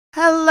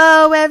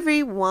Hello,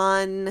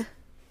 everyone.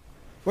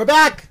 We're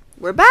back.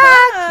 We're back.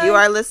 Hi. You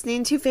are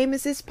listening to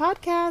Famousest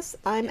Podcast.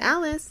 I'm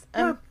Alice.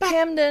 I'm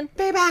Camden.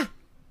 Baby.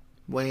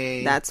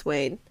 Wayne. That's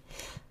Wayne.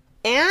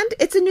 And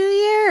it's a new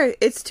year.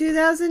 It's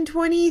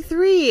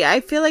 2023.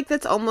 I feel like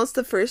that's almost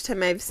the first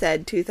time I've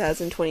said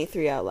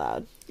 2023 out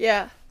loud.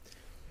 Yeah.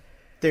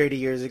 30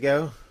 years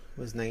ago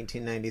was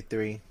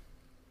 1993.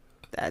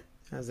 That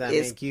How's that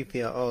make you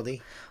feel,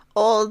 oldie?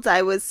 Old.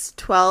 I was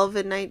 12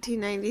 in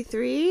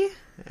 1993.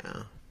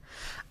 Yeah.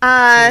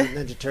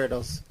 Ninja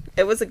Turtles.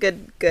 It was a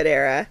good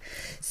era.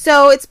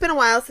 So it's been a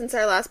while since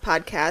our last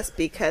podcast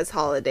because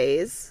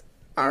holidays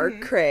are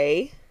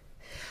cray.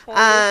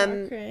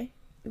 Holidays are cray.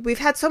 We've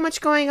had so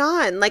much going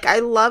on. Like, I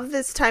love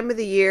this time of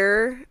the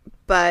year,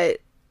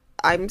 but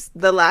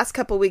the last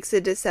couple weeks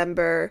of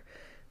December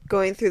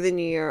going through the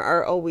new year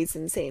are always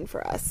insane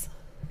for us.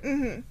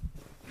 Mm-hmm.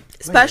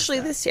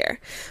 Especially this year.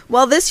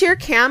 Well, this year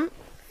Cam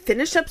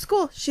finished up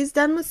school. She's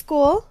done with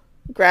school.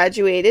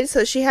 Graduated,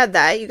 so she had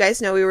that. You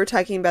guys know we were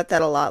talking about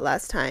that a lot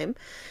last time.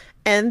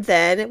 And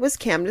then it was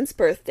Camden's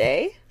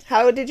birthday.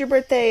 How did your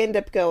birthday end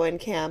up going,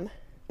 Cam?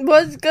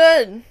 Was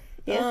good.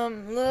 Yeah. A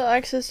little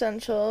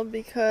existential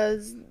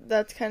because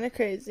that's kind of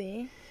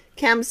crazy.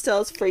 Cam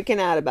still is freaking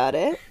out about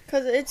it.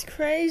 Because it's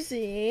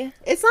crazy.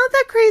 It's not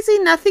that crazy.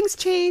 Nothing's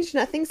changed.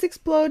 Nothing's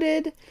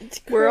exploded. It's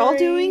crazy. We're all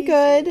doing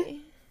good.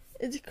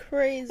 It's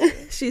crazy.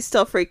 She's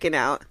still freaking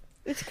out.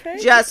 It's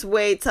crazy. Just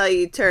wait till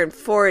you turn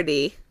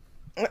 40.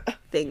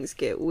 Things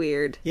get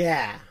weird.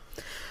 Yeah.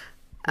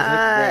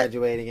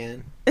 Graduate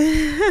again. We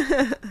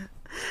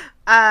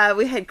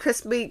had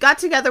we got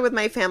together with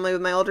my family,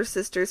 with my older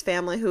sister's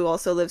family, who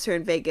also lives here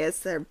in Vegas.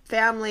 Their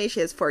family, she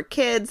has 4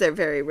 kids. They're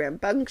very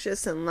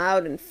rambunctious and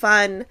loud and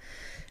fun.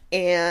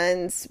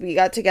 And we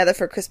got together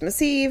for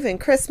Christmas Eve and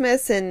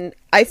Christmas, and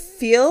I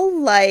feel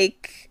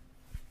like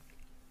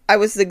I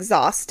was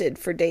exhausted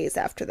for days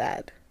after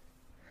that.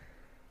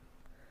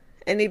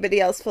 Anybody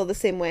else feel the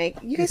same way?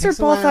 You guys are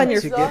both on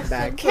your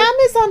phone. Cam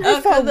is on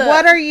her phone.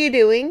 What are you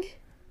doing?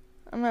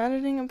 I'm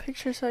editing a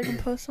picture so I can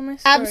post on my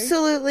story.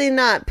 Absolutely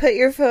not. Put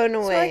your phone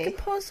away. So I can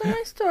post on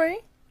my story.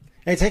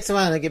 It takes a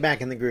while to get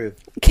back in the groove.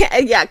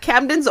 Yeah,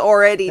 Camden's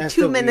already That's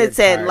 2 minutes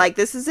in. part. Like,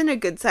 this isn't a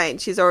good sign.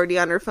 She's already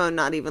on her phone,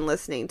 not even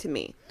listening to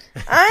me.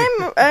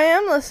 I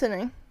am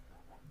listening.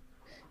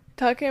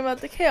 Talking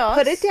about the chaos.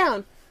 Put it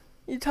down.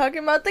 You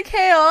talking about the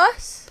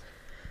chaos?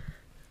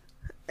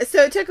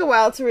 So it took a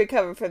while to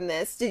recover from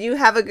this. Did you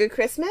have a good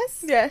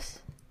Christmas? Yes.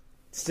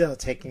 Still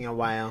taking a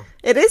while.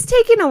 It is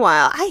taking a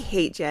while. I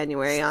hate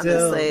January,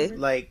 honestly. Still,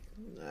 like,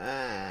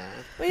 well,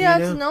 yeah,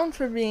 it's known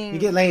for being... You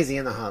get lazy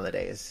in the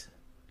holidays.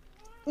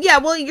 Yeah,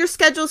 well, your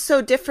schedule's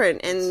so different,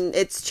 and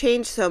it's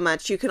changed so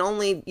much. You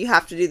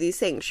have to do these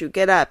things. You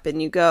get up,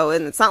 and you go,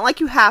 and it's not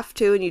like you have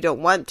to, and you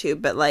don't want to,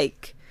 but,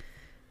 like,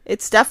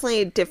 it's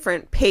definitely a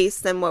different pace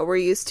than what we're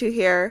used to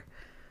here.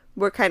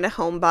 We're kind of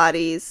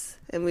homebodies,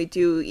 and we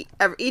do,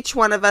 each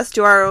one of us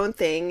do our own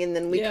thing, and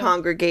then we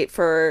congregate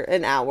for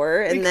an hour,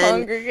 and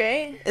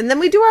then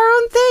we do our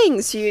own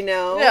things, you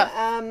know?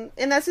 Yeah.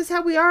 And that's just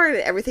how we are, and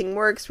everything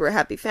works. We're a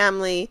happy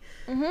family.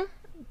 Mm-hmm.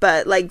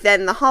 But, like,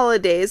 then the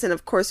holidays, and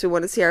of course we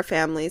want to see our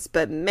families,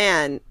 but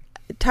man,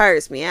 it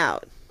tires me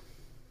out.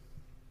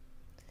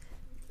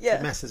 Yeah.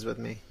 It messes with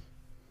me.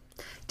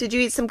 Did you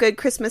eat some good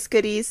Christmas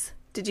goodies?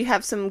 Did you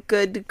have some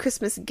good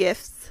Christmas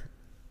gifts?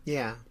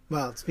 Yeah.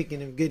 Well,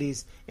 speaking of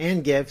goodies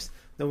and gifts,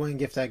 the one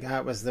gift I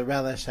got was the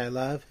relish I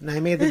love. And I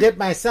made the dip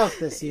myself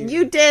this year.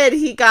 You did.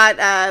 He got,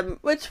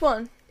 which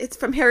one? It's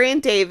from Harry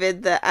and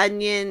David, the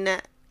onion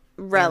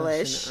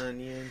relish. And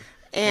onion.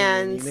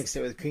 And you mix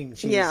it with cream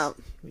cheese. Yeah.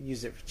 We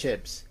use it for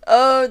chips.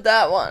 Oh,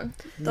 that one.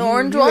 The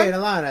orange one? You ate a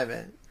lot of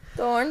it.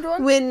 The orange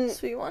one?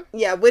 Sweet one?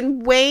 Yeah,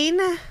 when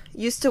Wayne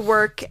used to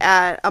work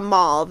at a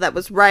mall that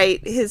was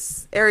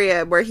his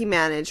area where he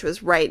managed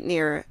was right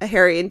near a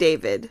Harry and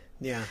David.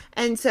 Yeah.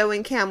 And so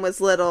when Cam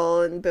was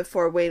little and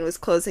before Wayne was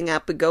closing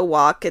up, we'd go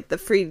walk at the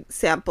free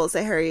samples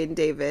at Harry and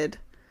David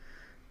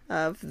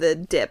of the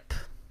dip.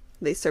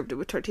 They served it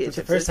with tortilla chips.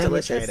 The first time I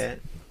tried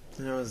it,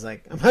 and I was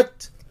like, I'm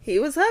hooked. He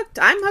was hooked.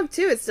 I'm hooked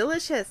too. It's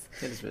delicious.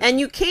 It is really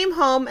and you came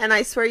home, and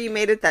I swear you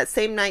made it that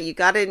same night. You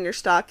got it in your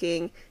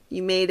stocking.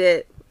 You made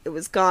it. It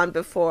was gone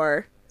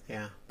before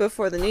the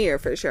New Year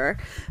for sure.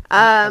 It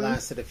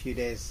lasted a few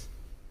days.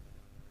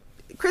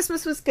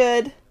 Christmas was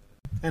good.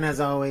 And as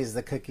always,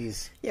 the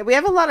cookies. Yeah, we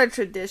have a lot of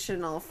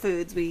traditional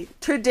foods.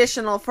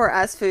 Traditional for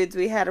us foods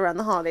we had around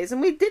the holidays.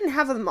 And we didn't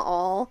have them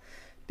all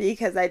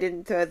because I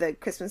didn't throw the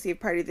Christmas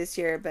Eve party this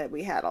year. But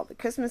we had all the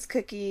Christmas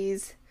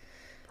cookies.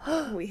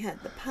 We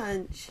had the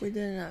punch. We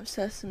didn't have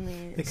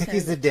sesame. The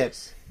cookies, the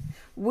dips.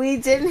 We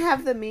didn't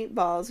have the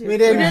meatballs. We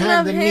didn't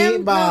have the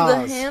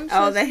meatballs. The ham.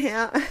 Oh, the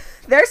ham.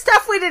 There's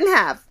stuff we didn't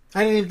have.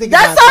 I didn't even think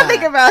Let's about not that.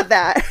 think about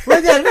that. We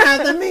didn't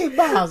have the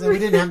meatballs, and we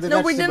didn't have the No,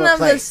 vegetable we didn't have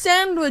plate. the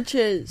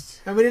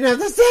sandwiches. And we didn't have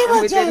the We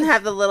sandwiches. didn't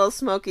have the little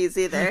smokies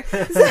either.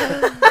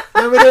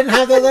 And we didn't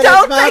have the little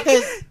Don't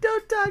smokies.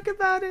 don't talk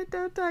about it.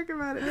 Don't talk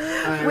about it. All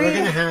right, we're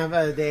going to have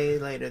a day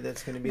later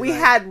that's going to be We like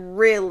had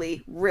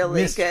really,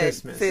 really Missed good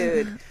Christmas.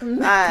 food.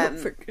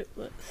 Forget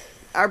that.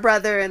 Our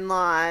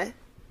brother-in-law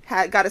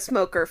got a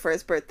smoker for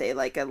his birthday,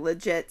 like a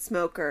legit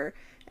smoker,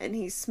 and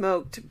he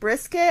smoked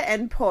brisket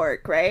and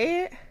pork,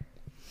 right?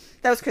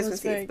 That was Christmas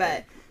very Eve,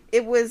 but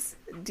it was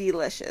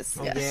delicious.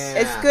 Oh, Yes.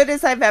 yeah. As good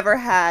as I've ever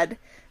had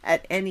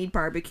at any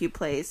barbecue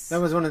place. That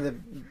was one of the,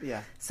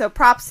 yeah. So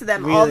props to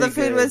them. All Really the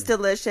food good. was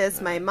delicious.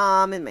 My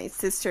mom and my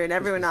sister and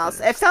everyone Christmas else.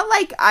 dinners. I felt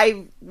like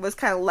I was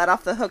kind of let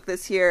off the hook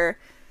this year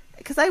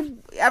because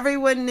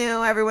everyone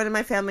in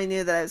my family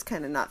knew that I was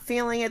kind of not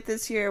feeling it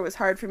this year. It was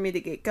hard for me to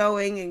get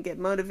going and get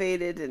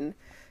motivated and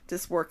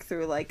just work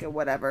through like a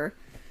whatever.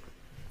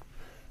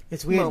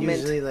 It's weird. Moment.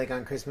 Usually, like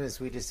on Christmas,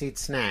 we just eat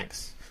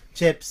snacks,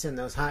 chips, and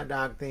those hot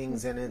dog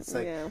things, and it's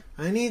like, Yeah.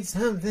 I need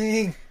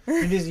something.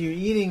 You're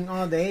eating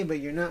all day, but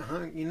you're not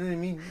hungry. You know what I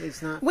mean?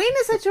 It's not. Wayne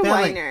is such a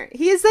fulfilling. whiner.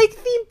 He is like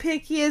the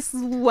pickiest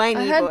whiny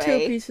I had boy.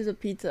 2 pieces of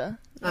pizza.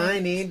 I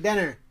need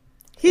dinner.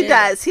 He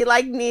Yeah. does. He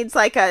needs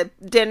like a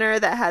dinner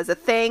that has a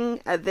thing,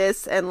 a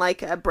this, and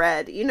like a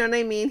bread. You know what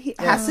I mean? He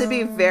has to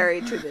be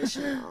very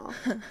traditional.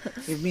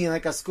 Give me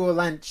like a school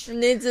lunch. It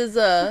needs his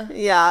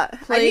Yeah,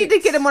 I need to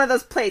Plates. get him one of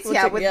those plates. What's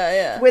Yeah, it- with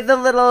yeah. with the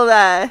little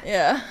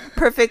yeah.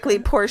 perfectly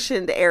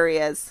portioned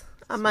areas.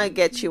 I'm gonna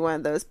get you one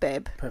of those,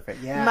 babe.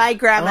 Perfect. Yeah. My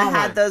grandma I want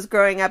had one. those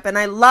growing up, and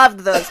I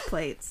loved those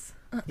plates.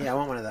 Yeah, I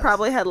want one of those.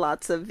 Probably had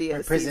lots of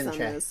VOCs prison on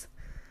tray. those.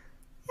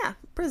 Yeah,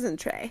 prison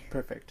tray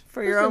Perfect.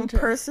 for your Prison own tray.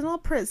 personal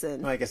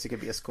prison Well, I guess it could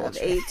be a school of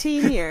tray.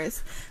 18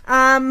 years.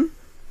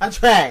 A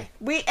tray.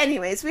 We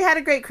had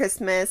a great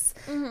Christmas.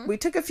 Mm-hmm. We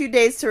took a few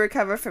days to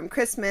recover from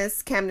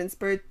Christmas, Camden's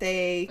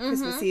birthday, Mm-hmm.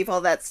 Christmas Eve, all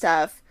that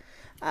stuff.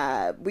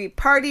 We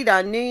partied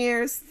on New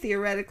Year's,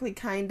 theoretically,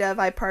 kind of.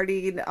 I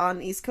partied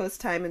on East Coast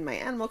time in my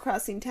Animal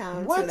Crossing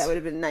town, so What? that would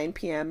have been 9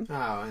 p.m.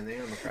 Oh, and the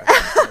Animal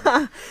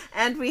Crossing.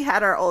 And we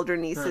had our older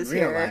nieces Not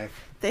real here.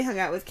 life. They hung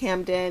out with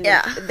Camden.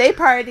 Yeah. They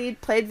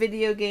partied, played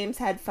video games,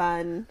 had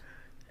fun.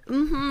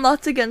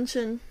 Lots of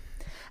Genshin.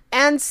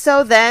 And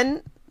so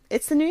then,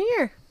 it's the new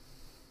year.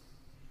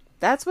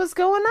 That's what's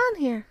going on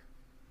here.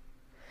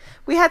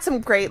 We had some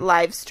great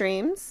live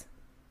streams.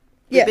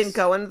 We've been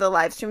going to the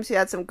live streams. We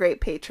had some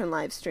great patron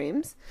live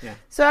streams. Yeah.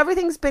 So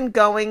everything's been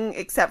going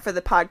except for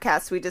the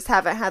podcast. We just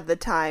haven't had the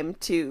time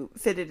to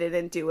fit it in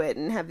and do it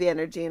and have the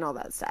energy and all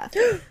that stuff.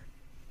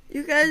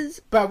 You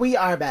guys But we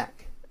are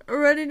back. are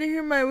ready to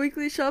hear my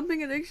weekly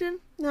shopping addiction?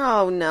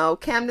 No.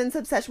 Camden's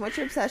obsession. What's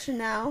your obsession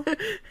now?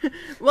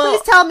 Well,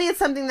 Please tell me it's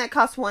something that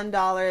costs $1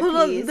 a hold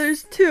on. piece.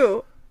 There's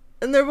 2,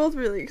 and they're both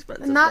really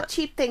expensive. Not but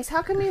cheap things.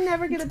 How come you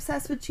never get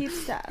obsessed with cheap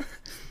stuff?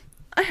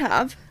 I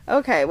have.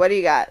 Okay, what do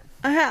you got?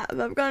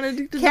 I've gotten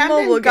addicted to mobile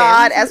Camden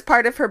got, games. as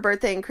part of her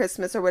birthday and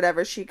Christmas or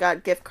whatever, she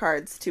got gift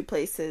cards to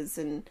places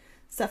and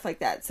stuff like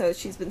that. So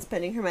she's been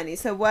spending her money.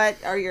 So what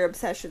are your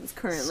obsessions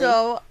currently?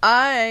 So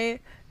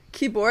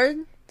keyboard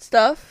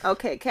stuff.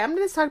 Okay, Camden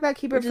has talked about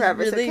keyboard Which is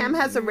forever. really so Cam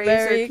has a very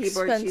Razer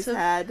keyboard she's expensive.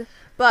 had.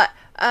 But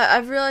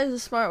I've realized a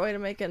smart way to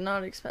make it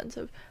not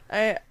expensive.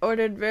 I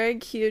ordered very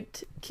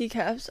cute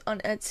keycaps on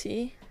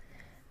Etsy,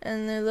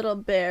 and they're little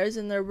bears,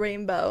 and they're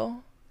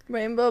rainbow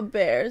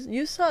bears.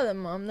 You saw them,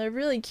 Mom. They're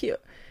really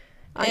cute.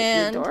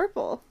 And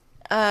Adorable.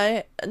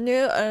 I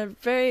knew a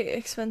very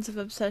expensive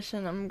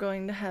obsession I'm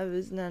going to have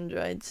is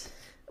Nandroids.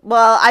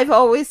 Well, I've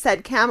always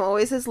said Cam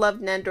always has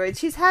loved Nendroids.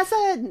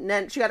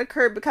 She got a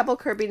couple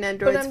Kirby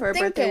Nendroids I'm for her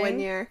birthday one thinking-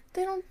 year.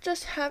 They don't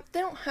have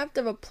to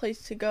have a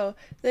place to go.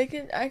 I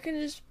can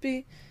just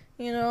be,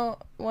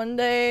 one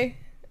day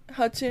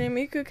Hatsune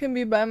Miku can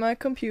be by my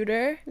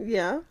computer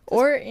Yeah.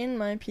 or in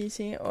my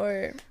PC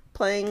or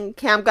Playing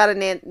Cam got a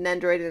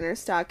Nendroid in her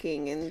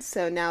stocking, and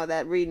so now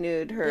that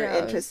renewed her Yeah,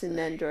 it interest was in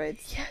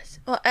Nendroids. yes.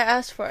 Well, I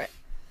asked for it.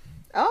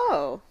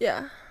 Oh,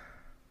 Yeah.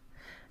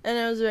 And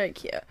it was very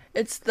cute.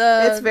 it's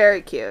It's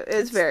very cute.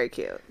 It's very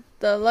cute.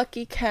 the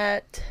Lucky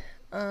Cat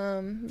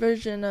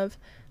version of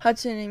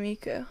Hatsune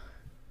Miku.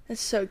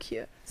 It's so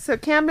cute. So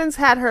Camden's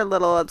had her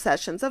little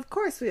obsessions. Of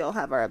course, we all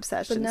have our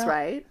obsessions, now-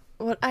 right?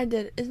 What I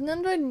did is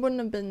Nandroid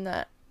wouldn't have been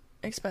that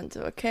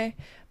expensive, okay?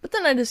 But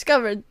then I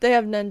discovered they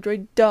have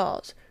Nandroid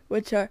dolls,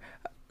 which are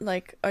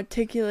like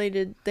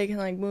articulated, they can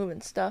like move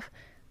and stuff.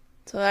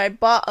 So I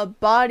bought a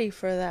body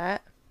for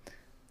that.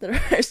 The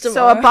rest of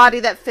So a body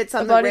that fits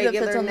on a the body that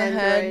regular fits on the Nendroid.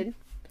 head.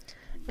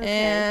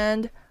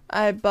 And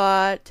I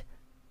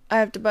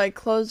have to buy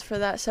clothes for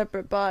that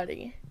separate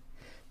body.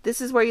 This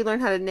is where you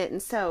learn how to knit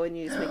and sew, and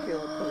you just make your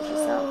little clothes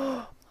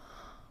yourself.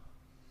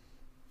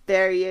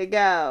 There you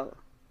go.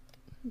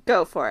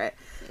 Go for it.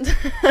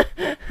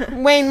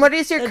 Wayne, what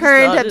is your I just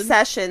current nodded.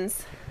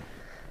 obsessions?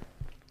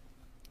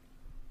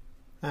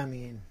 I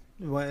mean,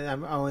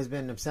 I've always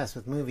been obsessed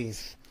with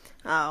movies.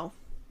 Oh,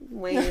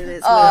 Wayne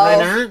is. Oh. Am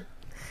I not?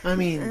 I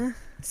mean,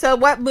 So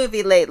what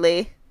movie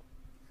lately?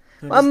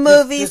 What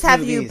movies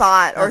have you movies.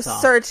 bought or That's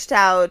all. searched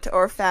out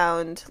or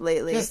found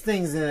lately? Just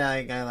things that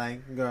I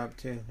like go up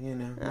to,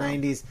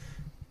 90s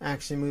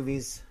action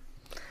movies.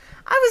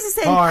 I was just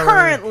saying Horror.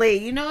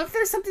 currently, if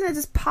there's something that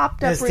just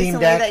popped up The Steam recently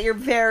Deck. that you're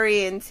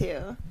very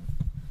into.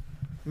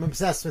 I'm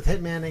obsessed with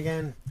Hitman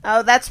again.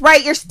 Oh, that's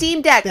right, your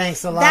Steam Deck.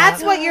 Thanks a lot.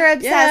 That's what you're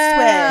obsessed Yeah.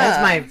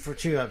 with. That's my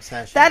true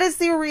obsession. That is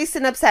the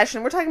recent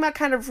obsession. We're talking about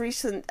kind of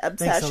recent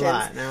obsessions. Thanks a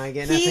lot. Now I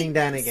get nothing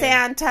done again.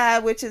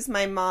 Santa, which is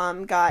my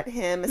mom, got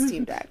him a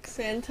Steam Deck.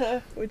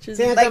 Santa, which is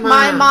Santa Like,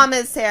 my Mom. mom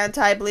is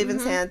Santa. I believe in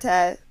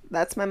Santa.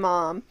 That's my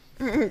mom.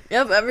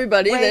 yep,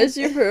 everybody. Wait. There's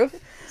your proof.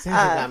 Santa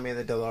got me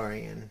the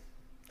DeLorean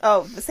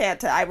Oh, the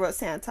Santa. I wrote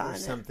Santa or on it.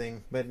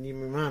 something, but my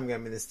mom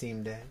got me the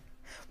Steam Deck.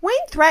 Wayne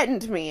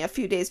threatened me a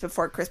few days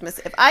before Christmas.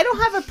 If I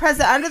don't have a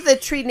present under the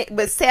tree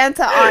with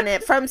Santa on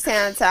it from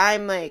Santa,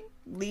 I'm like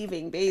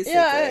leaving, basically.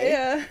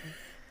 Yeah.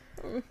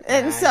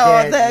 And I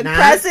so did the not.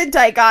 present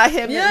I got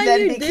him Yeah,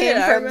 then you became did.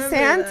 I from remember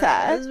that.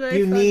 That was Santa. very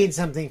You funny. need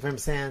something from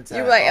Santa.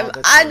 You're like, all if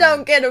the I time.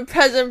 don't get a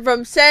present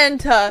from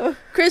Santa,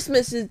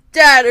 Christmas is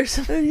dead or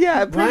something. Yeah,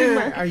 Why pretty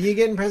much. are you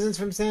getting presents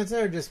from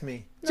Santa or just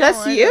me?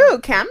 Just No, I you.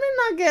 don't. Cameron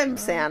not getting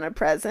Santa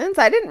presents.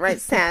 I didn't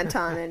write Santa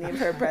on any of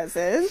her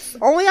presents.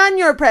 Only on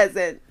your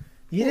present.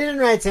 You didn't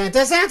write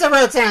Santa. Santa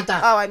wrote Santa.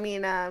 Oh, I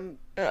mean, Oh,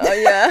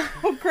 yeah.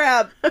 oh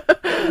crap.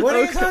 What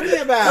are you talking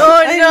about?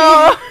 Oh, I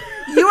no.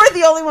 You are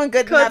the only one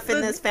good Cut enough in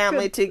the- this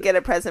family to get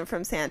a present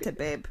from Santa,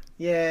 babe.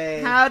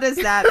 Yay. How does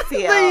that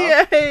feel?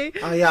 Yay.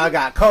 Oh, y'all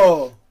got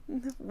coal.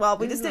 Well,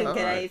 we just didn't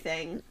get Lord.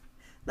 anything.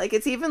 Like,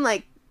 it's even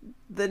like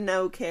the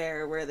no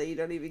care where they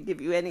don't even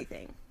give you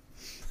anything.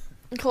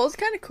 Cole's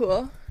kind of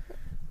cool.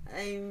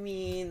 I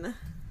mean,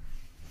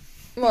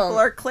 people Well,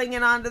 are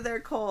clinging onto their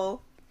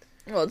coal.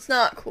 it's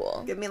not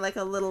cool. Give me like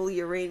a little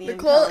uranium.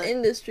 The coal pellet.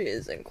 industry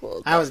isn't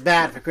cool. I was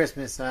bad for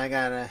Christmas, so I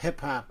got a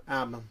hip hop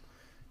album.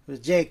 It was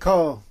J.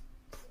 Cole.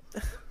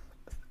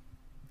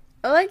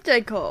 I like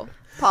J. Cole.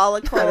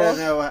 Paula Cole. I don't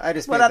know. I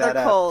just What made other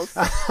that Coles?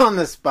 up on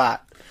the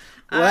spot.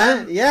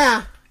 What?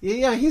 Yeah,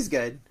 he's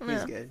good. He's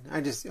Yeah.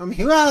 good.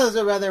 Who else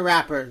other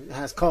rapper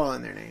has Cole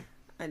in their name?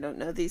 I don't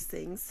know these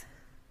things.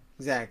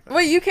 Exactly.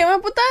 Wait, you came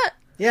up with that?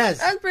 Yes,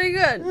 That's pretty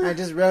good. I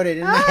just wrote it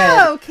in my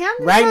Oh, head.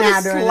 Cameron Right got now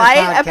a during the slight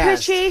podcast.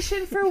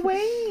 appreciation for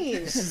Wayne.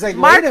 It's like,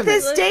 Mark wait a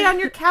this minute. day on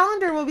your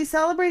calendar. We'll be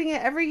celebrating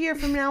it every year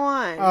from now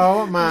on.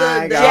 Oh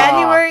my The god!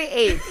 January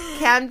 8th.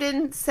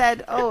 Camden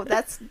said, oh,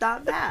 that's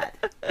not bad.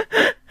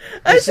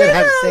 I should should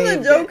have have saved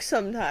the it. joke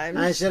sometimes.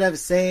 I should have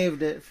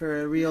saved it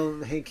for a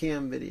real Hey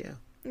Cam video.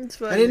 It's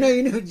funny. I didn't know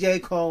you knew who J.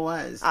 Cole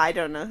was. I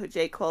don't know who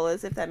J. Cole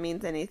is, if that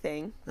means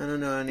anything. I don't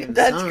know any of the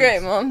That's songs.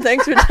 great, Mom.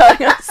 Thanks for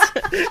telling us.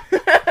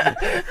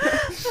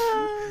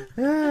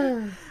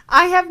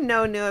 I have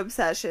no new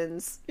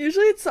obsessions.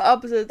 Usually it's the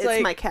opposite. It's It's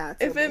like, my cats.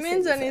 if are it my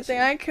means same anything,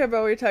 obsession. I care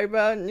about what you're talking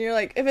about. And you're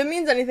like, if it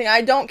means anything,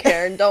 I don't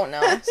care and don't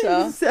know.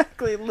 So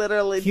Exactly,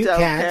 literally Cute don't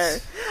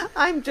cats. care.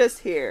 I'm just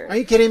here. Are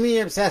you kidding me?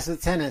 You're obsessed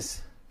with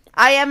tennis.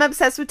 I am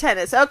obsessed with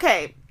tennis.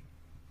 Okay.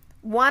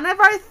 One of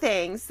our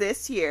things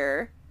this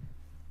year,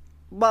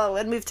 well,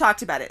 and we've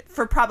talked about it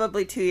for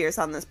probably 2 years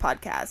on this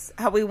podcast,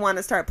 how we want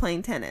to start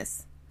playing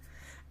tennis.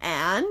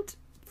 And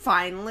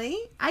finally,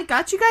 I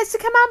got you guys to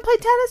come out and play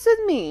tennis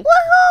with me.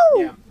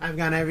 Woohoo! Yeah, I've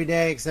gone every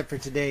day except for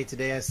today.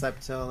 Today I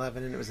slept till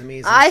 11 and it was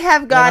amazing. I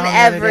have But gone all the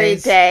other every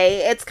days-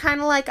 day. It's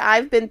kind of like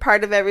I've been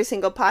part of every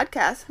single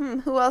podcast.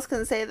 Who else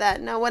can say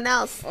that? No one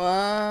else.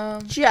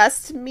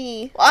 Just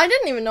me. well, I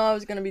didn't even know I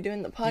was going to be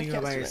doing the podcast. You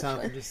go by yourself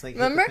eventually. and just like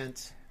Remember? hit the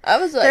fence. I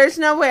was like, There's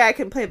no way I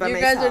can play by you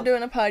myself. guys are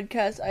doing a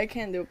podcast. I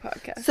can't do a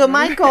podcast. So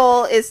my remember?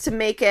 goal is to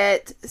make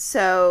it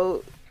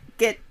so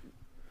get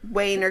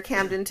Wayne or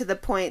Camden to the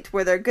point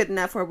where they're good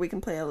enough where we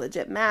can play a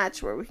legit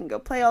match, where we can go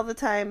play all the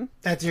time.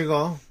 That's your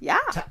goal? Yeah.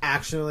 To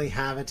actually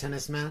have a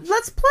tennis match?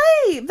 Let's play.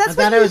 I That's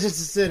thought what it you, was just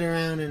to sit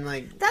around and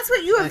like... that's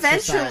what you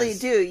exercise. eventually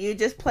do. You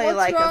just play What's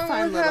like wrong a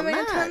fun with little having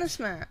match. a tennis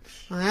match?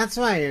 Well, that's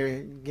why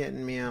you're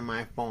getting me on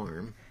my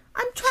form.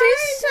 I'm She trying.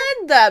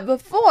 said that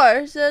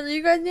before. Said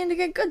you guys need to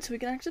get good so we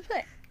can actually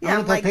play. Yeah, I I'm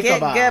wanna like, play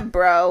get pickleball. good,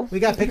 bro. We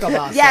got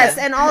pickleball. Yes,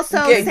 set. and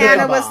also Get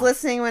Santa pickleball. was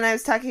listening when I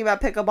was talking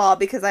about pickleball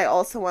because I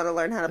also want to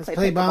learn how to Let's play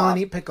play ball and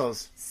pickleball. eat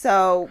pickles.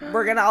 So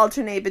we're gonna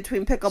alternate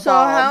between pickleball. So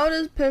how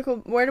does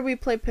where do we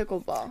play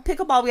pickleball?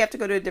 Pickleball we have to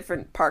go to a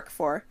different park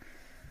for.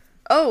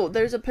 Oh,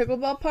 there's a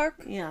pickleball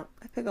park? Yeah,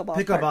 a pickleball. Park.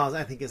 Pickleballs,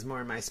 I think, is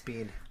more my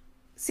speed.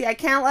 See, I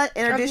can't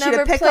introduce I've you to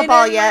never played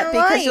pickleball it in yet my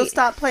because you'll life.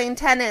 stop playing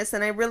tennis,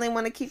 and I really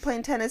want to keep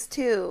playing tennis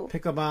too.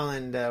 Pickleball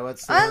and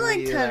what's the I one that like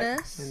you,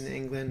 tennis. in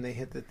England, they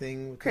hit the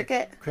thing. With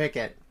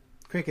Cricket.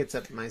 Cricket's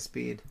up to my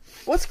speed.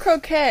 What's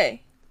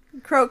croquet?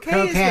 Croquet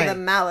is Croquet. with a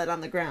mallet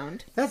on the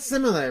ground. That's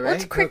similar, right?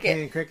 What's cricket?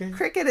 Croquet and cricket?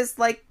 Cricket is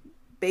like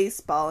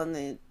baseball in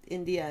the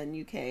India and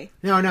UK.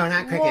 No,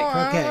 not cricket. Well,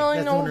 I croquet. don't really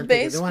That's the know one I'm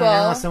thinking. The one in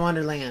baseball. Alice in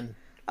Wonderland.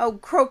 Oh,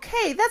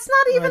 croquet. That's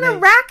not even Where a they-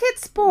 racket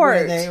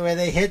sport. Where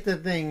they hit the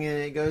thing and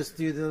it goes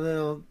through the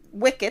little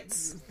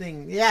Wickets.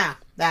 thing. Yeah,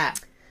 that.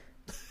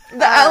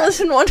 The Alice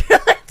in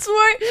Wonderland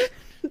sport?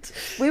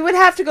 We would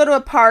have to go to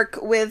a park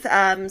with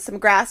some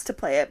grass to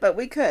play it, but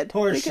we could. We could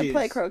Horseshoes.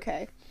 play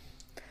croquet.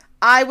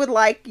 I would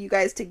like you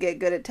guys to get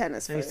good at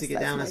tennis I first. used to get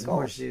That's down my on some goal.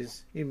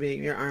 horseshoes.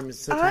 Your arm is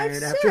so I've tired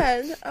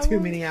said after too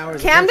many hours.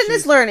 of Camden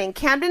horseshoes. is learning.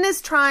 Camden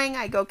is trying.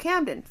 I go,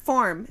 Camden,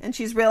 form. And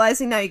she's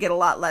realizing now you get a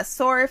lot less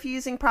sore if you're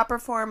using proper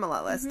form, a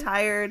lot less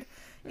tired.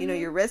 You know,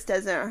 your wrist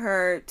doesn't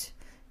hurt.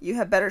 You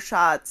have better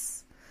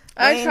shots.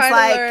 I Wayne's try to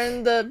like,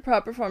 learn the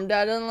proper form.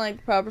 Dad doesn't like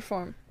the proper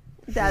form.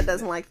 Dad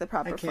doesn't like the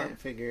proper I can't form.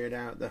 figure it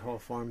out, the whole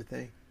form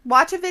thing.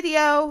 Watch a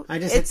video. I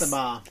just hit the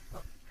ball.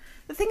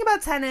 The thing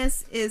about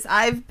tennis is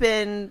I've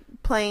been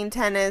playing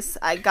tennis.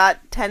 I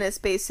got tennis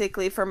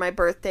basically for my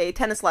birthday,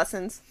 tennis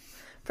lessons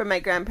from my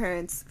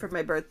grandparents for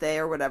my birthday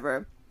or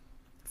whatever.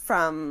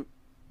 From,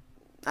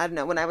 I don't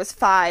know, when I was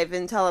 5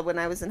 until when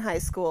I was in high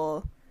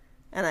school.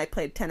 And I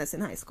played tennis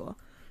in high school.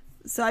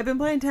 So I've been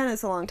playing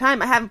tennis a long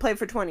time. I haven't played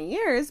for 20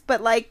 years.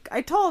 But like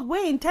I told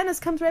Wayne, tennis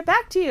comes right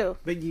back to you.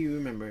 But you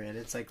remember it.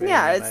 It's like...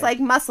 Yeah, it's like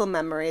muscle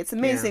memory. It's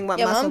amazing what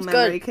muscle Mom's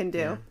memory good. can do.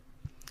 Yeah.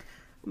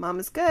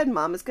 Mom is good.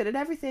 Mom is good at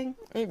everything.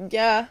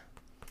 Yeah.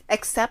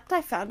 Except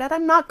I found out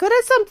I'm not good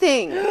at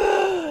something.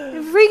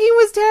 It freaking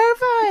was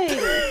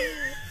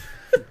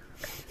terrifying.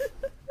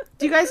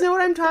 Do you guys know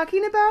what I'm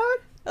talking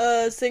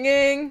about?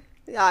 Singing.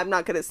 Yeah, I'm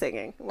not good at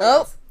singing. What Oh.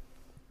 else?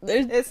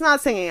 It's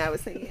not singing I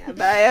was thinking of,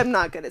 but I am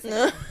not good at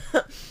singing.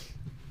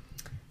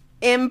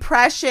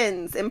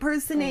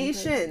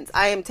 Impersonations.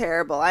 I am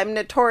terrible. I'm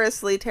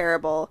notoriously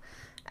terrible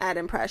at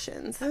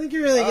impressions. I think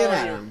you're really good Oh,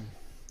 at yeah. them.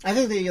 I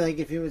think that you like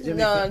if it was Jimmy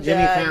No,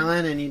 Jimmy Dad.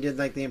 Fallon and you did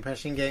like the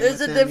impression game. There's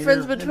with a them,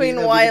 difference that'd be between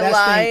the white best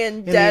lie thing and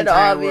in the dead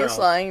entire obvious world.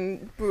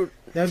 lying.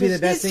 That would be the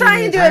best He's thing in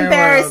trying the to entire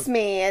embarrass world.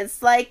 me.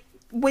 It's like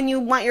when you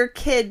want your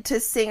kid to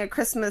sing a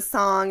Christmas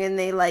song and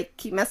they like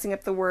keep messing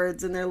up the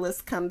words and their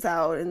list comes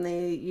out and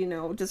they, you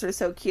know, just are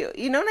so cute.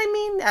 You know what I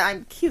mean?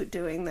 I'm cute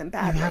doing them You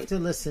badly. have to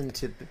listen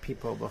to the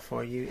people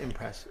before you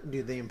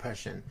do the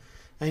impression,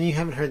 and you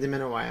haven't heard them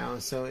in a while,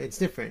 so it's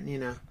different, you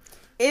know.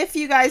 If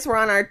you guys were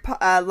on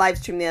our live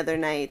stream the other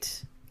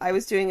night, I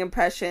was doing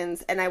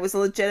impressions and I was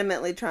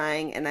legitimately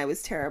trying and I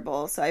was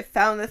terrible. So I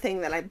found the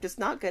thing that I'm just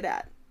not good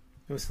at.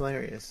 It was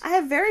hilarious. I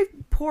have very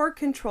poor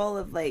control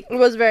of like It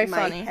was very my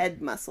funny.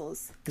 head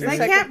muscles. 'Cause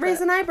Really? I can't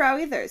raise an eyebrow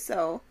either,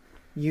 so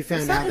You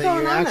found There's out something that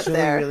going you're on up actually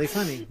there. really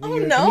funny. Oh,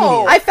 You're a no.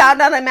 comedian. I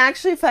found out I'm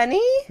actually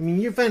funny. I mean,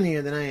 you're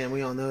funnier than I am.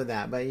 We all know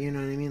that, but you know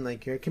what I mean.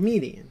 Like you're a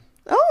comedian.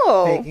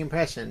 Oh, Fake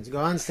impressions. Go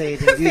on stage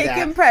and do Fake that.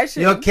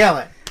 impressions. You'll kill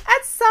it.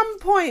 at some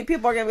point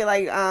people are gonna be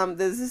like,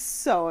 this is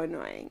so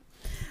annoying.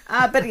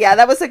 But yeah,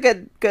 that was a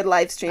good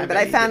live stream. I But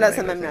bet I you found did out away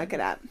something I'm with not it. good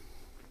at.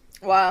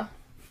 Wow.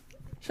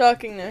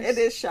 Shockingness. It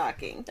is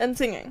shocking. And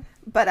singing.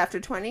 But after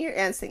 20 years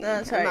and singing,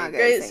 That's I'm not right. good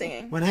Great at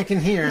singing. When I can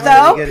hear, I'm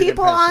Though really good at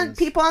impressions.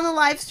 people on the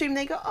live stream,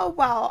 they go, "Oh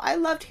wow, I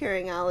loved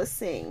hearing Alice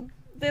sing."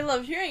 They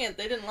loved hearing it.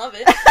 They didn't love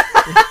it.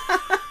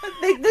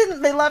 They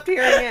didn't. They loved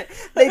hearing it.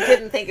 They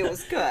didn't think it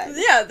was good.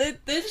 Yeah, they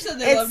just said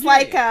they loved It's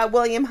like hearing it.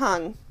 William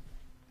Hung.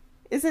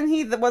 Wasn't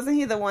he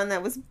the one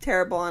that was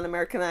terrible on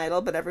American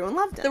Idol, but everyone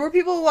loved him? There were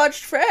people who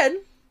watched Fred.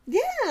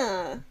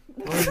 Yeah.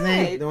 What was his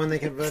name? The one they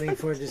kept voting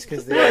for just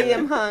because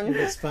William Hung. It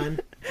was fun.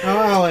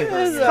 Oh, wait,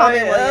 That was, Call me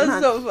that William was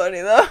Hunt. so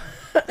funny, though.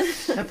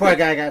 that poor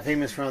guy got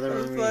famous for all the That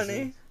wrong was funny.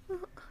 reasons.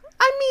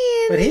 I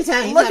mean, But he's look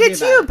happy at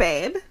about you, it.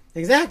 babe.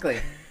 Exactly.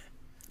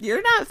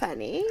 You're not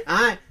funny.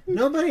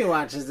 Nobody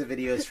watches the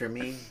videos for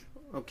me.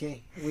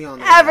 Okay, we all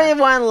know that.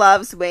 Everyone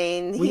loves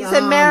Wayne. We He's all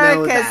know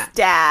America's that.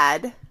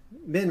 dad.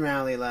 Ben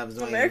Rowley loves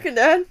Wayne. American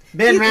Dad.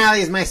 Ben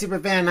Rowley is my super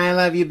fan. I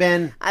love you,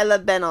 Ben. I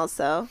love Ben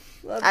also.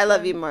 I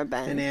love you more,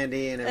 Ben. And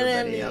Andy and everybody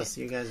Andy. else.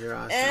 You guys are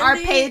awesome. Our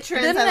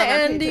patrons, Didn't I love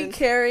our Andy patrons.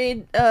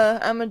 carry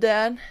I'm a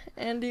Dad?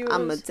 Andy was...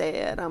 I'm gonna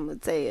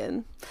say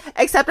it.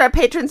 Except our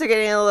patrons are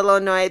getting a little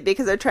annoyed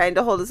because they're trying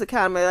to hold us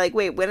accountable. They're like,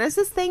 wait, when is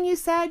this thing you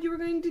said you were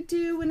going to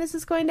do? When is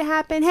this going to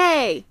happen?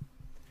 Hey!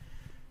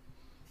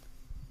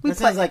 That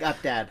sounds like Up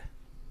Dad.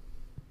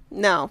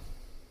 No.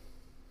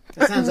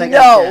 That sounds like No.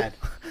 Up Dad.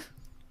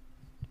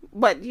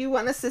 What, you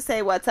want us to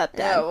say what's up,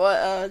 Dad? Yeah,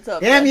 what's up,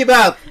 Damn Dad? you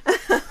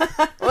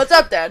both. What's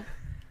up, Dad?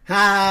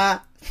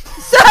 Ha.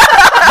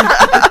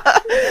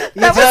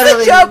 That was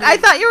the joke. I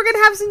thought you were going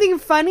to have something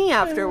funny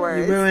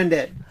afterwards. You ruined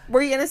it.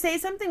 Were you going to say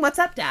something? What's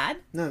up, Dad?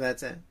 No,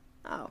 that's it.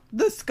 Oh,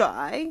 the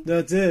sky.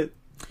 That's it.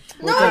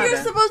 No, What's up, you're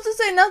Dad? supposed to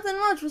say nothing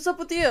much. What's up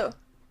with you?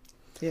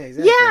 Yeah,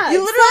 exactly. Yeah.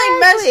 You literally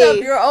messed Exactly.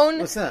 up your own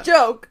What's up?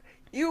 joke.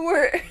 You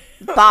were...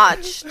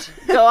 Botched.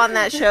 Go on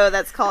that show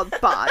that's called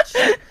Botched.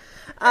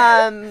 Go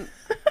on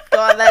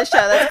that show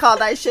that's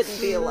called I Shouldn't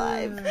Be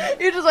Alive.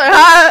 You're just like,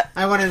 ha!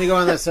 I wanted to go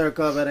on the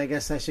circle, but I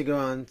guess I should go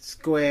on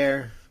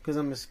square because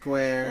I'm a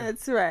square.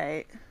 That's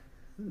right.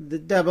 The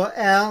double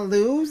L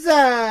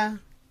loser.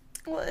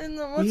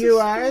 What's You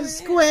are a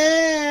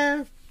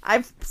square.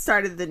 I've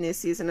started the new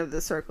season of The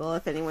Circle.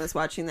 If anyone is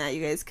watching that,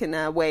 you guys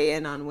can weigh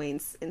in on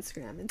Wayne's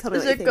Instagram and tell me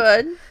Is what you it think.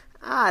 good?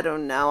 I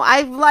don't know.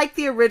 I like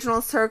the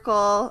original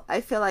Circle. I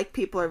feel like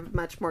people are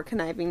much more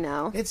conniving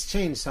now. It's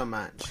changed so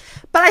much.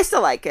 But I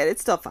still like it.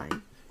 It's still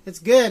fine. It's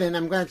good, and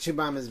I'm glad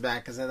Chubama's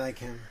back because I like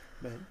him.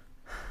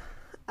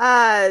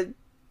 But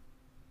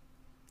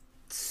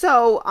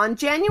So on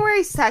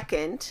January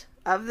 2nd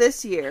of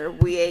this year,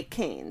 we ate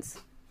canes.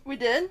 We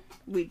did?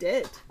 We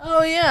did.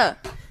 Oh, yeah.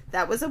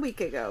 That was a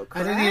week ago, I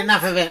correct? didn't eat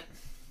enough of it.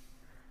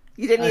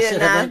 You didn't I eat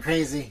should have enough? went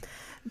crazy.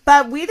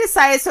 But we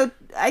decided,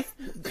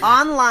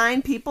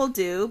 online people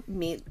do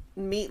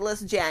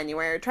meatless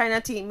January. Try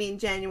not to eat meat in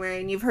January.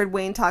 And you've heard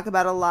Wayne talk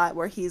about a lot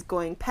where he's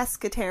going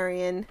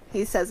pescatarian.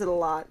 He says it a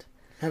lot.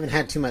 Haven't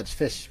had too much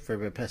fish for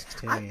a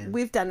pescatarian.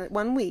 We've done it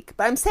 1 week.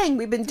 But I'm saying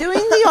we've been doing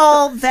the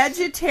old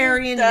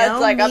vegetarian Dad's no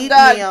like, I'm meat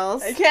done.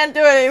 meals I can't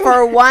do it anymore.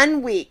 for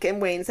 1 week.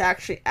 And Wayne's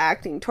actually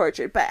acting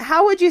tortured. But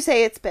how would you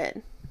say it's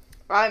been?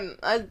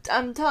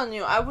 I'm telling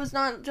you, I was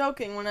not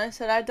joking when I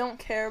said I don't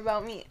care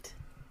about meat.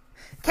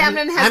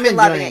 Camden has I'm been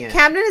loving enjoying it. it.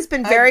 Camden has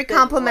been very I've been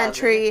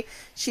complimentary. loving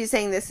She's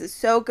saying this is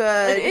so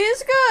good. It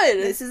is good.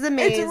 This is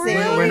amazing. It's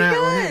really we're not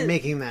good.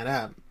 making that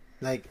up.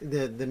 Like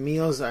the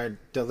meals are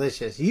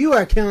delicious. You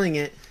are killing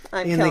it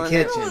I'm in the killing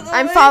it. kitchen. The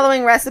I'm way-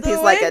 following recipes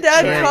The like way a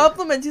Dad champ.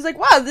 compliments, he's like,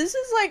 "Wow, this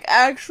is like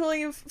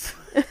actually."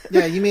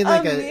 Yeah, you made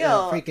like a a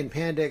meal. freaking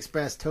Panda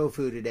Express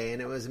tofu today,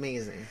 and it was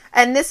amazing.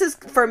 And this is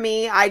for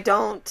me.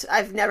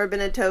 I've never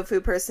been a tofu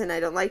person. I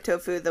don't like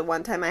tofu. The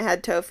one time I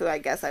had tofu, I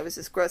guess I was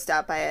just grossed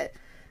out by it.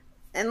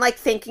 And like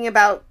thinking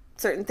about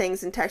certain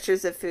things and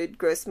textures of food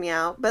grossed me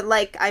out. But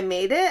like I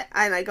made it,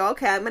 and I go,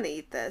 okay, I'm gonna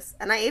eat this,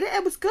 and I ate it.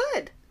 It was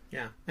good.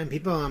 Yeah, and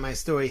people on my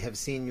story have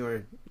seen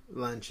your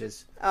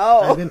lunches.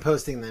 Oh, I've been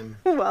posting them,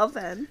 well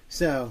then.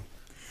 so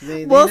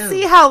they We'll know.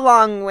 see how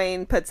long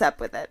Wayne puts up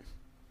with it.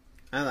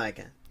 I like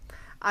it.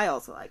 I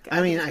also like it.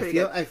 I mean, It's I pretty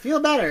feel good. I feel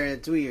better.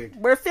 It's weird.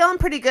 We're feeling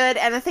pretty good.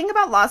 And the thing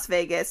about Las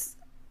Vegas,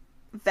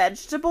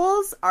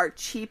 vegetables are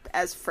cheap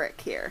as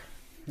frick here.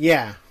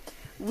 Yeah,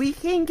 We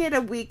can get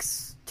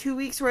 2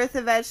 weeks worth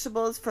of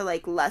vegetables for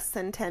like less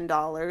than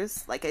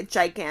 $10, like a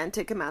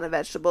gigantic amount of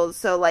vegetables.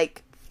 So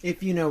like,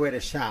 if you know where to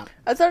shop.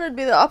 I thought it'd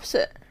be the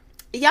opposite.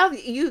 yeah,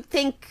 you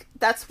think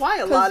that's why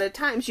a lot of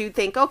times you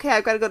think, okay,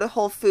 I've got to go to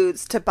Whole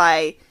Foods to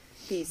buy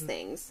these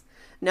things.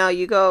 No,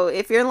 you go,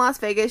 if you're in Las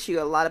Vegas, you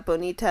go a lot of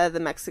Bonita, the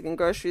Mexican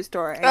grocery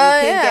store, and you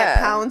can yeah. get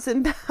pounds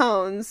and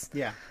pounds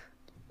Yeah,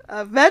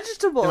 of don't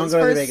vegetables go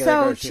to for the regular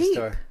so grocery cheap.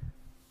 store.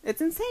 It's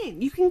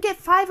insane. You can get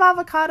 5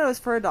 avocados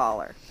for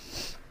 $1.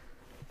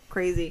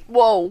 Crazy.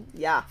 Whoa.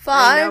 Yeah. 5?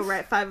 I know,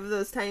 right? 5 of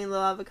those tiny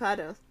little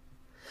avocados.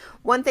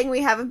 One thing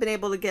we haven't been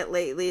able to get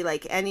lately,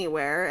 like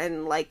anywhere,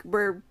 and like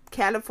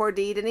can't afford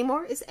to eat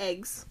anymore, is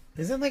eggs.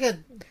 Is it like a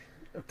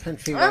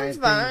countrywide I'm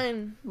thing?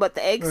 fine. But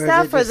the egg Or is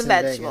stuff it or just the in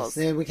Vegas? vegetables?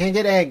 Yeah, we can't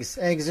get eggs.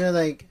 Eggs are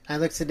like, I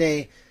looked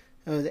today,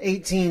 it was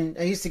 18,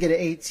 I used to get an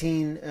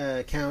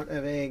 18 count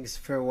of eggs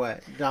for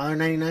what?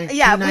 $1.99?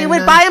 Yeah, we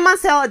would buy them on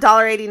sale at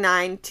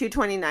 $1.89,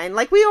 $2.29.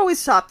 Like we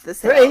always shop the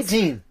For sales.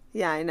 18.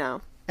 Yeah, I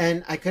know.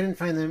 And I couldn't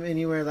find them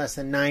anywhere less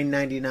than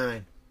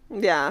 $9.99.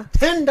 Yeah.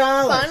 $10.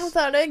 Fine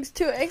without eggs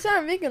too. Eggs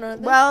aren't vegan, are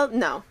they? Well,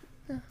 no.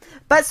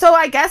 But so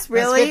I guess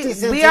really 50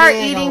 cents we an are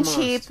egg eating almost.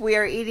 cheap. We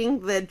are eating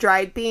the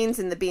dried beans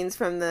and the beans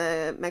from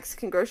the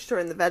Mexican grocery store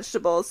and the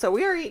vegetables. So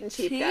we are eating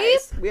cheap, Cheap?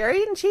 guys. We are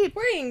eating cheap.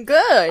 We're eating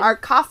good. Our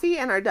coffee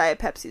and our Diet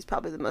Pepsi is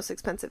probably the most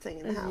expensive thing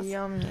in the house.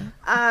 Yummy.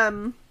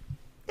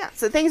 Yeah,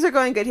 so things are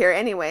going good here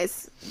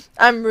anyways.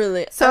 I'm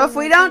really. So if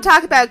we don't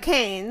talk about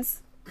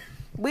Cane's,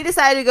 we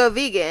decided to go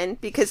vegan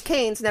because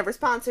Cane's never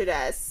sponsored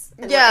us.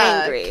 And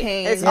Yeah, we're angry.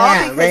 Cane's. It's all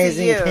Yeah, because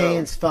Raising of you.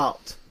 Cane's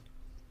fault.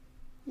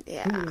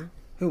 Yeah.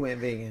 Who went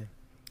vegan?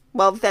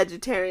 Well,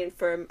 vegetarian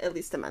for at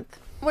least a month.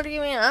 What do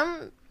you mean?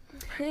 I'm.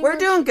 pretty We're much-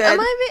 doing good. Am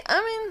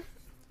I mean,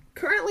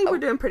 Currently, we're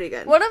doing pretty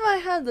good. what have I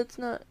had that's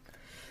not?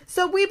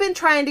 So we've been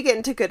trying to get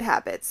into good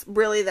habits.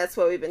 Really, that's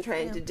what we've been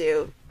trying to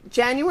do.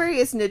 January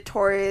is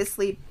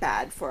notoriously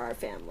bad for our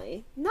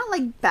family. Not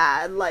like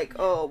bad, like,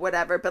 oh,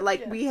 whatever, but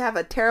like we have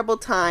a terrible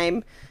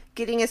time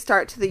getting a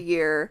start to the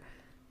year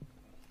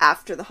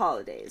after the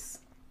holidays.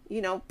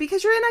 You know,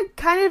 because you're in a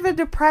kind of a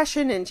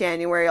depression in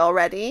January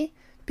already.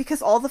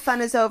 Because all the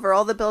fun is over,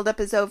 all the buildup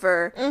is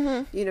over.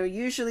 Mm-hmm. You know,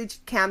 usually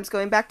Cam's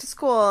going back to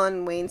school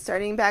and Wayne's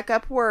starting back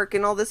up work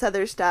and all this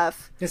other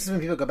stuff. This is when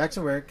people go back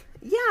to work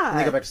Yeah. and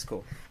they go back to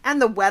school.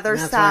 And the weather And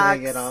that's why sucks.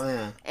 they get all,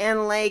 yeah.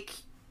 And like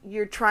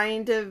you're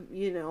trying to,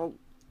 you know,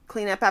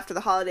 clean up after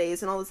the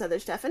holidays and all this other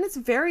stuff, and it's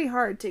very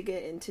hard to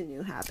get into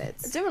new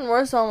habits. It's even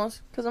worse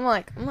almost because I'm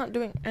like, I'm not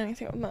doing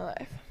anything with my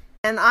life.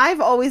 And I've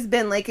always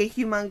been like a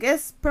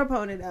humongous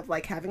proponent of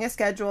like having a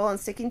schedule and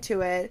sticking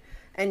to it.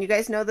 And you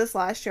guys know this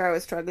last year I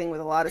was struggling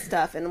with a lot of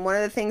stuff, and one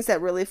of the things that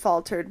really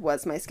faltered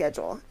was my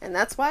schedule. And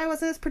that's why I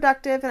wasn't as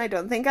productive, and I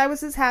don't think I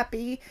was as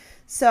happy.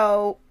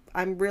 So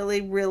I'm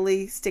really,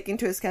 really sticking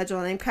to a schedule,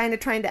 and I'm kind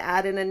of trying to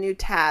add in a new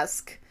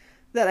task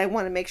that I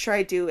want to make sure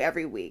I do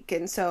every week.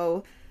 And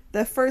so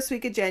the first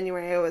week of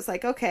January, I was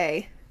like,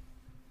 okay,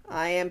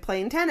 I am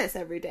playing tennis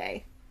every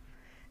day.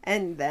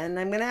 And then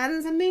I'm going to add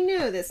in something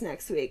new this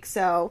next week.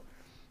 So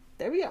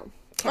there we go.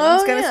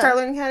 Cam's going to start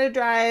learning how to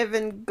drive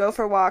and go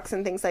for walks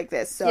and things like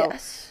this. So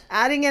Yes.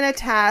 adding in a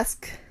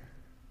task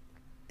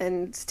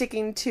and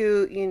sticking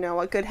to, you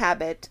know, a good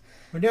habit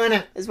We're doing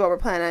it. is what we're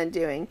planning on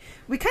doing.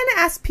 We kind of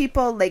asked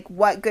people, like,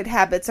 what good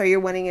habits are you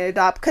wanting to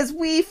adopt? Because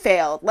we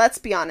failed. Let's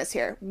be honest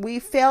here. We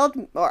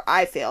failed, or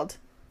I failed,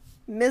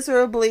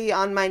 miserably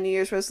on my New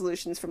Year's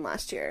resolutions from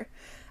last year.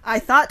 I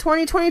thought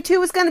 2022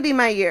 was going to be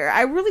my year.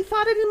 I really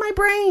thought it in my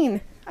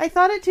brain. I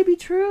thought it to be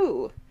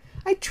true.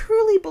 I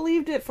truly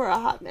believed it for a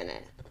hot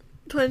minute.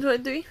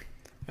 2023?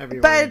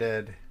 Everyone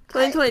did.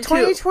 2022.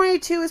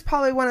 2022 is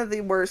probably one of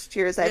the worst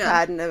years I've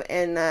had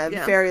in a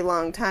very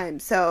long time.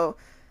 So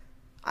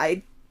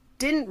I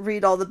didn't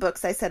read all the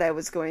books I said I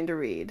was going to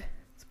read.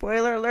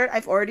 Spoiler alert,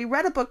 I've already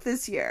read a book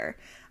this year.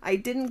 I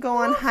didn't go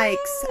on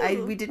hikes.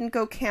 We didn't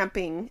go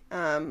camping.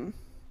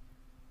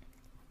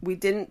 We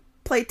didn't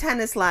play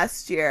tennis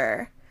last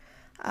year.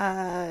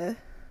 There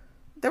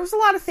was a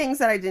lot of things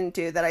that I didn't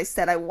do that I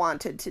said I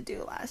wanted to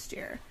do last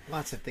year.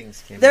 Lots of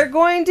things came. They're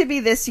going to be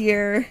this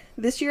year.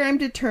 This year I'm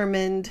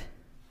determined.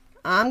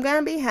 I'm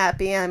going to be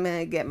happy. I'm going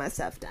to get my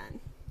stuff done.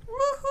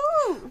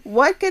 Woohoo!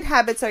 What good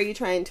habits are you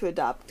trying to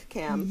adopt,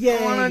 Cam? Yay.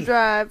 I want to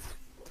drive.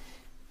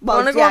 Well,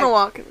 I want to go on a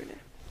walk every day.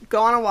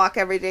 Go on a walk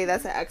every day.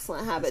 That's an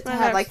excellent habit to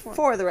have, like,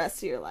 for the rest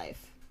of your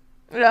life.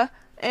 Yeah.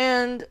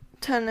 And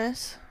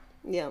tennis.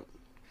 Yep.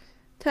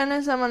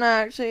 Tennis, I'm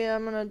gonna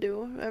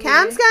do.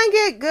 Cam's gonna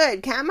get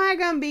good. Cam and I are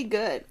gonna be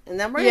good, and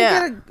then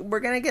we're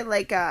gonna get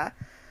like a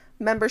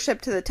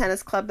membership to the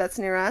tennis club that's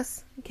near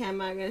us. Cam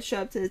and I are gonna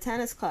show up to the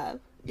tennis club.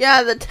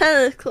 Yeah, the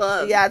tennis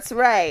club. Yeah, that's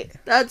right.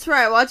 That's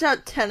right. Watch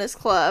out, tennis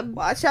club.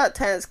 Watch out,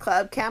 tennis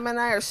club. Cam and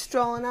I are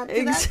strolling up to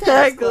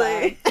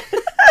exactly. that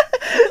tennis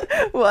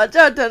club. Watch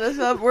out, tennis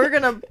club. We're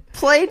gonna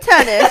play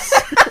tennis.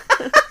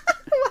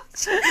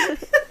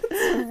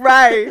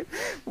 Right.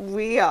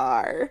 We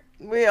are.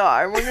 We're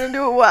gonna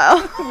do it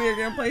well. We're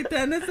gonna play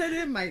tennis, and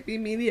it might be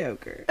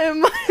mediocre. It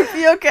might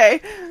be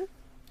okay.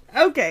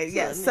 Okay,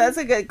 yes, so that's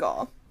a good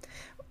goal.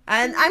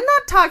 And I'm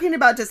not talking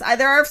about just,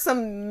 there are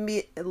some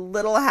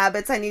little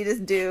habits I need to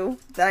do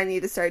that I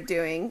need to start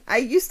doing. I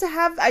used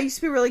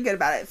to be really good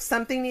about it. If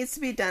something needs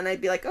to be done,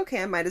 I'd be like,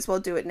 okay, I might as well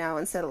do it now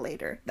instead of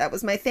later. That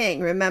was my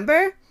thing,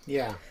 remember?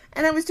 Yeah.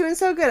 And I was doing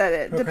so good at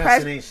it.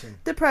 Procrastination.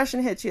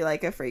 Depression hits you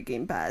like a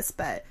freaking bus.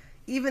 But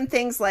even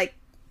things like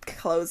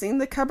closing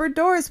the cupboard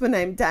doors when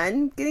I'm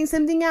done getting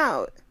something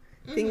out.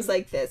 Things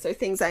like this are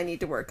things I need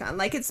to work on.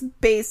 Like, it's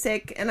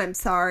basic, and I'm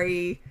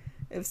sorry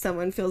if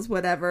someone feels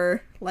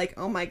whatever. Like,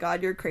 oh my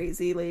god, you're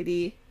crazy,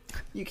 lady.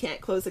 You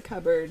can't close a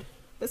cupboard.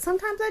 But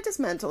sometimes I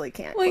just mentally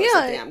can't close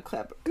a damn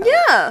cupboard.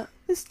 Yeah.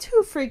 It's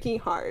too freaking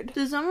hard.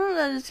 There's someone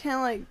that just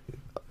can't, like,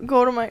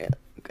 go to my...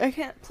 I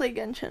can't play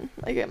Genshin.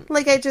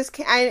 Like, I just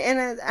can't...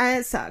 And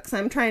it sucks.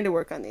 I'm trying to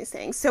work on these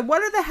things. So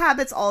what are the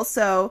habits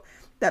also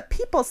that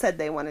people said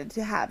they wanted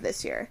to have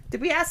this year?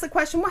 Did we ask the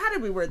question? Well, how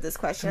did we word this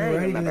question? We're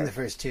already doing the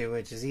first two,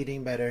 which is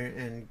eating better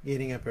and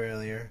getting up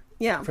earlier.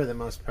 Yeah. For the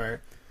most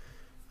part.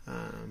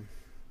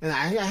 And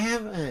I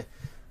have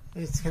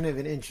it's kind of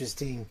an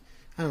interesting,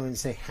 I wouldn't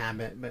say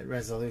habit, but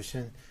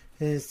resolution,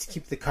 is to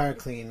keep the car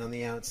clean on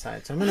the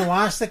outside. So I'm going to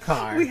wash the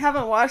car. We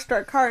haven't washed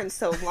our car in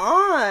so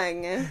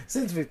long.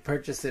 Since we've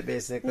purchased it,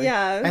 basically.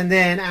 Yeah. And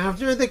then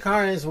after the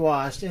car is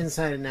washed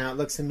inside and out, it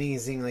looks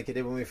amazing like it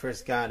did when we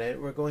first got it.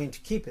 We're going to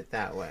keep it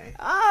that way.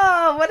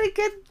 Oh, what a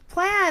good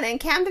plan. And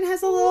Camden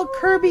has a little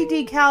Kirby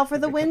decal for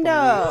the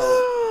window.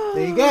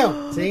 There you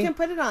go. See? You can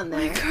put it on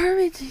there.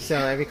 Kirby decal. So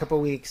every couple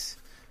weeks,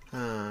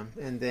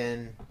 and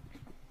then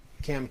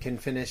Cam can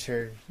finish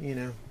her,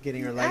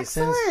 getting her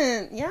license.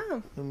 Excellent,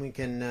 yeah. And we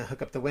can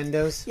hook up the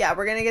windows. Yeah,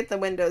 we're going to get the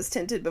windows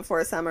tinted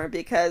before summer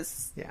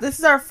because this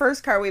is our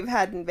first car we've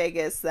had in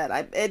Vegas that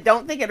I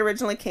don't think it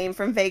originally came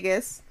from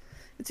Vegas.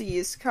 It's a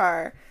used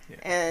car,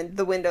 and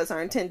the windows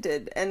aren't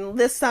tinted. And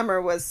this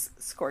summer was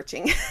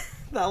scorching.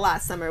 The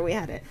last summer we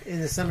had it. In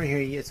the summer here,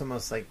 it's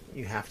almost like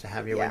you have to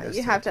have your windows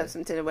you have to have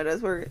some tinted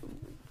windows. We're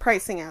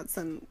pricing out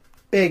some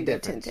big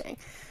difference. Tinting.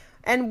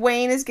 And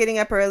Wayne is getting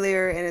up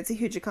earlier, and it's a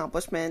huge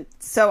accomplishment.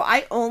 So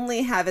I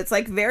only have, it's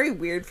like very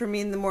weird for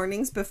me in the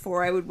mornings.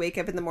 Before I would wake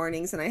up in the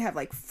mornings, and I have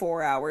like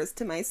 4 hours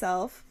to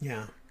myself.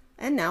 Yeah.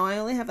 And now I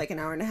only have like an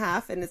hour and a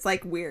half, and it's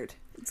like weird.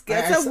 It's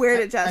a weird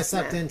adjustment. I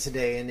slept in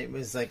today, and it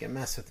was like a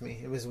mess with me.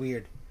 It was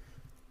weird.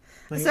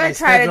 So I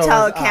try to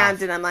tell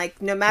Camden, I'm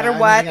like, no matter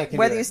what,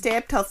 whether you stay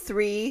up till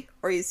 3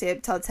 or you stay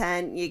up till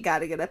 10, you got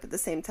to get up at the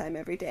same time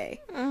every day.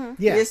 Mm-hmm.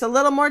 Yeah. You're just a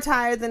little more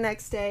tired the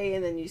next day,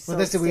 and then you still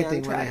that's the weird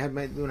thing.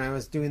 When I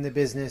was doing the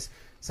business,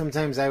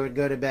 sometimes I would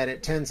go to bed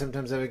at 10,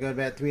 sometimes I would go to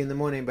bed at 3 in the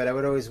morning, but I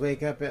would always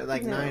wake up at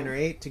like 9 or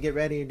 8 to get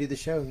ready and do the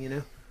show,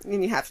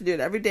 And you have to do it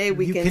every day,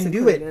 weekends you can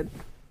included. Do it.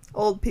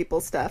 Old people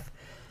stuff.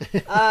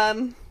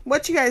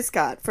 What you guys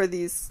got for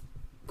these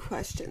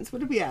questions? What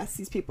did we ask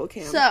these people,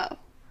 Cam? So,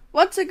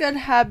 what's a good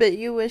habit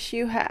you wish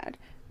you had?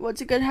 What's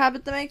a good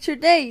habit that makes your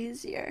day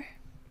easier?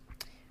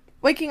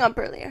 Waking up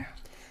earlier.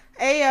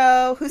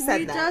 Ayo, who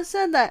said that? We just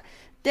said that.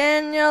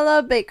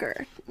 Daniela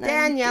Baker.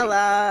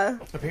 Daniela.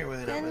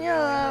 Apparently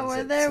Daniela,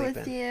 we're there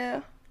with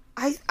you.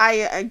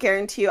 I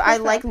guarantee you, I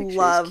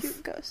love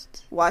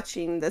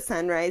watching the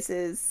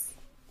sunrises.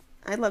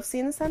 I love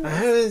seeing the sunrise. I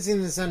haven't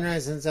seen the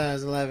sunrise since I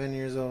was 11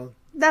 years old.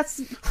 That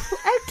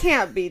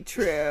can't be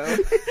true.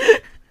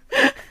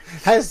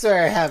 I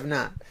swear I have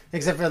not.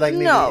 Except for like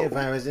maybe No. if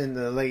I was in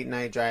the late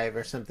night drive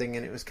or something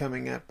and it was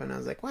coming up and I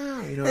was like, wow,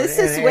 you know, This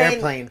an is when,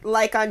 airplane.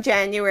 like on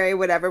January,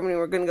 whatever, when we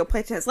were going to go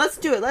play tennis. Let's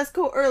do it. Let's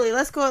go early.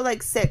 Let's go at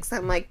like 6.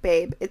 I'm like,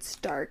 babe, it's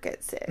dark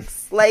at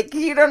 6. Like,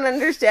 you don't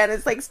understand.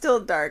 It's like still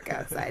dark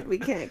outside. We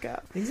can't go.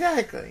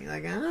 Exactly.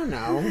 Like, I don't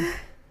know.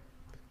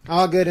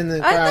 All good in the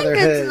I fatherhood.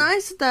 think it's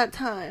nice at that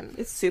time.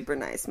 It's super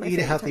nice. My Eat a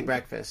favorite healthy time.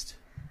 breakfast.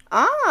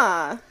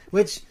 Ah.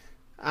 Which,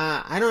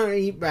 I don't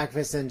eat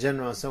breakfast in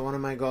general, so one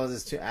of my goals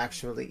is to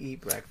actually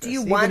eat breakfast. Do you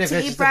Even want if to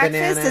it's eat just a breakfast?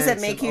 banana Does it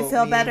and make some you feel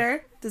oatmeal.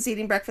 better? Does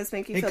eating breakfast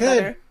make you It feel could.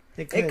 better?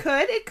 It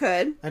could. It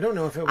could. I don't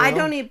know if it will. I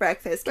don't eat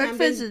breakfast.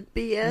 Breakfast is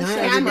BS. No,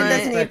 That's Camden my-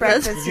 doesn't eat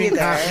breakfast You drink either.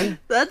 coffee,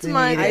 That's then you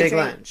my- eat a I big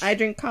drink, lunch. I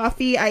drink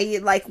coffee. I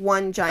eat like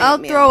one giant I'll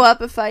meal. throw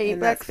up if I eat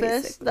And that's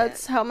breakfast. basically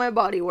That's how my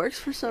body works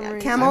for some Yeah,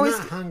 reason. Cam I'm always-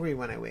 not hungry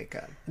when I wake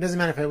up. It doesn't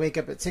matter if I wake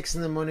up at 6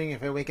 in the morning,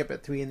 if I wake up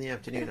at 3 in the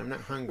afternoon. I'm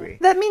not hungry.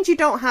 That means you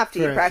don't have to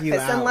For eat a few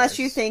breakfast unless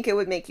you hours. think it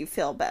would make you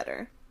feel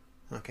better.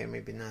 Okay,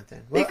 maybe not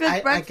then. Because I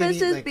can breakfast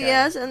eat is like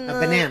BS a, and a the-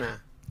 banana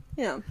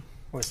You know,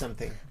 or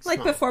something. like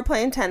small. before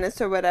playing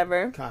tennis or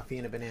whatever. Coffee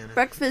and a banana.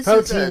 Breakfast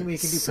Protein, is a we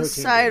can do protein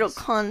societal drinks.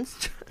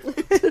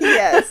 construct.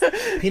 Yes.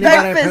 Peanut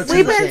butter Breakfast. protein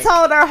We've been shake.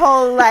 told our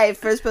whole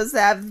life we're supposed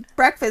to have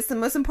breakfast, the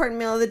most important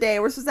meal of the day.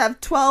 We're supposed to have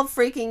 12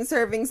 freaking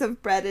servings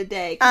of bread a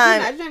day. Can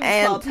you I'm imagine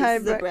having 12 pieces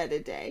anti-bre- of bread a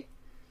day?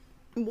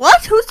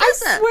 What? Who I says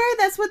that? swear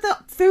that's what the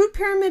food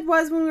pyramid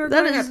was when we were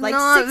That growing is up. Like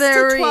not 6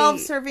 very- to 12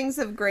 servings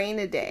of grain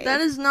a day.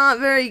 That is not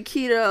very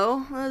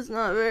keto. That is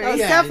not very. No, it's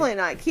Yeah. definitely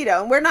not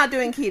keto. And we're not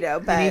doing keto,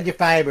 You but need your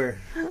fiber.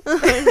 No,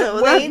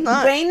 that's Wayne,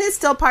 not. Wayne is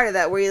still part of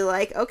that, where you're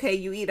like, okay,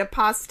 you eat a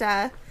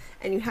pasta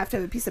and you have to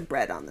have a piece of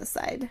bread on the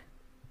side.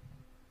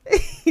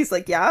 He's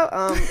like,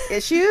 yeah,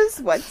 issues?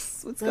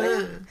 What's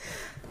going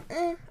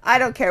on? I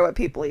don't care what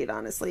people eat,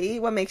 honestly. Eat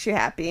what makes you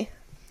happy.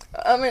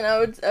 I mean,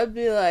 I'd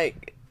be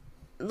like,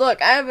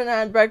 look, I haven't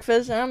had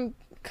breakfast, and I'm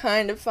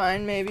kind of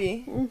fine.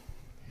 Maybe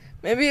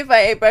if I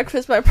ate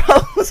breakfast, my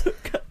problems would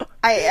go.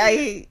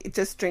 I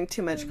just drink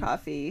too much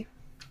coffee.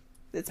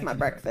 It's my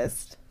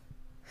breakfast.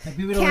 Like,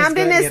 we would always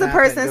Camden go is get the up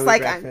person and that's go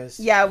like, eat I'm, breakfast.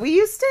 yeah, we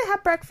used to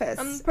have breakfast.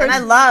 I'm the And I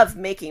person- love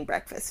making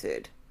breakfast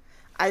food.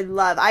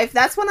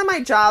 that's one of my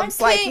jobs.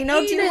 I Like, can't you know,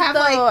 do eat you it, have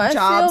though. I like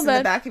jobs feel in the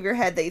bad. back of your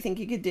head that you think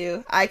you could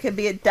do? I could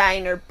be a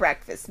diner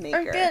breakfast I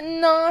maker. get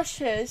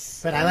nauseous.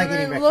 But I like and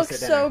eating then it breakfast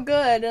looks at so dinner.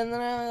 good, and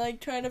then I like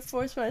try to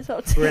force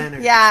myself to. Brenner.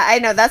 Yeah, I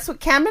know. That's what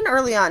Camden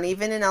early on,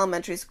 even in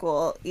elementary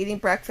school, eating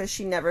breakfast,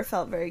 she never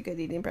felt very good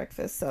eating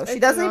breakfast. So she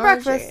It's doesn't eat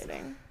breakfast.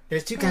 nauseating.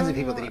 There's two kinds of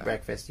people that eat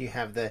breakfast. You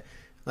have the,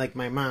 like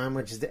my mom,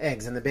 which is the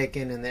eggs and the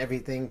bacon and the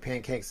everything,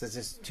 pancakes, that's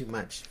just too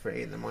much for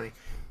 8 in the morning.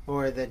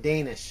 Or the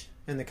Danish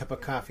and the cup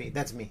of coffee.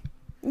 That's me.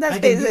 That's I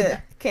can do basically a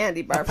that.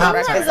 candy bar A for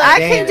Pop-Tart, breakfast. a I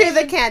can do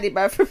Danish. the candy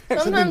bar for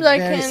breakfast. Sometimes I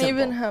very can't simple.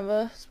 even have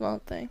a small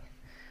thing.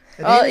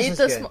 The I'll Danish eat is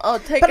the. good. I'll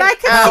take But an I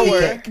can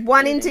hour. see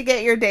wanting to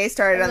get your day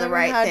started I've on the never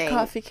right had thing.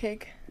 coffee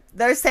cake.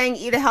 They're saying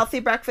eat a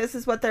healthy breakfast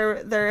is what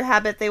their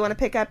habit they want to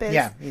pick up is.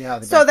 Yeah. So The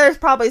breakfast. they're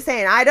probably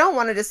saying, I don't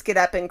want to just get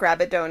up and grab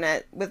a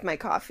donut with my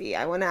coffee.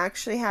 I want to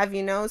actually have,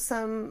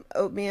 some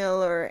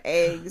oatmeal or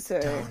eggs or...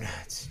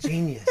 Donuts.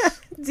 Genius.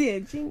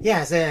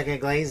 Yeah, say like a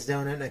glazed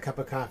donut and a cup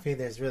of coffee.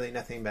 There's really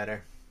nothing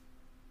better.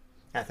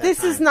 At that This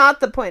time. is not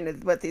the point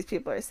of what these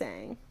people are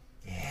saying.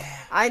 Yeah.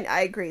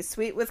 I agree.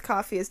 Sweet with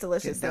coffee is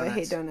delicious, Good though I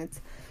hate donuts.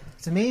 donuts.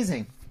 It's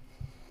amazing.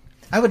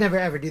 I would never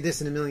ever do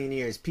this in a million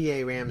years.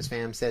 PA Rams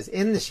fam says,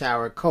 in the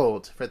shower,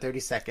 cold for 30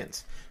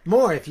 seconds.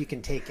 More if you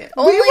can take it.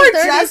 Only we were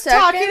 30 just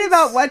talking seconds?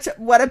 about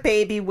what a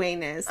baby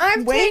Wayne is.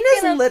 I've Wayne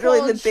taken is a literally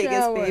the cold biggest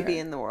shower. baby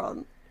in the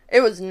world. It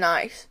was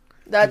nice.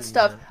 That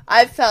stuff.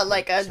 I felt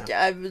like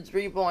I was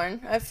reborn.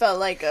 I felt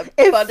like a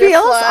It butterfly.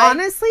 feels,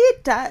 honestly,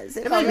 it does.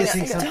 It Am I Coming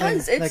missing up. It something?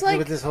 does. It's like-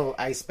 with this whole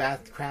ice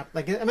bath crap.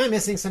 Like, am I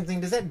missing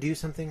something? Does that do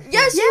something?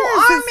 Yes, you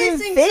Yes, are it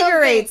missing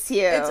invigorates something.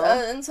 you. It's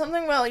and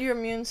something about your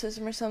immune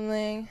system or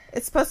something.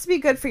 It's supposed to be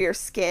good for your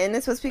skin.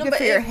 It's supposed to be No, good but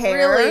for your it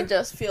hair. really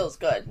just feels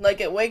good.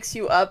 Like it wakes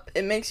you up.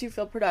 It makes you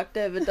feel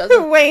productive. It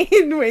doesn't.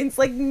 Wayne's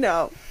like,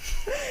 no.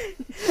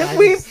 That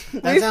we've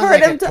sounds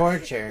heard like him a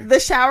torture. The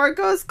shower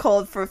goes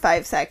cold for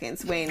 5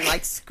 seconds. Wayne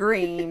like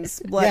screams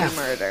bloody Yeah,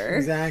 murder.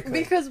 Exactly.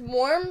 Because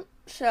warm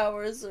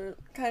showers are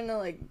kind of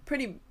like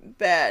pretty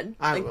bad.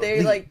 I Like will they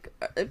leave. like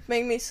it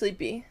make me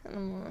sleepy.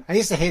 I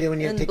used to hate it when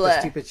you And take blah. the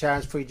stupid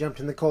showers before you jumped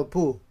in the cold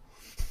pool.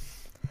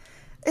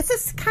 It's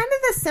just kind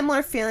of the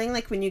similar feeling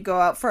like when you go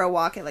out for a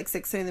walk at like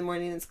 6 in the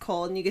morning and it's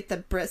cold and you get the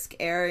brisk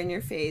air in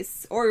your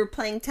face, or you're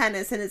playing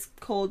tennis and it's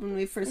cold when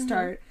we first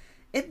start.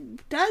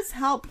 It does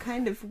help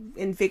kind of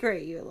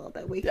invigorate you a little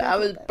bit. Wake you Yeah, up I a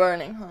was little bit.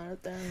 burning hot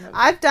at the end of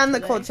I've done the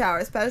today. cold shower,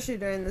 especially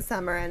during the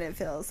summer, and it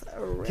feels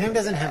really Cam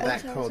doesn't good. have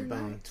that showers cold are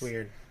bone. nice. It's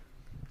weird.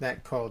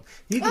 That cold.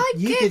 You I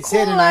could, you get could sit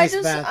in cold, an I ice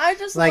just- bath I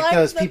just like like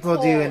those the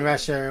people do in cold.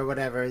 Russia or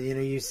whatever.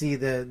 You see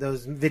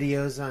those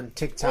videos on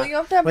TikTok Well, you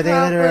have to have where they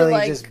proper, literally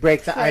like, just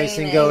break the ice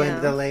and go training.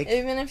 into the lake.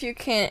 Even if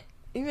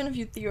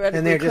you theoretically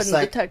And they're couldn't just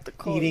like detect the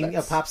cold, eating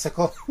a that's-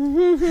 popsicle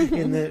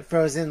in the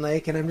frozen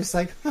lake, and I'm just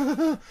like,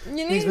 You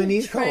makes my need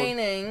knees cold.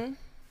 training,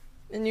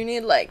 and you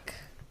need like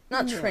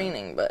not Yeah.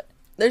 training, but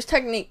There's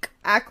technique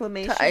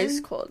Acclimation. to ice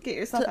cold. Get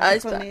yourself to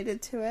ice bath.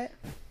 acclimated to it.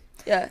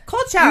 Yeah.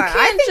 Cold shower. can't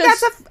I think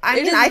just- that's a. I it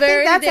mean, is I think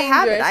very that's a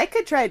habit. dangerous. I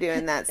could try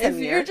doing that some If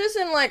year. you're just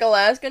in like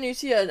Alaska and you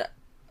see a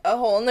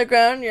hole in the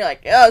ground, you're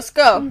like, yeah, let's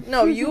go.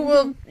 No,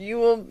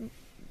 you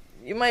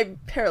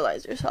might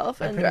paralyze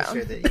yourself I'm and pretty drown.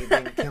 sure that you've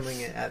been killing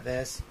it at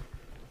this.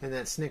 And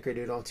that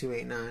Snickerdoodle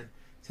 289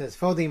 says,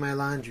 folding my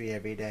laundry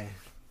every day.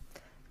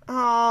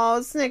 Oh,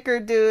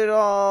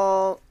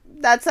 Snickerdoodle.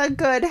 That's a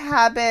good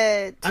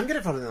habit. I'm good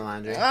at folding the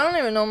laundry. I don't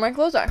even know where my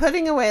clothes are.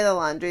 Putting away the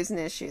laundry is an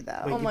issue,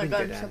 though. Wait, Oh my you've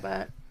god, been I'm good so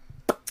at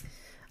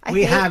bad.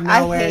 We have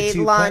nowhere I hate to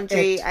put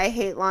laundry. it. I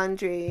hate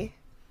laundry.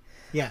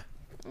 Yeah.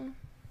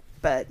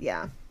 But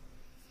yeah,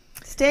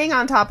 staying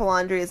on top of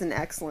laundry is an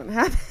excellent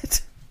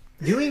habit.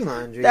 Doing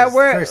laundry That is the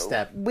first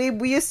step. we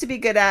used to be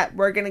good at.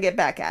 We're gonna get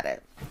back at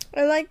it.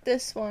 I like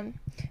this one.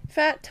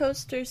 Fat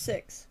Toaster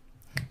 6.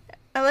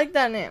 I like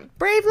that name.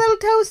 Brave little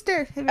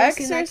toaster. Have you ever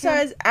seen that, Kim?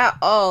 Exercise at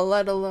all,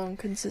 let alone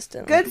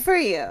consistently. Good for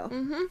you.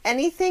 Mm-hmm.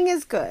 Anything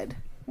is good.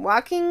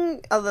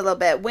 Walking a little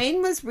bit.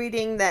 Wayne was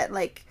reading that,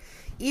 like,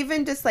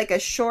 even just like a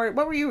short.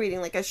 What were you reading?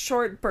 Like a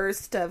short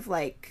burst of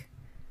like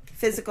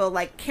physical,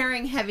 like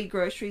carrying heavy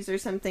groceries or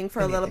something for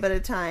a little bit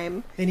of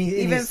time.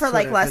 Even for sort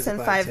like of less than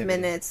physical 5 activity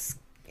minutes,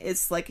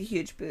 it's like a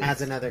huge boost.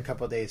 adds another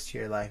couple days to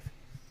your life.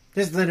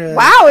 Just literally.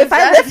 Wow, if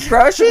I lift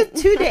groceries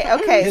 2 days.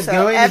 Okay, Just so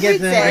going to every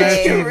get the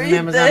day. groceries from Read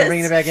Amazon and this.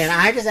 bringing it back in.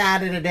 I just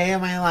added a day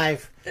of my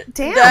life.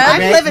 Damn, Dad- I'm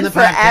Right living from the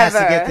podcast forever.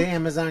 to get the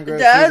Amazon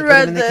groceries. Dad and put them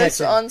read in the this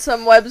kitchen. on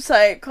some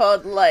website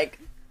called like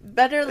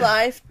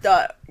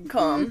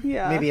betterlife.com.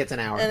 Yeah. Maybe it's an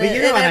hour, And but it,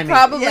 you know what I and it mean.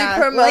 probably Yeah,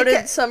 promoted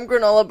like some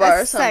granola bar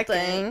a or second.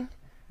 something.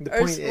 The Or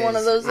point one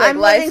is, of those like I'm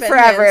life living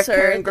forever if enhancer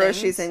carrying things.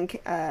 groceries and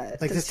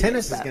like this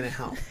tennis is going to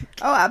help.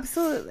 Oh,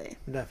 absolutely.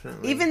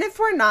 Definitely. Even if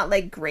we're not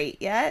like great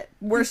yet,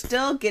 we're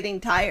still getting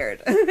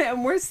tired,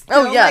 and we're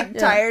still yeah, like yeah.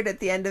 tired at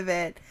the end of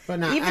it. But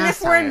not Even as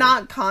if we're tired.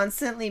 not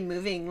constantly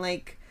moving,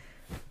 like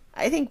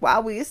I think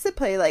wow, we used to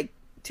play like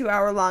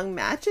 2-hour long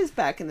matches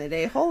back in the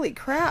day. Holy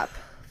crap!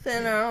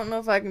 Then I don't know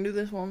if I can do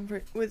this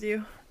one with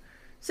you.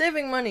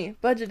 Saving money,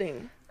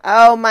 budgeting.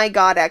 Oh my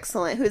god,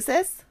 excellent. Who's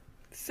this?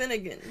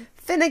 Finnegan.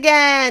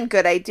 Finnegan.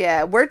 Good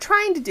idea. We're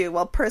trying to do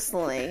well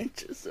personally.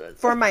 Just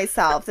For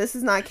myself, this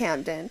is not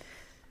Camden.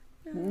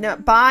 No,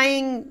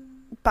 buying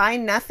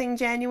nothing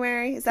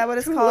January. Is that what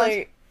it's too called?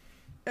 late.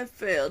 I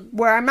failed.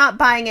 Where I'm not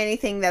buying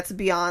anything that's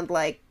beyond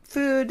like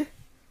food,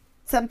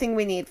 something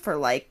we need for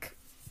like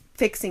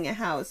fixing a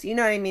house. You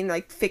know what I mean?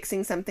 Like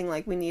fixing something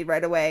like we need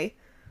right away,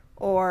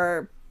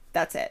 or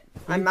that's it.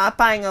 I'm not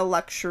buying a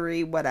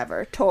luxury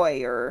whatever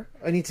toy or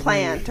I need to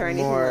plant be or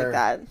anything more, like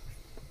that.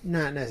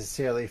 Not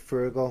necessarily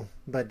frugal,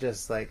 but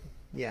just like,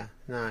 yeah,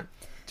 not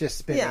just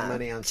spending Yeah,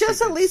 money on just at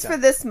stupid least stuff. for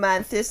this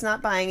month, just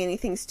not buying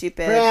anything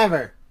stupid.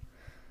 Forever.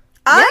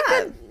 I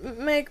Yeah. could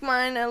make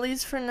mine, at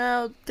least for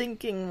now,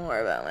 thinking more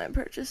about my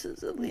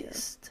purchases at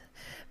least.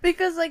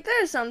 Because, like,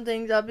 there are some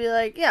things I'll be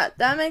like, yeah,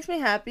 that makes me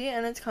happy,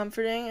 and it's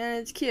comforting, and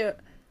it's cute.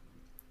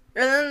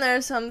 And then there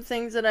are some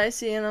things that I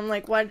see, and I'm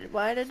like, why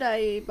did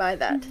I buy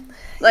that?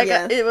 Like,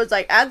 Yeah. it was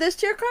like, add this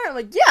to your cart? I'm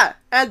like, yeah,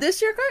 add this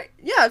to your cart?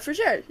 Yeah, for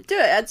sure. Do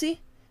it, Etsy.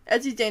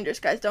 Etsy's dangerous,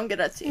 guys. Don't get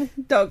Etsy.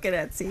 Don't get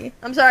Etsy.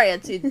 I'm sorry,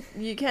 Etsy.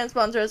 You can't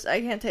sponsor us.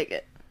 I can't take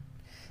it.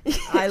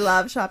 I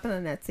love shopping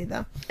on Etsy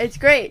though. It's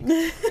great,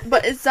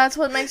 but that's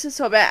what makes it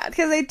so bad.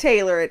 Because they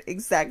tailor it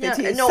exactly Yeah,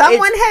 to you. no,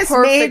 Someone it's has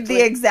made perfectly-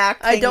 the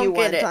exact thing I don't you get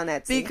want it on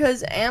Etsy.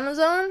 because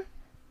Amazon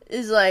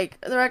is like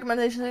the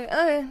recommendation. Like,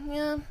 okay,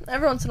 yeah,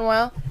 every once in a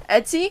while.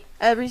 Etsy,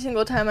 every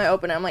single time I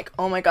open it, I'm like,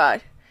 oh my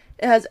god,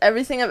 it has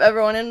everything I've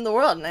ever wanted in the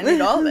world, and I need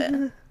all of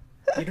it.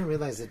 You don't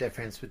realize the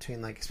difference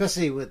between, like,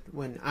 especially with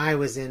when I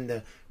was in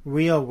the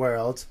real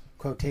world,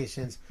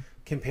 quotations,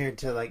 compared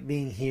to, like,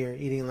 being here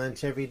eating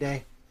lunch every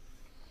day.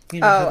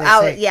 You how they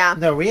out, say, yeah.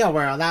 The real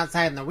world,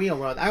 outside in the real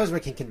world. I was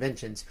working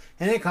conventions,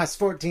 and it cost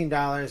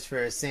 $14 for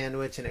a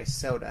sandwich and a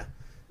soda.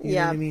 You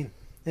know what I mean?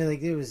 And,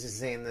 like, it was just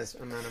saying this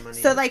amount of money.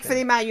 So, each like, for day.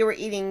 the amount you were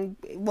eating,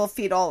 we'll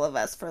feed all of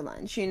us for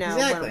lunch, you know,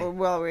 Exactly.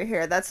 while we're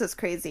here. That's just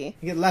crazy.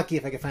 You get lucky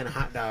if I could find a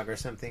hot dog or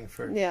something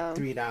for Yeah.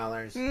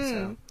 $3. Mm.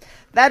 So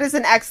That is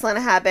an excellent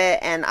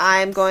habit, and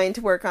I'm going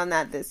to work on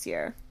that this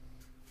year.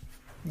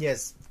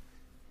 yes,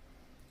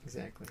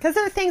 exactly. Because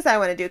there are things I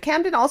want to do.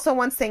 Camden also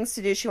wants things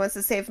to do. She wants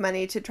to save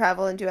money to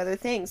travel and do other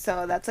things.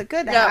 So that's a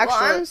good Yeah, actual.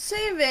 well, I'm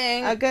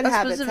saving a good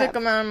habit to specific have.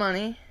 amount of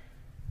money.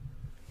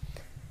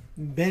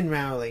 Ben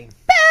Rowley.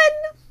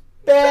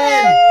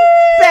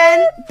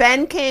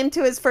 Ben came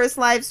to his first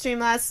live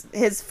stream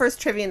his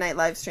first trivia night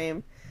live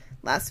stream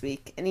last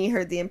week, and he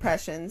heard the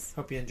impressions.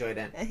 Hope you enjoyed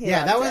it. He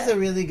Yeah, that loved was it. a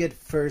really good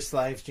first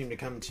live stream to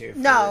come to.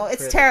 No, for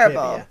it's the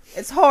terrible. trivia.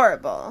 It's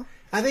horrible.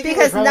 I think it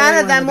Because was probably none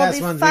one of them the will best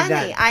be ones we've funny.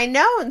 done. I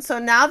know, and so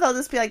now they'll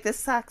just be like, "This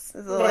sucks."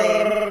 It's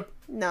lame.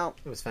 No,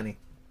 It was funny.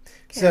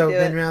 Can't So do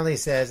Ben it. Rowley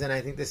says, and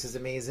I think this is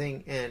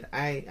amazing, and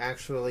I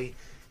actually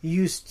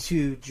used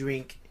to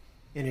drink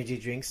energy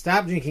drinks.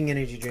 Stop drinking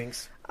energy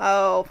drinks.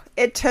 oh,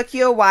 it took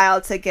you a while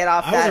to get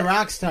off I that. was a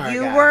rock star.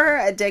 You guy. were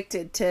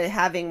addicted to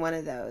having one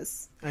of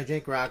those. I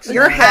drank Rockstar.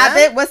 Your that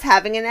habit was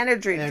having an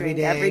energy Every drink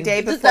day. every day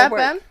Is before that work.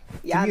 bad?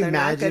 Yeah, Can you they're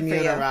not imagine good me for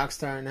on you. a rock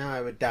star now?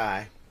 I would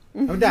die.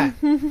 I would die.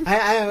 I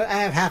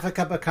have half a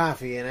cup of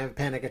coffee and I have a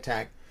panic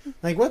attack.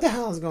 Like, what the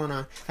hell is going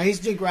on? I used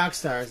to drink rock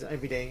stars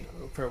every day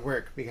for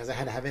work because I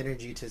had to have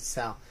energy to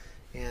sell.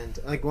 And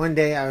like one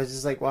day I was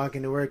just like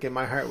walking to work and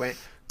my heart went.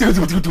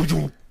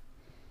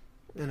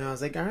 And I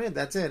was like, all right,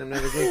 that's it. I'm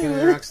never drinking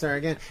a rock star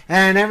again. And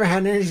I never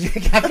had an energy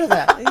drink after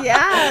that.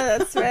 Yeah,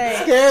 that's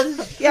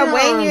right. Yeah,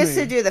 Wayne used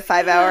to do the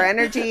 5-hour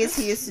energies.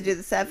 He used to do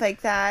the stuff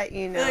like that,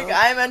 you know. Like,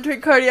 I'm entering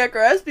cardiac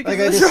arrest because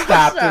Like, I just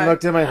stopped and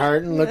looked at my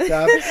heart and looked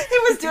up. He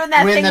was doing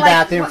that Went thing in the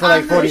like bathroom for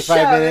like on those 45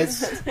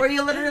 shows minutes. where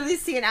you literally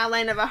see an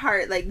outline of a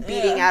heart like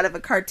beating out of a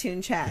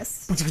cartoon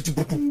chest.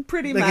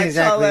 Pretty Like, much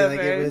exactly. all over.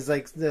 Like, it was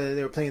like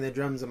they were playing the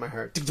drums in my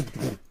heart.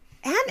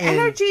 And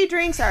energy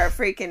drinks are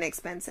freaking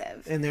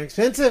expensive. And they're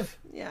expensive.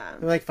 Yeah.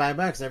 They're like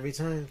 $5 every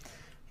time.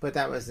 But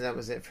that was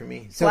it for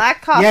me. So,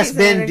 Black coffee. yes,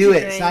 Ben, do it.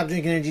 Drink. Stop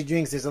drinking energy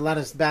drinks. There's a lot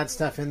of bad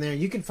stuff in there.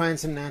 You can find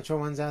some natural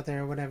ones out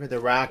there or whatever. The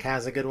Rock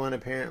has a good one,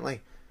 apparently.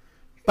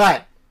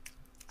 But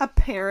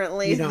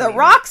Apparently, You don't The need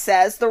Rock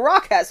says The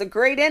Rock has a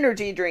great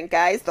energy drink,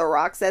 guys. The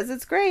Rock says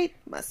it's great.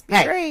 Must be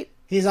Hey. great.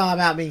 he's all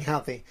about being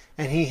healthy.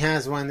 And he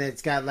has one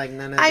that's got like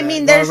none of I the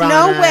mean, there's guarana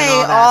no and way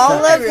all that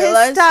all stuff. of his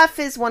Realize- stuff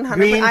is 100%.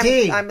 Green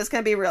tea. I'm just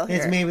going to be real here.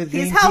 It's made with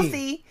green He's tea.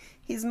 healthy.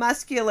 He's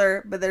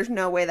muscular, but there's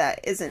no way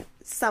that isn't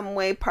some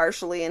way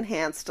partially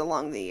enhanced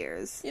along the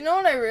years. You know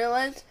what I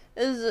realized?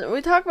 Is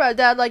we talk about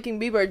Dad liking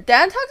Bieber.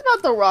 Dad talks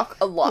about The Rock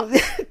a lot.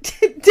 Dad,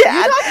 about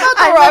The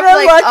I'm Rock, gonna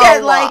like, look a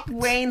at lot.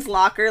 like Wayne's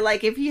locker,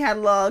 like if he had a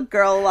little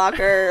girl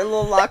locker, a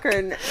little locker,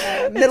 and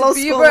middle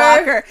school Bieber,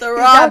 locker. The He's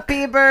Rock. got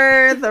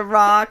Bieber, The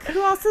Rock.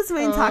 Who else does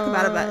Wayne talk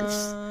about a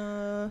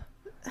bunch?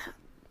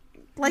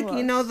 Like who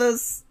you know else?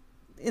 those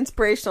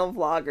inspirational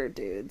vlogger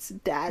dudes,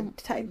 dad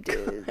type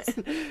dudes.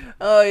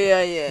 Oh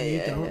yeah. You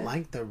don't yeah.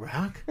 like The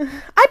Rock? I mean,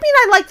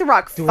 I like The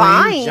Rock Dwayne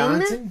fine.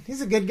 Johnson?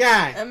 He's a good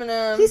guy.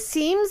 Eminem. He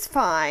seems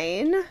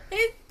fine.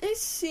 He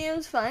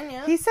seems fine,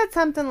 yeah. He said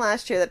something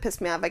last year that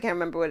pissed me off. I can't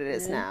remember what it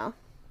is now.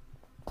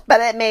 But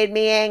it made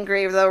me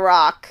angry, The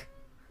Rock.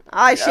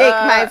 I shake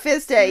my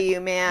fist at you,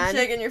 man.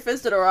 Shaking your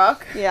fist at a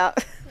rock. Yeah.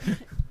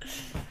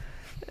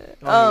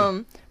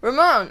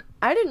 Ramon,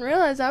 I didn't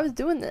realize I was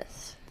doing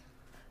this.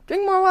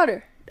 Drink more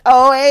water.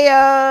 Oh,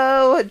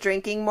 ayo.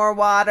 Drinking more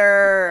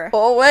water.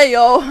 Oh, way,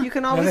 yo. You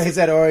can I thought he always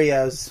said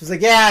Oreos. I was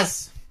like,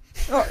 yes.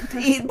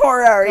 eat more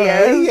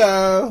Oreos.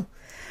 Oreo.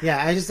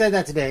 Yeah, I just said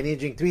that today. I need to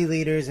drink 3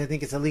 liters. I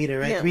think it's a liter,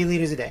 right? Yeah. 3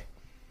 liters a day.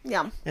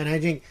 Yeah. And I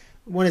drink,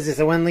 what is this,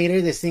 a 1 liter?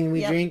 This thing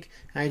we Yep. drink?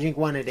 I drink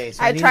 1 a day.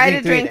 So I need try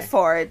to 3 a drink day.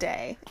 4 a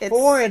day. It's,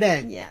 4 a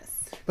day. Yes.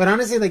 But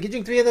honestly, like, you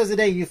drink 3 of those a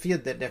day, you feel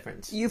the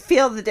difference. You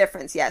feel the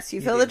difference, yes.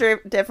 You feel do.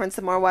 the difference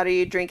the more water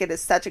you drink. It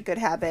is such a good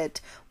habit.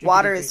 Drink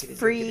Water it, is drink it,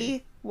 free.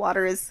 drink it.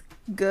 Water is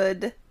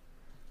good.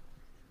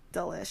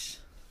 Delish.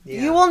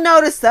 Yeah. You will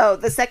notice, though,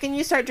 the second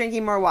you start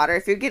drinking more water,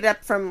 if you get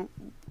up from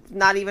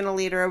not even a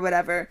liter or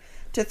whatever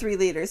to 3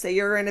 liters, so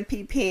you're going to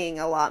be peeing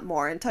a lot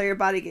more until your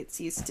body gets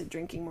used to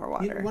drinking more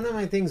water. One of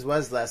my things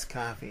was less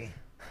coffee.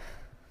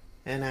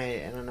 And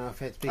I don't know if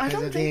it's because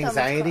don't of the drink that much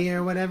anxiety coffee.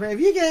 or whatever. If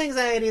you get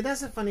anxiety,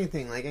 that's a funny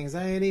thing. Like,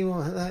 anxiety will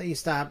let you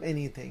stop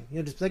anything.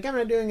 You'll just be like, I'm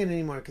not doing it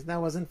anymore because that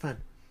wasn't fun.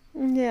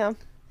 Yeah.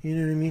 You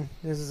know what I mean?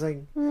 This is like,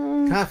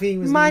 coffee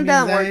was Mine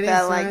giving me doesn't work anxiety,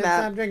 that so like I that.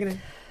 stopped drinking it.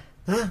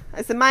 Huh?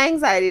 I said my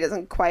anxiety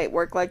doesn't quite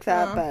work like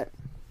that, No. but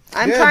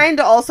I'm Good. trying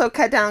to also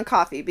cut down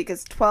coffee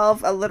because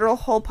a literal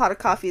whole pot of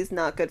coffee is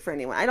not good for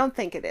anyone. I don't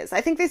think it is. I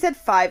think they said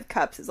 5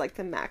 cups is like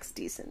the max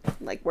decent,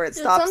 like where it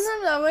Yeah, stops.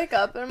 sometimes I wake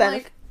up and I'm Benef-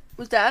 like,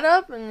 was Dad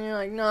up? And you're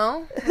like,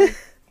 no.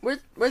 Like,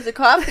 where's the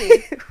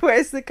coffee?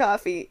 Where's the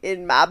coffee?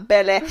 In my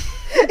belly.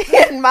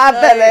 In my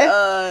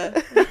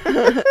belly.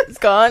 It's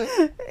gone.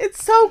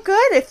 It's so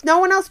good. If no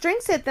one else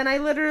drinks it, then I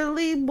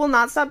literally will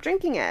not stop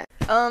drinking it.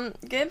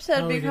 Gabe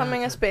said Oh, we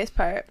becoming got a space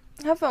pirate.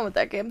 Have fun with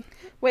that, Gabe.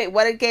 Wait,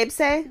 what did Gabe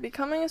say?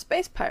 Becoming a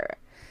space pirate.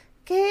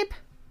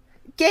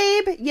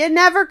 Gabe, you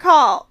never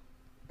call.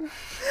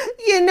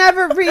 You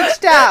never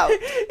reached out.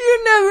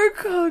 You never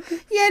cook.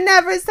 You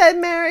never said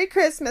Merry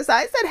Christmas.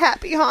 I said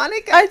Happy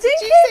Hanukkah. I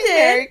think you he say did.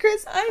 Merry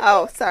Christmas? I-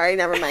 Oh, sorry.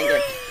 Never mind.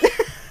 Gabe.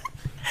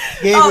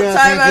 Gabriel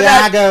sorry about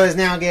that. Santiago is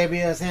now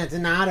Gabriel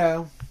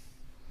Santinato.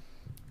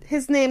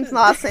 His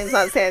last name's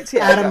not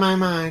Santiago. Out of my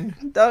mind.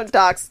 Don't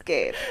dox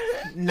Gabe.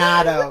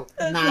 Nado.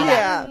 Nada.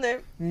 Yeah. His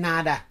name.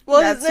 Nada.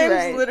 Well, That's his name's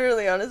right.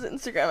 literally on his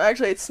Instagram.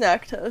 Actually, it's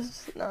Snack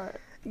Toast. Not.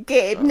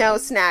 Gabe, no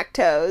snack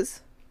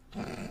toes.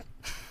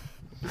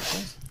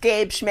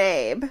 Gabe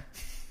Schmabe.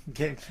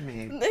 Gabe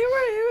Schmabe. He was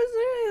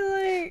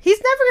really like.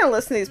 He's never going to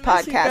listen to these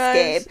Miss you podcasts,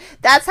 guys. Gabe.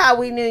 That's how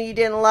we knew you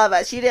didn't love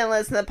us. You didn't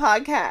listen to the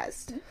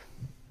podcast.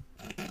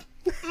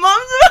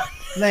 Mom's about.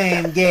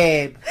 Lame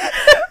Gabe.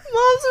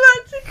 Mom's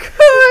about to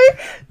cry.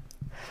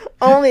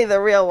 Only the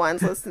real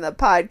ones listen to the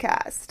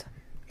podcast.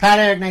 Pat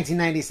Eric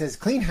 1990 says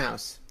clean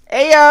house.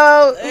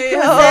 Ayo.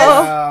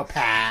 Ayo. Oh,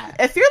 Pat.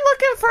 If you're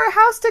looking for a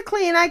house to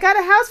clean, I got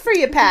a house for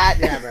you, Pat.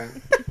 Yeah, bro.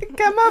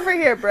 Come over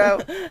here, bro.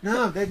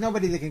 No, there's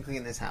nobody that can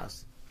clean this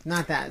house.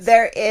 Not that.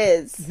 There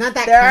is. It's not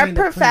that there kind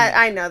are of clean.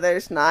 I know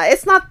there's not.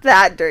 It's not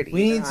that dirty.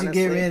 We need honestly. to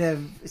get rid of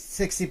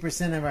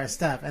 60% of our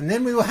stuff, and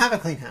then we will have a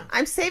clean house.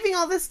 I'm saving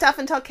all this stuff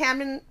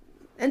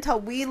until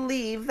we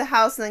leave the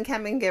house, and then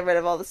Camden can get rid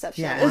of all the stuff.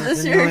 Yeah. She Is has.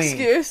 this your annoying.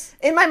 excuse?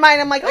 In my mind,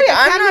 I'm like, oh Like, yeah,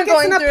 I'm Camden not gets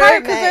going an through it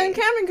apartment. because then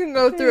Camden can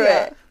go through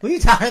Yeah. it. Will you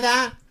tell her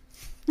that?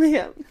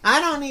 Yeah.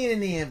 I don't need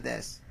any of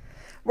this.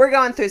 We're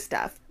going through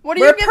stuff. What are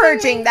We're you giving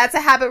purging. me? That's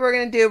a habit we're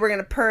going to do. We're going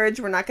to purge.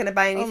 We're not going to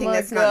buy anything Oh my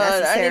that's not God,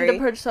 necessary. I need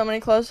to purge so many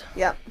clothes.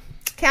 Yep.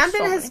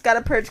 Camden So has many. got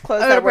to purge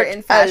clothes I gotta that were purge in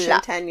a fashion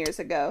lot. 10 years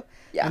ago.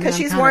 Yeah. Because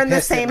I'm she's kinda worn the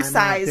pissed that same my mom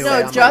size. threw No, away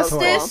all my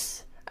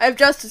Justice. I have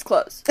Justice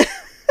clothes.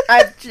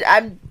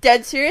 I'm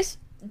dead serious.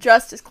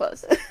 Justice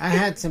clothes. I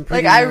had some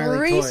pretty Like I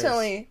gnarly toys.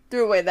 recently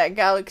threw away that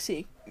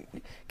Galaxy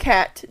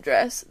cat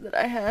dress that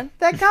I had.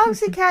 That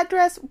Galaxy Cat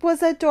dress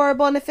was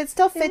adorable, and if it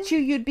still fits you,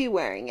 you'd be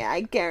wearing it.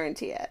 I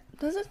guarantee it.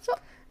 Does it still?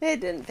 It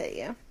didn't fit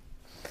you.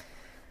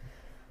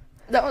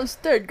 That was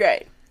 3rd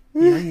grade.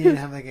 You know, you need to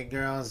have like a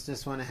girls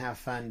just want to have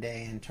fun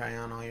day and try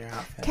on all your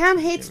outfits. Cam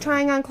hates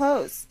trying on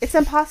clothes. It's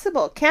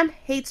impossible. Cam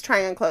hates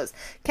trying on clothes.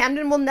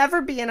 Camden will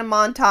never be in a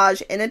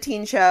montage in a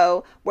teen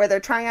show where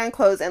they're trying on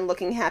clothes and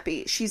looking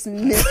happy. She's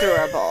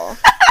miserable.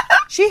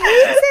 She hates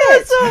it.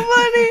 That's so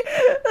funny.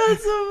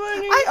 That's so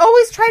funny. I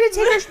always try to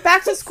take her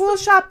back to school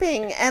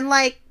shopping and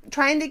like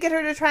trying to get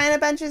her to try on a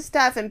bunch of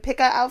stuff and pick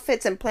out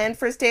outfits and plan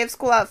first day of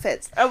school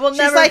outfits. I will She's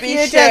never like, be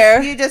you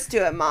Cher. you just do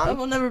it, I Mom.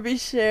 will never be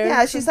Cher.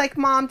 Yeah, she's like,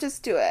 Mom,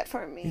 just do it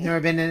for You've me. never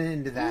been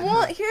into that.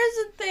 Well, huh? here's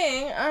the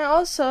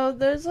thing.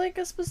 There's like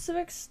a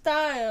specific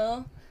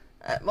style.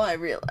 I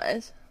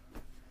realize.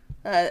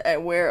 I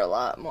wear a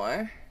lot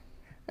more.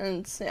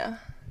 And yeah.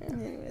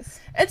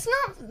 Anyways. It's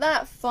not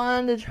that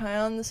fun to try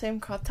on the same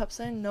crop tops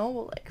I know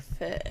will like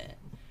fit.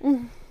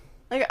 Mm.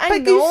 Like I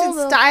But know you should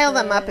they'll style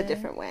them up a fit.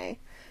 different way.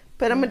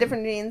 Put them with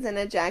different jeans and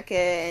a jacket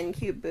and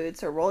cute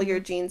boots, or roll your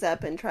jeans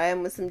up and try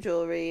them with some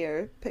jewelry,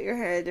 or put your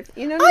hair different.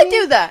 You know what I I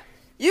mean? do that.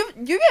 You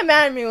get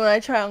mad at me when I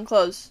try on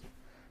clothes.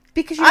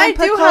 Because you don't I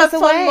put do clothes have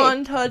fun away.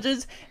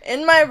 montages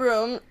in my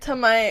room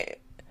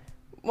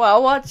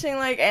while watching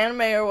like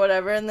anime or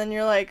whatever, and then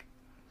you're like,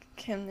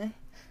 Camden,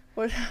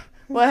 what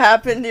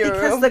happened to your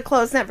Because room? the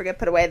clothes never get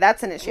put away.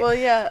 That's an issue. Well,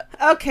 yeah.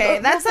 Okay,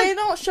 that's they like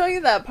don't show you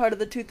that part of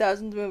the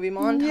 2000s movie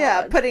montage.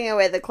 yeah, putting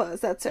away the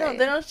clothes. That's No, right.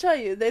 they don't show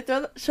you. They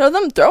show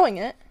them throwing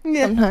it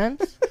Yeah.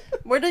 sometimes.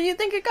 Where do you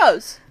think it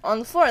goes? On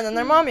the floor, and then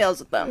their mom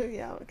yells at them.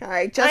 Yeah, okay.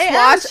 I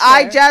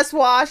Cher. just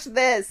washed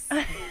this.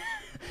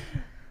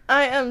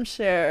 I am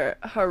Cher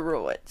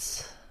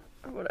Horowitz.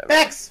 Or whatever.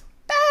 Bex!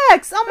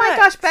 Bex! Oh my Bex.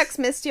 gosh, Bex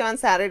missed you on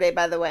Saturday,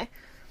 by the way.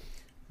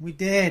 We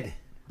did.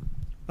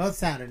 Both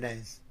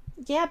Saturdays.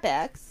 Yeah,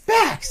 Bex.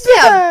 Bex!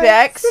 Yeah,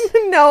 Bex.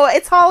 No,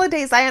 it's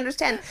holidays. I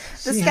understand.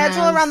 The She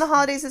schedule has around the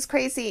holidays is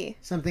crazy.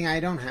 Something I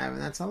don't have,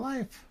 and that's a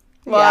life.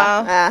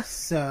 Wow. Yeah.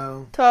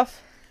 So,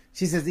 Tough.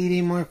 she says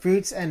eating more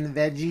fruits and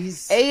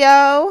veggies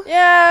Ayo.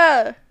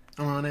 Yeah.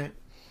 on it.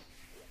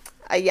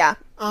 Yeah.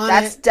 On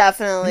That's it.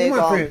 definitely Eat a more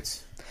goal.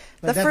 fruits.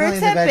 But The definitely fruits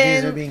the have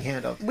veggies been- are being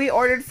handled. We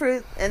ordered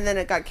fruit and then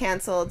it got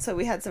canceled, so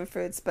we had some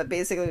fruits. But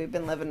basically, we've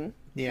been living.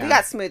 Yeah. We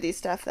got smoothie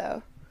stuff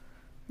though.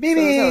 So it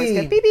was always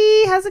good. BB!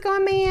 BB, how's it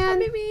going, man?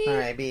 Baby.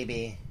 Alright,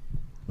 BB.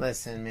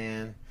 Listen,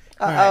 man.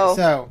 Uh-oh. Alright,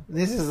 so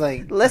this is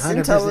like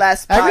Listen to 100%.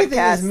 less Everything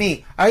podcasts. is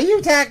me. Are you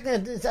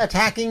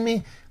attacking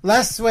me?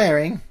 Less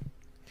swearing,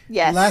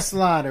 Yes. less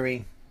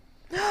lottery,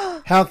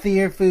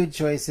 healthier food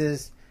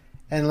choices,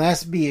 and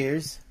less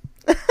beers.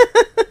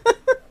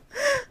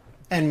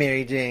 And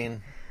Mary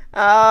Jane.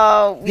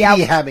 Oh, yeah.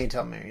 You had me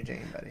tell Mary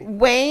Jane, buddy.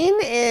 Wayne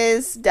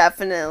is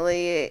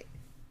definitely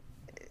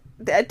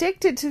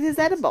addicted to his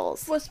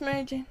edibles. What's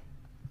Mary Jane?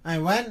 I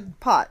went.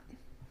 Pot.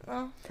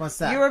 Oh, What's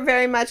that? You were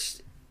very much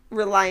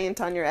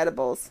reliant on your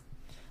edibles.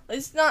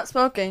 it's not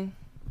smoking.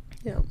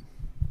 Yeah.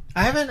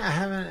 I haven't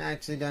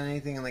actually done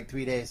anything in like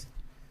 3 days.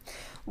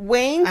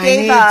 Wayne I gave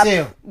need up.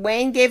 to.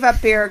 Wayne gave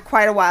up beer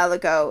quite a while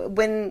ago.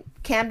 When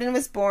Camden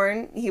was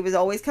born, he would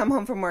always come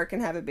home from work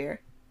and have a beer.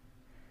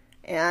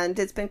 And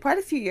it's been quite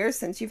a few years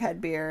since you've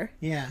had beer.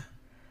 Yeah.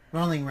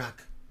 Rolling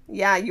Rock.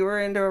 Yeah, you were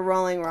into a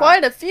Rolling Rock.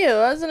 Quite a few.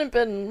 Hasn't it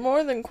been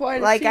more than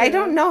quite a Like, few? I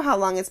don't know how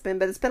long it's been,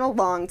 but it's been a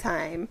long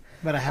time.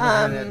 But I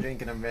haven't had a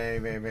drink in a very,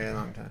 very, very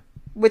long time.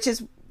 Which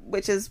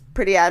is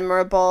pretty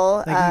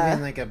admirable. Like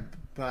even like a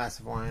glass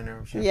of wine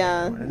or champagne.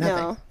 Yeah, or whatever.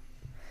 no.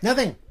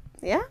 Nothing.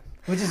 Yeah.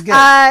 Which is good.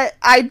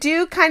 I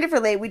do kind of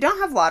relate. We don't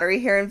have lottery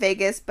here in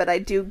Vegas, but I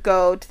do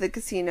go to the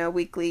casino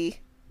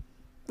weekly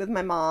with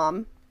my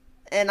mom.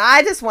 And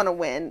I just want to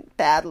win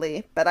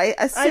badly, but I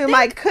assume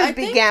I could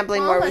be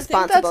gambling more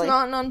responsibly. I think that's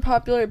not an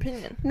unpopular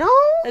opinion. No,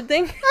 I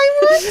think I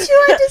want to.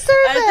 I deserve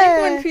I it.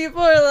 think when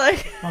people are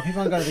like, Well,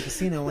 people don't go to the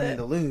casino wanting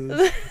to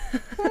lose.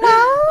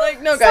 Well,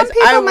 like no guys, some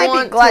people I might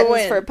want be gluttons to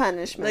win. for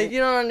punishment. Like you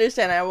don't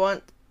understand. I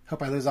want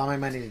Hope I lose all my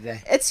money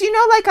today. It's,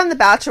 like on The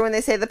Bachelor when they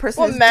say the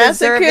person is masochists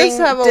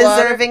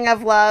deserving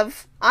of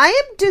love. I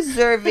am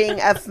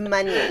deserving of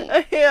money.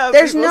 Yeah,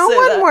 There's people no say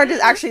one that. more,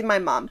 actually my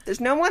mom. There's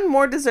no one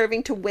more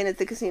deserving to win at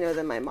the casino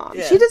than my mom.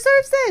 Yeah. She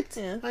deserves it.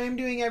 Yeah. I am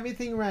doing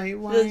everything right.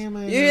 Why Just- am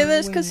I? You hear not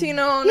this, winning?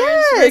 casino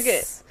owners?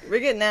 Yes.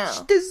 Rig it now.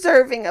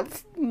 Deserving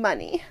of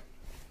money.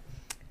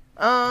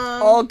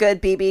 All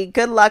good, BB.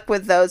 Good luck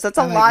with those. That's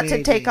a I like lot to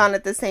Maybe. take on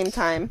at the same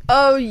time.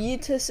 Oh,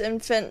 Yeetus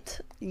Infant.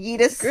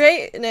 Yeetus.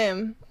 Great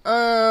name.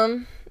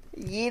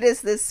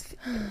 Yeetus this.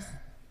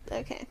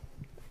 Okay.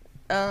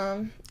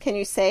 Can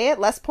you say it?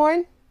 Less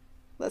porn?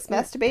 Less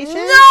masturbation?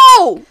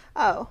 No!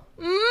 Oh.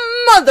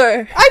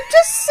 Mother! I'm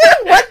just saying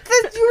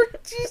you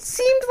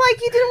seemed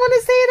like you didn't want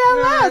to say it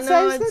out loud, so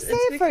I was going to say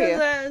it for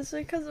you. It's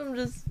because I'm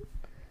just...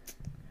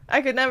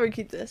 I could never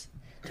keep this.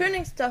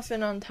 Turning stuff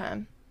in on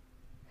time.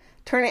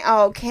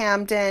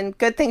 Camden.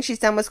 Good thing she's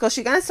done with school.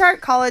 She's going to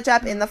start college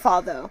up in the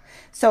fall, though.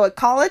 So at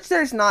college,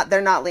 they're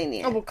not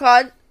lenient. Oh, well,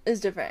 COD is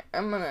different.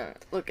 I'm going to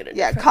look at it.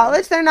 Yeah,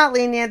 college, they're not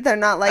lenient. They're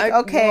not like, I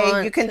okay,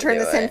 want you can to turn do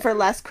this in it. for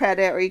less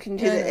credit, or you can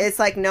do Yeah. this. It's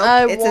like,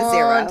 nope, it's a I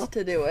zero. want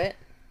to do it.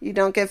 You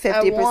don't get 50%.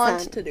 I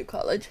want to do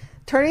college.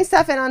 Turning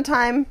stuff in on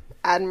time,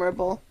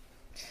 admirable.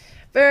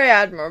 Very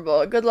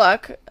admirable. Good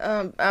luck.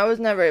 I was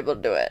never able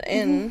to do it.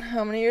 In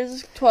how many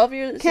years? 12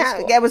 years? of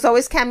school? It was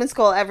always Camden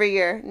school every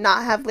year.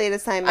 Not have late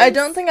assignments. I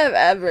don't think I've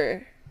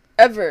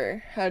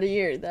ever had a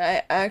year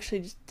that I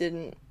actually just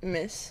didn't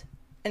miss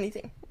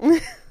anything.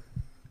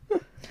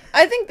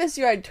 I think this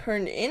year I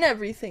turned in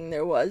everything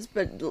there was,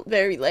 but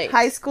very late.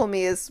 High school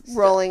me is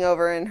rolling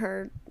over in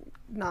her,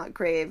 not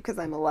grave because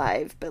I'm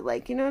alive, but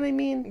like, you know what I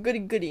mean? Goody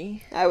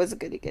goody. I was a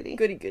goody goody.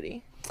 Goody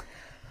goody.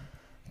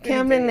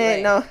 Camden goody,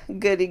 ain't no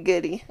goody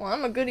goody. Well,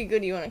 I'm a goody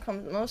goody when it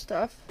comes to most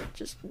stuff.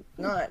 Just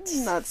not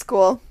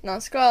School.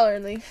 not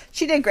scholarly.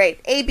 She did great.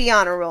 AB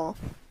honor roll.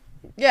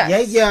 Yeah.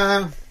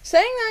 Yeah.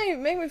 Saying that you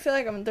make me feel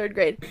like I'm in third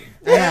grade.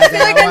 I had I feel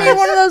like that I need once.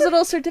 one of those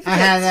little certificates. I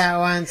had that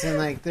once in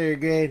like 3rd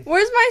grade.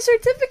 Where's my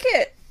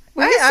certificate?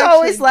 We I used to actually-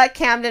 always let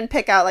Camden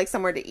pick out like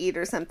somewhere to eat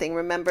or something,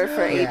 remember,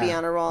 for AB Yeah.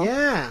 honor roll.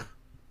 Yeah.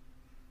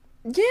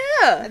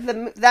 Yeah.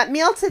 That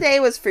meal today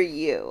was for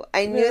you.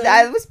 I knew Really?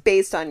 that it was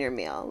based on your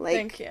meal. Like,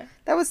 Thank you.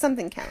 that was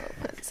something Camden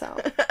put, so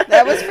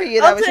that was for you.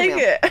 That I'll was take your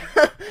meal.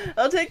 it.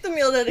 I'll take the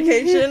meal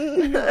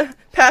dedication.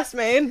 Past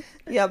made.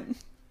 Yep.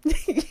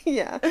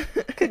 Yeah.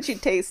 Could you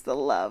taste the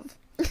love?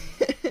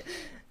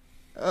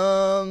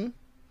 Fod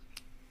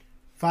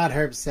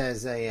Herb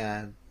says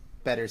a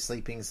better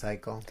sleeping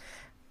cycle.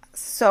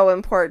 So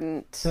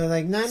important. So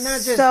like not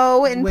just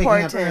So waking up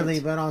important. early,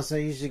 but also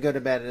you should go to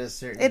bed at a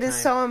certain It time. is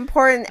so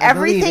important. I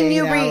believe Everything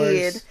you 8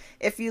 read, hours.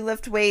 if you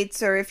lift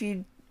weights or if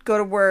you go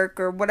to work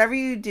or whatever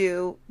you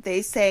do,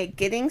 they say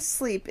getting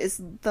sleep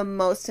is the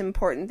most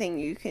important thing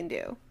you can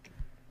do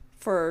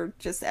for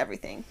just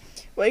everything.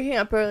 Waking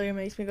up earlier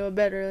makes me go to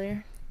bed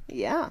earlier.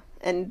 Yeah,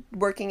 and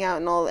working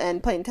out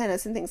and playing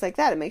tennis and things like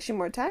that, it makes you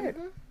more tired.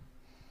 Mm-hmm.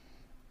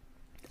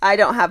 I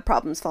don't have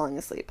problems falling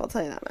asleep, I'll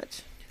tell you that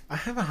much. I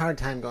have a hard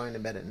time going to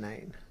bed at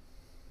night.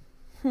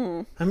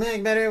 Hmm. I'm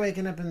like better at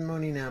waking up in the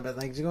morning now, but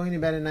like going to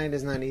bed at night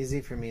is not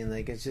easy for me.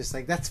 Like it's just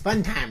like that's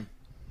fun time.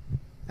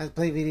 That's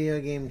play video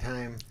game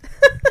time.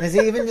 Is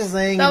even just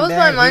laying That in was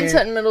bed my mindset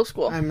here, in middle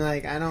school. I'm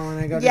like I don't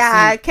want to go to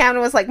Yeah, sleep.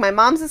 Camden was like, my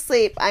mom's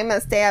asleep. I'm going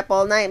to stay up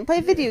all night and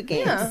play video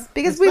games. Yeah.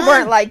 Because It's we fun.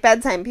 weren't like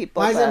bedtime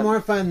people. Why is but- it more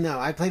fun though?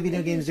 I play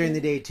video games during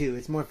the day too.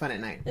 It's more fun at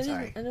night. I'm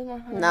sorry. It is more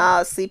fun.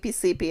 No,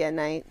 sleepy at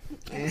night.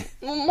 Eh.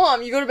 Well,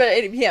 Mom, you go to bed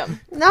at 8 p.m.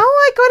 No,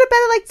 I go to bed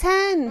at like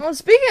 10. Well,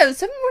 speaking of,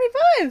 it's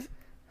 7:45.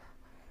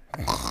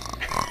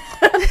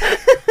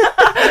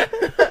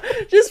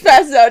 Just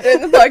pass it out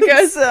during the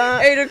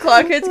podcast. 8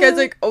 o'clock hits, guys.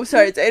 Like, oh,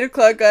 sorry, it's 8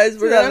 o'clock, guys.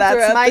 We're So gonna have to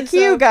that's wrap my this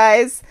cue, up.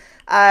 guys.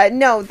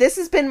 No, this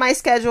has been my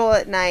schedule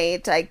at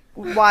night. I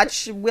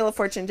watch Wheel of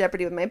Fortune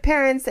Jeopardy with my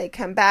parents. I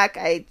come back,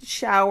 I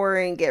shower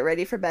and get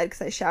ready for bed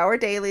because I shower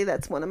daily.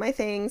 That's one of my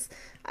things.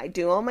 I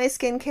do all my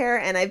skincare,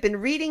 and I've been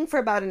reading for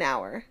about an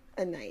hour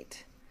a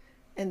night.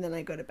 And then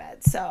I go to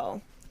bed.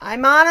 So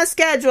I'm on a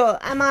schedule.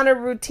 I'm on a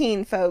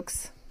routine,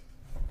 folks.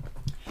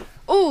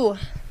 Ooh,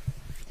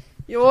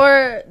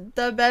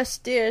 the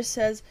best dear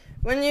says,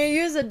 when you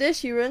use a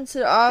dish, you rinse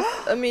it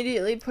off,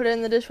 immediately put it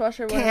in the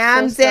dishwasher when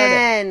it's still started.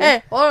 Camden!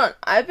 Hey, hold on.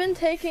 I've been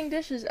taking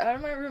dishes out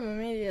of my room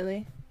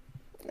immediately.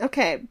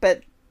 Okay,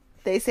 but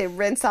they say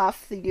rinse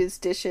off the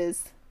used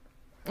dishes.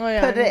 Oh yeah.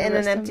 Put I it need in to an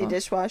rinse empty them off.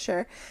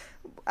 dishwasher.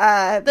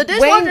 The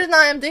dishwasher's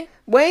not empty.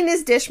 Wayne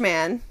is dish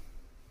man.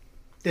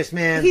 This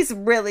man, He's a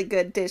really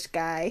good dish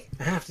guy.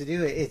 I have to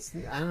do it. It's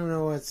I don't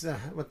know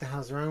what the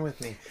hell's wrong with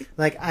me.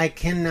 Like I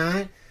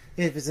cannot,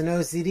 if it's an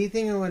OCD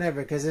thing or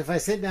whatever. Because if I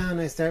sit down and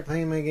I start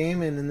playing my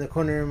game, and in the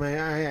corner of my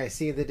eye I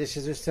see the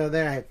dishes are still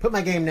there, I put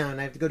my game down.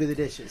 and I have to go do the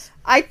dishes.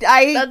 I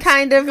That's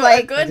kind of good-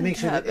 like good to make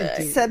sure that habit.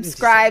 empty-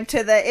 subscribe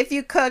to the if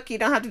you cook you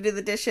don't have to do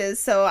the dishes,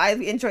 so I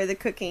enjoy the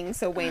cooking,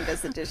 so Wayne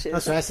does the dishes. Oh,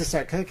 so I have to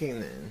start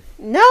cooking then.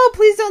 No,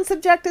 please don't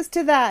subject us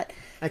to that.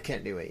 I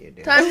can't do what you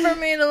do. Time for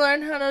me to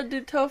learn how to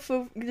do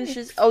tofu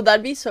dishes. Oh,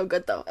 that'd be so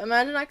good though.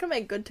 Imagine I could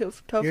make good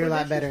tofu You're a lot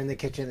dishes. better in the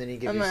kitchen than you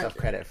give Imagine. yourself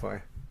credit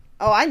for.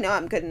 Oh, I know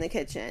I'm good in the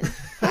kitchen.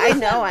 I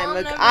know Mom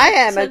never I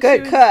am a said good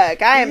she was-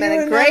 cook. I am You a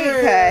were great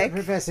never cook.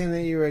 professing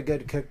that you were a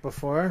good cook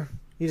before.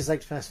 You just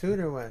liked fast food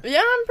or what? Yeah,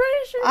 I'm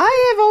pretty sure.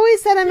 I have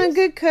always said I'm a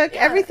good cook.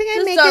 Yeah, Everything I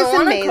just make don't is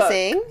wanna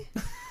amazing.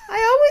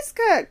 I always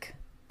cook.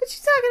 What you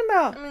talking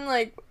about? I mean,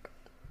 like,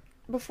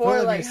 before,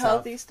 Full of like, yourself.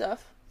 healthy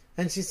stuff.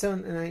 And she's so,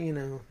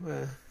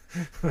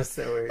 what's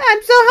that word?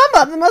 I'm so humble.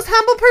 I'm the most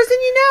humble person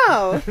you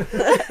know.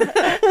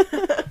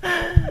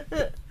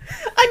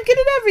 I'm good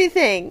at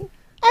everything.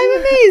 I'm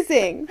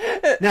amazing.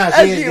 No, she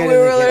As is you, good we in the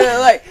were literally kitchen.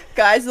 like,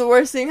 guys, the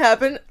worst thing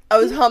happened. I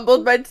was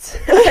humbled by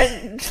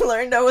I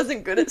learned I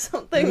wasn't good at You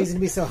need something. to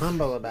be so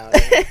humble about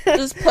it.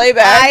 Just play I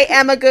back.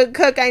 am a good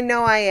cook. I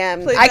know I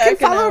am. Play I can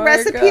back an follow a hour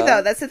recipe ago.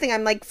 though. That's the thing.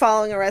 I'm like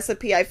following a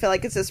recipe. I feel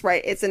like it's just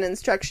right. It's an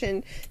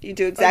instruction. You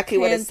do exactly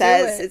what it can't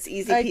do says. it. It's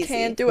easy I peasy.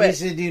 can't do We it.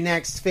 should do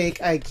next fake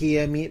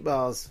IKEA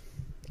meatballs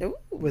Ooh.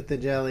 with the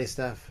jelly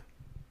stuff.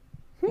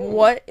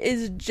 What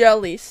is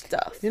jelly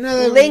stuff? You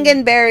know the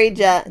Lingonberry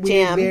weird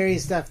jam. berry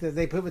stuff that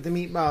they put with the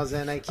meatballs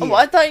in IKEA. Oh, well,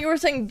 I thought you were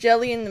saying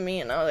jelly in the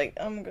meat, and I was like,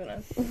 I'm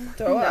gonna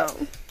throw up.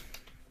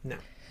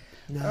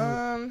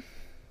 No.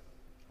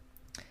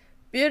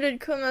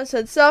 Bearded Kuma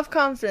said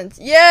self-confidence.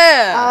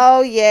 Yeah!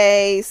 Oh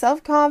yay!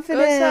 Self Go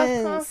confidence.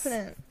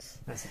 self-confidence.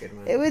 That's a good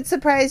one. It would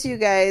surprise you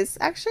guys.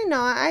 Actually,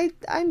 no.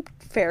 I'm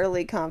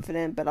fairly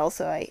confident, but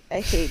also I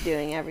hate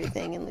doing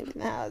everything and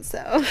leaving the house. So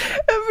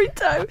Every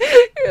time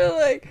you're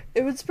like,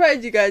 it would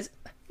surprise you guys.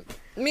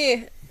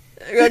 Me,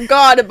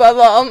 God above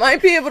all,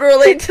 might be able to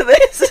relate to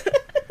this.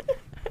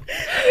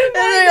 And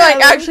then you're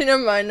like, actually,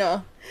 never mind,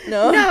 no.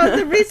 no,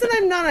 the reason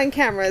I'm not on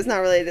camera is not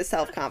related to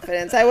self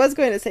confidence. I was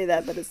going to say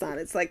that, but it's not.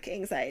 It's like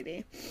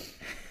anxiety.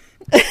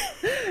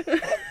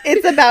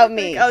 It's about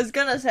me. I was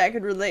gonna say I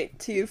could relate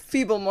to you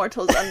feeble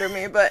mortals under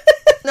me, but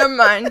never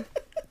mind.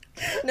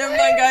 Never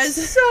mind, guys.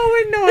 So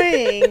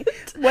annoying.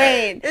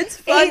 Wait, It's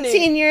funny.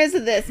 18 years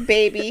of this,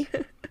 baby.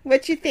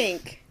 What you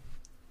think?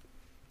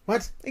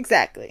 What?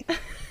 Exactly.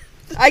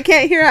 I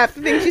can't hear half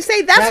the things you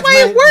say. That's why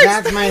my- it works.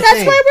 that's my That's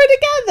thing. why we're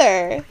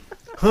together.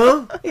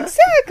 Huh?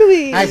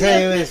 Exactly. I tell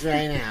you this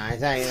right now. I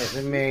tell you this.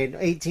 I'm married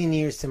 18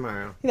 years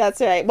tomorrow. That's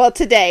right. Well,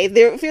 today,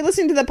 if you're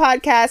listening to the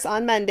podcast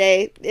on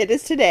Monday, it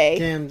is today.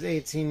 Cam's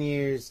 18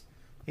 years.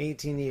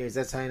 18 years.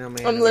 That's how I know my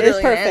I'm anniversary. literally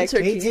It's perfect.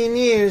 answer key. 18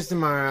 years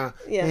tomorrow.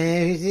 Yeah.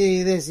 And if you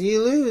do this,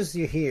 you lose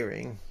your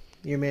hearing.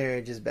 Your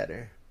marriage is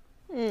better.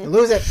 You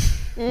lose it.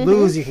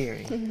 Lose your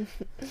hearing.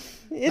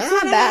 It's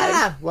not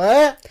bad.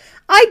 What?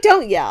 I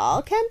don't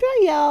yell. Cam, do I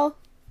yell?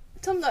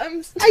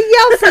 Sometimes.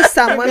 I yell for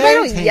someone, but I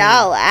don't Very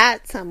yell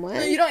at No, someone.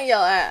 you don't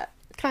yell at.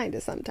 Kind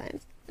of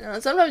sometimes. No,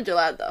 sometimes you're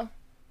loud though.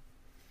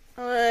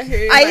 I wanna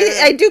hear you.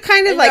 I do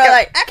kind of And like you're a,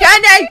 like,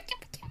 can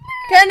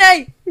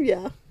I?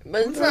 yeah.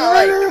 But it's not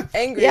like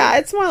angry. Yeah,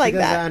 it's more like She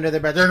does that. under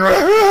the breath.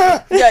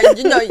 Yeah,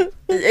 you know,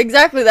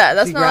 exactly that.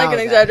 That's She not like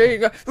an growls at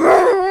exaggeration. You go,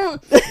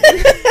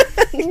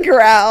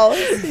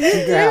 Growls. She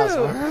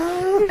growls.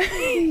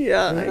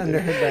 Yeah. Under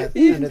her breath.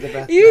 Under the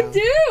breath. you growl.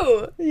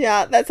 do.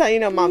 Yeah, that's how you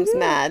know mom's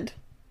mad.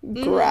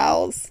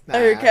 Growls. I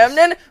heard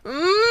Camden.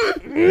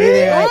 Me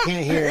there, I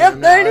can't hear it. Yep,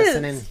 I'm there not it is.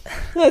 listening.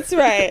 That's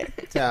right.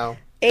 So,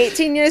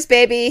 18 years,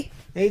 baby.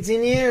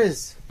 18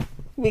 years.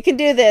 We can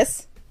do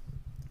this.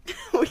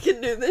 We can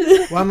do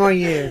this. One more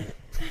year.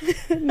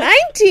 19?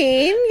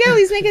 You gotta at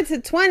least make it to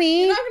 20.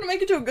 You're not gonna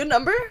make it to a good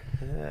number.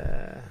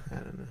 I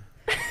don't know.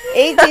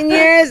 18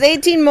 years,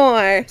 18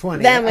 more.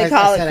 20. Then we I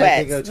call it said I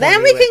could quits. go Then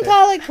 20 we with can it.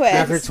 call it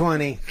After quits.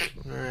 20.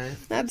 All right.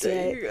 That's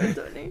There right. you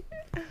go, Tony.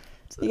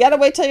 You gotta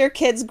wait till your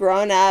kids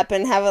grown up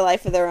and have a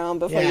life of their own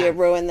before Yeah. you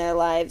ruin their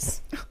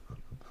lives.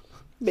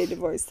 Be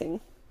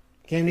divorcing.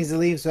 Cam needs to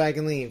leave so I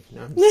can leave.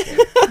 No, I'm just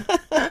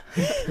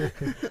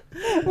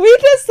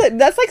kidding.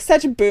 That's like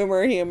such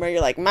boomer humor.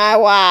 You're like, my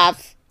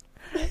wife.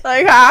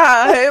 Like,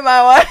 I hate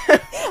my wife.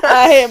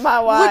 I hate my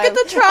wife. Look at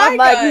the try I'm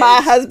like, guys.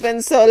 my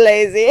husband's so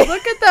lazy.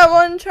 Look at that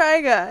one try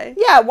guy.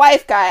 Yeah,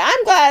 wife guy.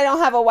 I'm glad I don't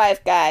have a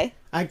wife guy.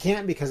 I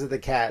can't because of the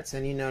cats,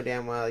 and you know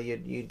damn well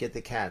you'd get the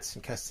cats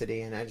in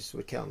custody, and that just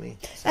would kill me.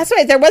 So. That's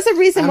right. There was a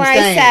reason I'm where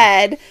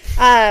staying.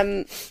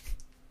 I said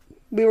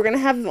we were going to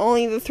have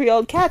only the 3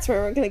 old cats. We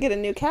weren't going to get a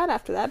new cat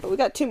after that, but we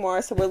got 2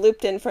 more, so we're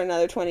looped in for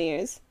another 20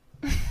 years.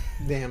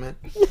 Damn it.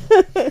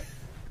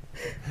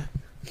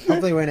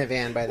 Hopefully we're in a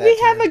van by that We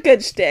time. have a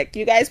good shtick.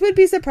 You guys would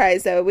be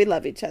surprised, though. We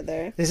love each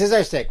other. This is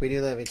our stick. We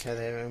do love each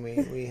other, and we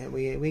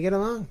get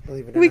along,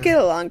 believe it or We not. get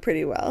along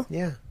pretty well.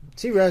 Yeah.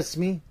 She roasts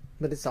me,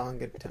 but it's all in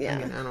good time. Yeah.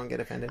 I don't get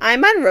offended.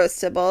 I'm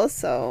unroastable,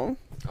 so...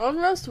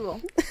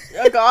 Unroastable.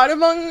 A god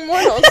among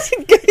mortals.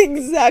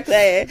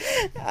 Exactly.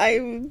 I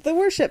the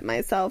worship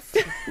myself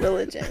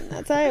religion.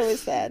 That's what I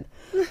always said.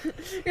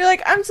 You're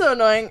like, I'm so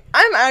annoying.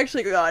 I'm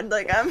actually God.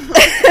 Like, I'm.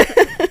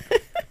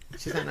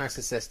 She's not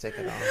narcissistic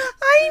at all.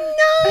 I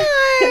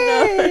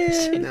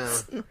know.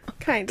 No.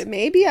 Kind of,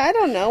 maybe. I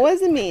don't know. What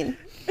does it mean?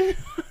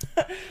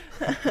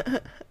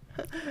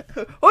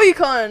 What are you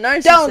calling a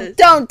narcissist?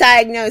 Don't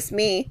diagnose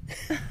me.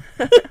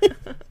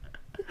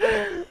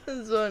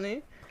 That's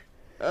funny.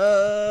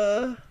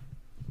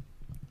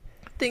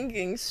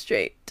 Thinking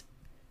straight.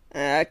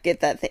 Get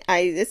that thing.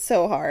 It's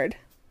so hard.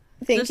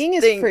 Thinking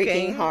Just is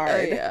freaking hard.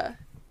 Oh, yeah.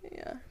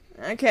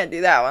 I can't do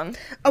that one.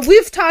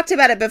 We've talked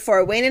about it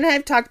before. Wayne and I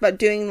have talked about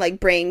doing like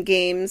brain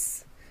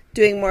games,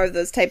 doing more of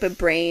those type of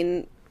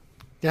brain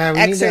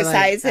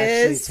exercises. Need to,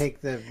 actually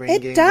take the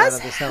brain games does out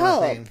of the help.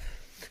 cellophane.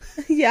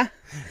 Yeah.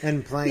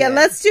 And play Yeah, it.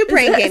 let's do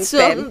brain games,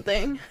 babe.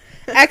 Something.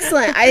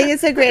 Excellent. I think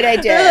it's a great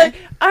idea.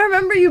 I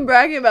remember you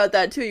bragging about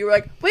that too. You were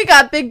like, "We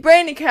got Big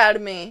Brain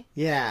Academy."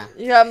 Yeah.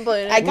 You haven't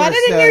played it. I got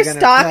it in your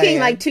stocking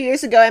like 2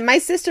 years ago, and my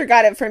sister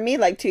got it for me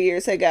like 2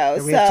 years ago.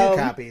 And we have 2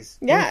 copies.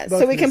 Yeah,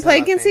 Both so we in can the play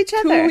against cellophane.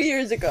 each other. 2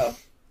 years ago,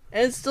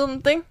 and it's still a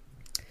thing.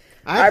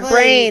 Our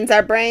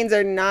brains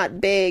are not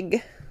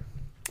big.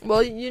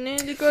 Well, you need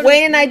to go.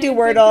 Wayne and I do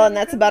Wordle, and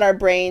that's about our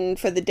brain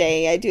for the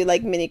day. I do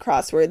like mini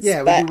crosswords. Yeah,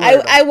 we but do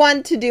Wordle. I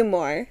want to do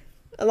more.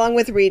 Along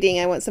with reading,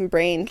 I want some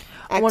brain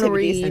wanna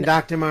activities. read. And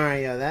Dr.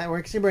 Mario, that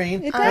works your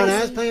brain. It When does.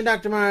 I was playing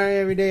Dr. Mario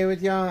every day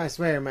with y'all, I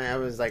swear, I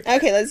was like...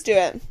 Okay, let's do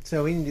it.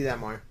 So we can do that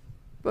more.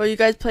 Well, you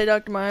guys play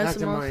Dr. Mario Dr.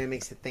 some more. Mario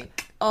makes it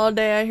think. All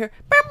day I hear.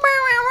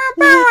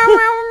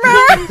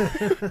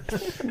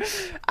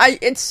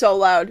 It's so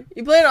loud.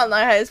 You play it on the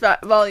highest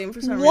volume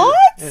for some reason. What?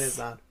 It is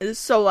loud. It is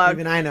so loud.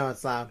 Even I know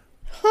it's loud.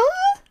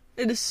 Huh?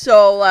 It is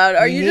so loud.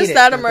 Are We you need just it.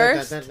 that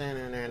immersed?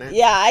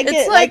 Yeah, I get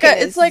It's like in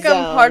it's like I'm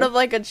zone. part of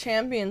like a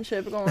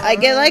championship going on. I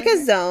get like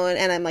a zone,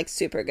 and I'm like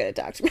super good at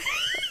Dr.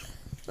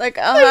 Like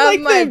I'll I'm, have like,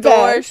 my the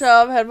door best.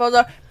 shelf headphones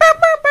on.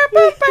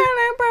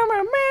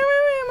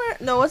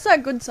 No, what's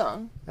that good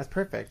song? That's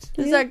perfect.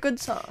 Is that good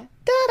song?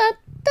 Dun,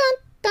 dun,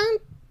 dun.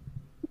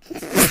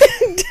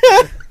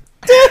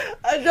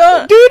 I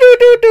don't. Do do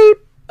do do.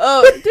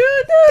 Oh,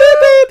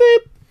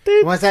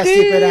 do. What's that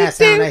stupid ass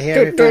sound I hear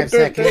every 5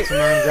 seconds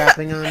when I'm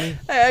dropping on me?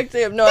 I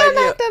actually have no Dun,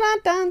 idea. dun, dun,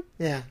 dun.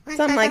 Yeah.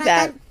 Something like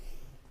that.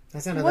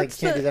 That sounded like you What's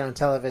can't do the- that on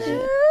television.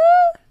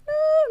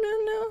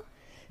 No.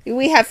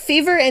 We have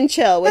fever and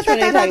chill. Which one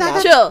are you talking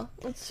about? Chill.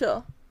 Let's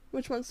chill.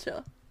 Which one's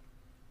chill?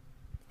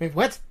 Wait,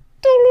 what?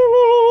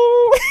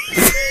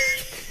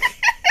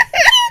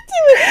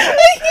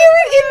 I hear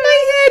it in my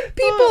head,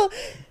 people.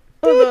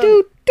 Hold on.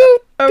 Do, do,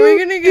 Are do, we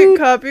gonna do, get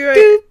copyright?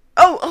 do,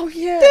 Oh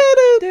yeah.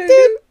 do, do,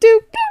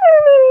 do,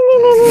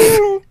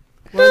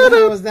 What the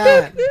hell was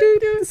that?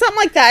 Something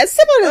like that. It's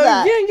similar to Oh,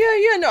 that.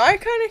 yeah. No, I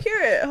kind of hear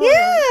it. Hold on.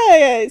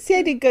 Yeah. See,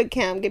 I did good,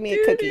 Cam. Give me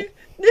a cookie.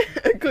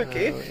 A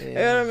cookie. Oh, I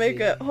gotta make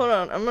it. Hold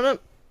on. I'm gonna.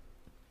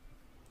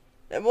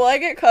 Will I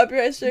get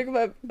copyright strike if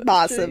I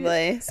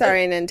Possibly.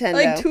 Sorry, Nintendo.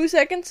 like 2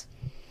 seconds?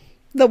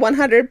 The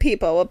 100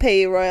 people will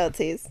pay you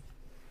royalties.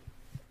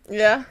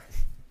 Yeah.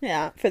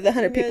 Yeah, for the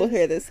 100 people who guys-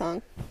 hear this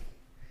song.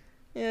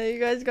 Yeah, you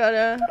guys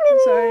gotta. I'm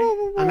sorry.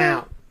 I'm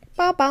out.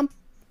 Ba-bum.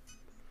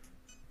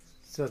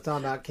 So it's all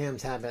about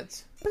Cam's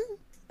habits.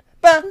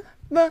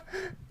 No.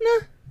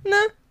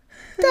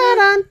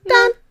 Dun,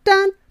 dun,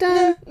 dun,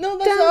 dun, No,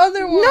 that's dun. the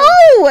other one.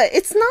 No,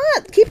 it's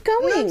not. Keep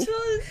going. That's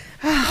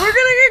we're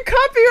gonna get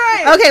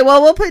copyright. Okay,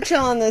 well, we'll put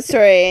chill on the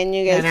story, and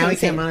you guys And now we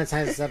can can't sing.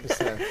 monetize this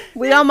episode.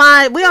 We don't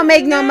mind. We don't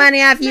make no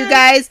money off you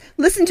guys.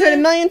 Listen to it a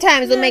million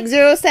times. We'll make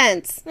 0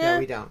 cents. No,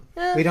 we don't.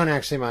 We don't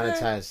actually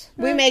monetize.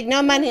 We make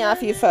no money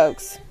off you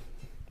folks.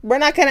 We're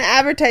not going to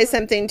advertise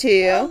something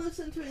to I'll you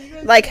listen to it. You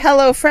guys like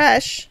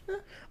HelloFresh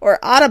or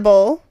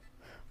Audible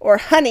or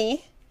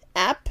Honey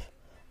app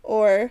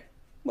or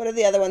what are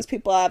the other ones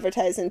people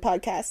advertise in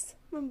podcasts?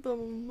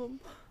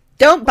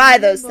 Don't buy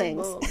those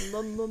things.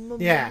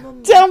 Yeah.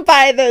 Don't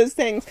buy those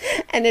things.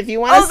 And if you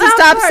want us to that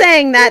stop part.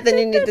 saying that, then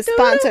you need to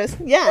sponsor us.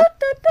 Yeah.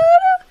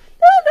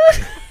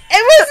 It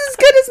was as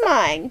good as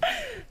mine.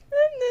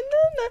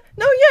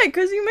 No, yeah,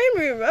 because you made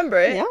me remember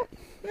it. Yeah.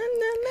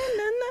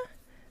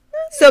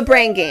 So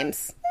brain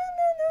games.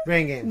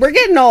 Brain games. We're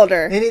getting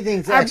older.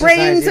 Anything to Our exercise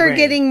brains your are brain.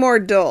 getting more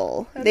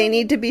dull. They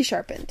need to be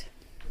sharpened.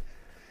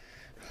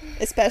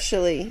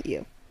 Especially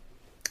you.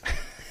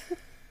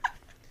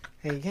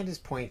 Hey, you can't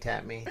just point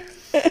at me.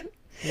 They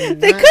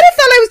could have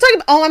thought I was talking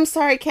about... Oh, I'm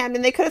sorry,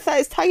 Camden. They could have thought I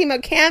was talking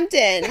about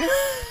Camden.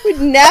 We'd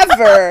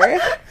never.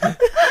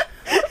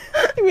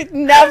 We'd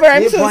never.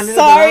 I'm You so pointed at the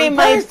sorry, wrong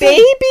my person.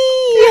 baby.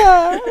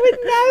 I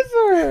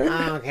would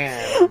never.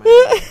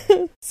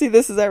 Okay. See,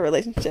 this is our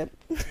relationship.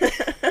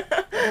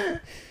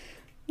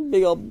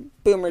 Big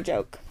old boomer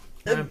joke.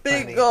 A I'm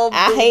big funny. old.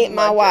 I hate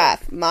my boom,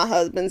 wife. My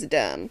husband's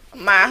dumb.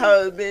 My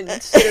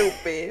husband's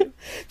stupid.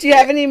 Do you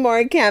have any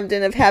more,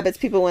 Camden, of habits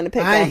people want to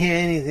pick I didn't up? hear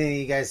anything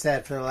you guys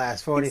said for the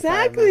last 45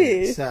 Exactly.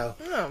 minutes. So.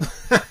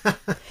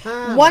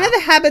 Oh. One of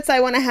the habits I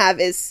want to have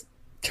is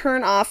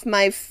turn off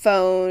my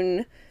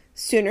phone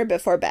sooner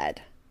before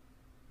bed.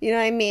 You know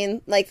what I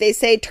mean? Like they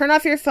say, turn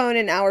off your phone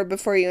an hour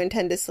before you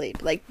intend to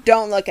sleep. Like,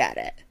 don't look at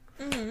it.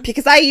 Mm-hmm.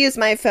 Because I use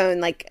my phone,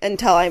 like,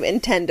 until I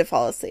intend to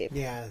fall asleep.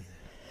 Yeah.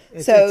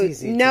 It's So,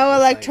 easy to no just, like-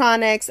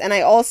 electronics. And I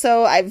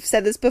also, I've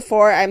said this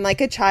before, I'm like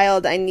a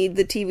child. I need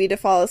the TV to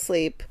fall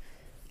asleep.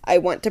 I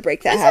want to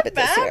break that Is habit it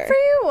this bad year. for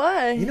you?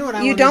 Why? You know what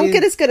I You want don't to get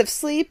do? as good of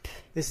sleep.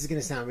 This is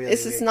going to sound really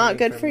This weird is not coming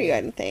good from for you, me.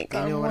 I don't think. You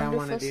know what I want to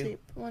Wonderful do? sleep.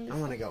 Wonderful.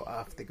 I want to go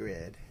off the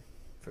grid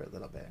for a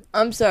little bit.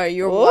 I'm sorry,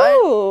 you're what?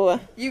 Ooh.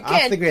 You Off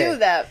can't the grid. do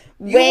that.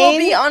 You Wayne- will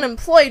be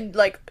unemployed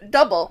like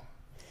double.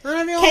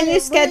 Can you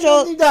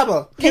schedule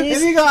double?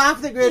 If you go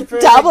off the grid for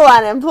double 3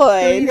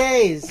 unemployed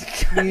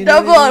days?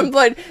 Double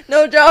unemployed.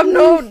 No job,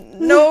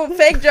 no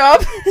fake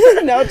job.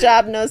 No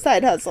job, no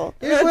side hustle.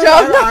 No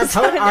job,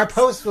 Our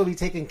post will be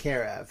taken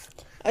care of.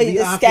 The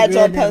off scheduled the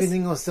grid and post.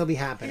 everything will still be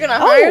happening. You're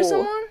gonna hire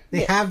someone?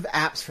 They have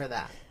apps for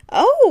that.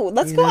 Oh,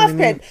 let's You go know what off I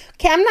grid. mean?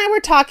 Cam and I were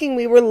talking.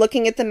 We were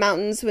looking at the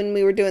mountains when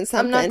we were doing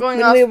something. I'm not going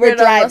when off we were grid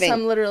driving. unless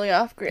I'm literally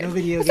off grid. No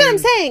video That's what I'm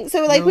games. saying.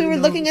 So, like, we were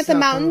No looking at the cell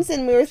mountains phone.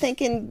 and we were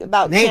thinking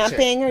about Nature.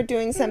 camping or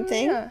doing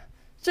something. Yeah.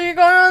 So you're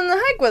going on the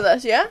hike with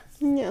us, yeah?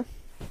 Yeah.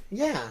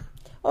 Yeah.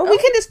 Or we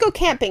can just go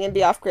camping and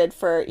be off grid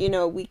for,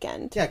 a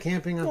weekend. Yeah,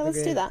 camping off Yeah, the let's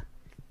grid. do that.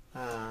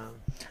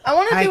 I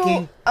want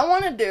Hiking.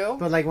 to do.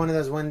 But like one of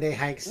those one-day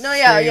hikes. No,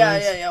 yeah.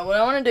 scary What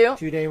I want to do. ones,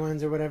 2-day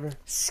ones or whatever.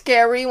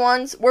 Scary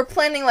ones. We're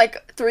planning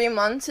like 3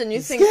 months, and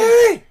you think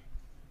Scary!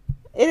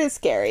 It is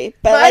scary.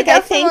 But, But like, I I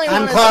think... definitely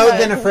I'm wanna clothed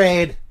try. and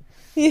afraid.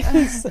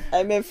 Yes,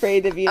 I'm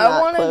afraid of you I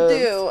not want to clothed.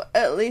 do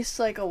at least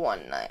like a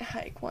 1-night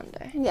hike one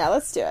day. Yeah,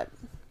 let's do it.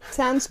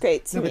 Sounds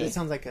great to No, but me. it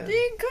sounds like a... Couldn't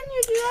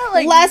you do that?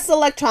 Like Less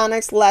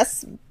electronics,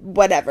 less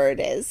whatever it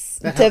is.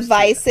 That helps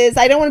Devices.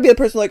 I don't want to be the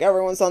person like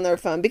everyone's on their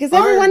phone because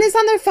everyone is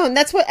on their phone.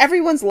 That's what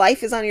everyone's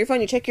life is on your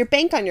phone. You check your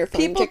bank on your phone.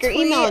 people you check your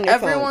tweet, email on your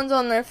phone. everyone's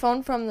on their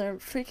phone from their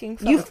freaking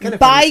phone. You It's kinda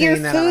buy funny your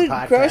saying that on a food,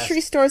 podcast.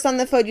 grocery stores on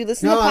the phone. You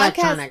listen No to podcasts.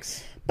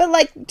 electronics But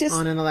like just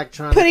on an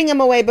electronic. putting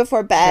them away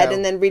before bed show.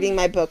 and then reading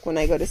my book when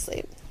I go to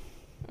sleep.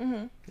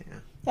 Mhm. Yeah.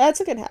 That's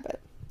a good habit.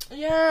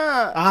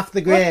 Yeah. Off the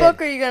grid. What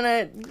book are you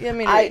gonna give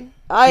me to read?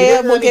 I You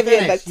didn't will let me give you a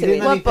finish. book You to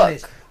didn't read. let me What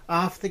finish. book?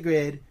 Off the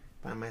grid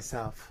by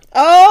myself.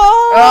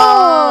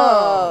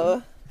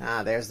 Oh.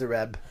 There's the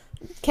rub.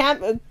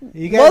 Camp.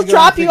 You guys We'll go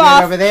drop off the you grid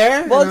off. over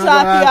there. We'll and I'll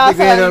drop go you off off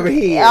the grid on- over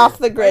here. off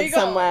the Where grid you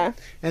going? somewhere.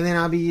 And then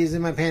I'll be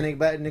using my panic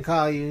button to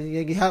call you.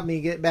 You can help me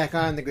get back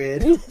on the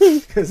grid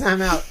because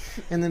I'm out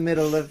in the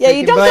middle of Yeah,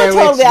 you freaking don't Blair go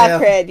totally off Witchville.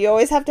 grid. You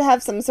always have to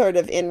have some sort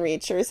of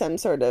inReach or some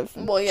sort of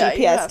Well, yeah, you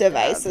GPS have to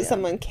device have, so yeah.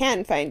 someone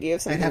can find you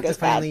if I'd something have to goes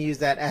finally bad. use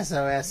that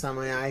SOS on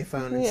my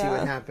iPhone and see Yeah.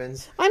 what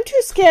happens. I'm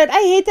too scared.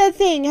 I hate that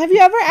thing. Have you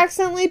ever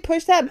accidentally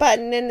pushed that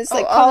button and it's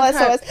like all call the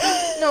time.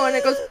 SOS? No, and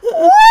it goes.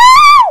 Wow!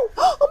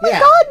 Oh my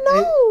god,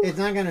 no! It's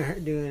not gonna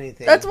do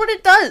anything. That's what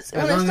it does.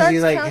 as when it long starts as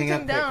you like counting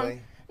hang up down.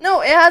 quickly.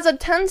 No, it has a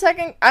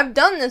 10-second. I've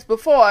done this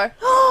before.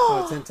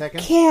 Oh, 10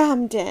 seconds.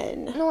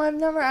 Camden. No, I've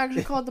never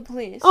actually called the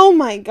police. Oh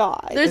my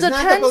god. There's It's a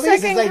not the police.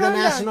 10-second It's like the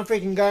countdown. National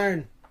freaking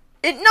Guard.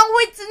 No,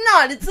 it's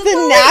not. It's the The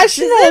police,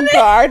 National isn't it?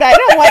 Guard. I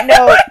don't want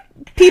no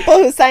people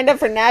who signed up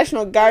for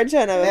National Guard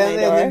showing up at And my in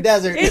the door.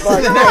 desert. It's the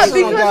not National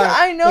because Guard.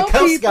 I know the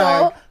Coast people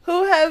Guard.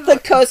 who have. The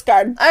Coast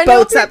Guard I know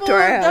boats up people to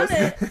our who've house.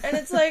 done it, and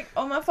it's like,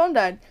 oh, my phone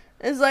died.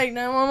 It's like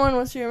 911.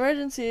 What's your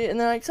emergency? And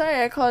they're like,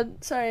 sorry, I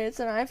called. Sorry, it's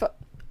an iPhone.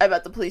 I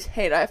bet the police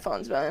hate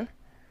iPhones, man.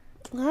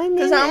 I mean,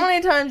 Because how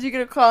many times you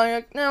get a call and you're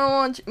like,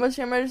 911, what's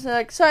your emergency? They're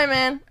like, sorry,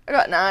 man, I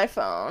got an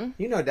iPhone.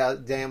 You know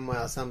damn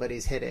well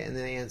somebody's hit it and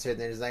then they answer it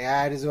and they're just like,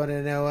 I just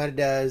wanted to know what it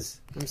does.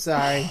 I'm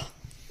sorry.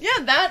 Yeah,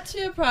 that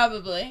too,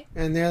 probably.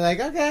 And they're like,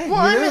 okay. Well,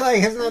 I you know, mean-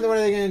 like, it's not what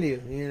are they going to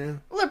do, you know?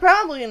 Well, they're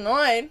probably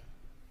annoyed.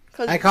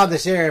 Cause I called the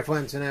sheriff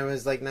once when I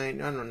was like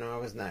 9. I don't know. I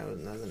wasn't 9. I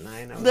was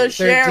The like 13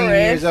 sheriff.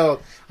 years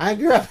old. I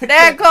grew up in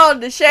Dad called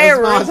the a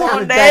sheriff small town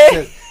one in day.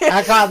 Texas.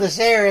 I called the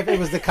sheriff. It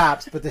was the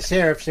cops, but the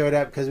sheriff showed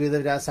up because we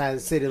lived outside the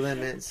city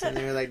limits. And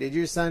they were like, did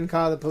your son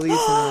call the police?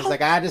 And I was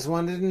like, I just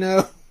wanted to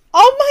know.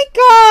 oh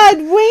my god,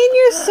 Wayne,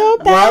 you're so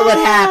bad. What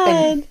would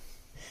happen?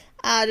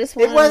 I just It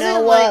want to wasn't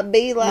know like what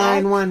be like.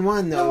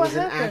 911, though. No, it what was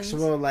an happens?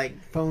 actual,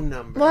 like, phone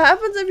number. What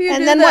happens if you And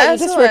do then the what? You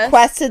SOS? just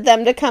requested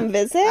them to come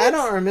visit? I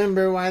don't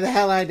remember why the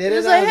hell I did it.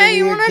 It's I like, was a hey,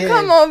 you weird want to kid.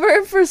 come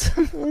over for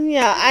some...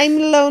 Yeah, I'm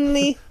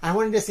lonely. I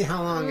wanted to see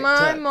how long it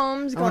My took.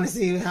 mom's I want going... to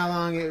see how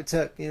long it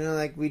took. You know,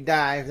 like we'd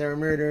die if there were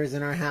murders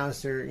in our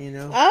house or, you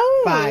know,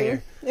 Oh,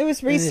 fire. it was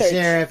And the research.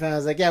 sheriff, I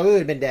was like, yeah, we would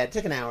have been dead. It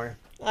took an hour.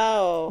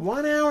 Oh,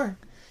 1 hour?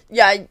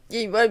 Yeah,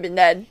 you would have been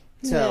dead.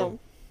 So,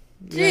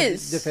 we had to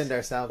Jeez. defend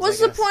ourselves.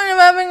 What's I the guess. point of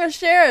having a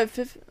sheriff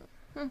if...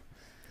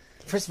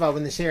 First of all,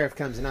 when the sheriff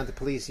comes and not the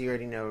police, you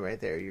already know right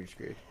there you're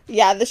screwed.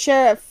 yeah, the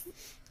sheriff.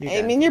 You're I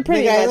done. mean, you're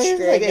pretty The guy much is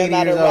screwed like no 80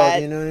 matter years what.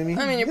 old, you know what I mean?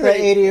 I mean, you're That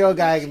pretty- 80-year-old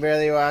guy can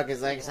barely walk.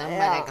 Is like, somebody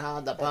Yeah.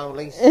 called the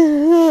police.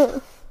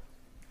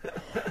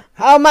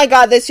 Oh my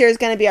god, this year is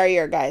gonna be our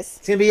year, guys.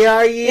 It's going to be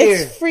our year.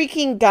 It's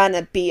freaking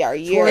gonna be our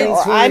year, or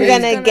 2020 I'm is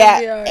gonna gonna get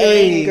be our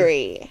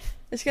angry.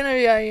 It's gonna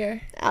be our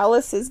year.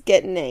 Alice is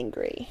getting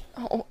angry.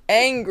 Oh,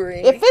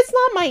 angry. If it's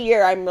not my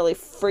year, I'm really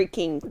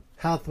freaking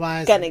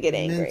Health-wise, Gonna get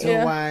angry.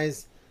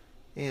 mental-wise,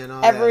 and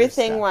all that other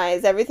everything stuff.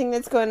 wise, everything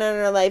that's going on in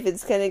our life,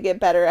 it's gonna get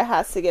better. It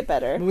has to get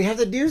better. But we have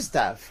to do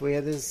stuff. We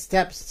have the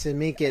steps to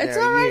make it It's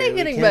our already year.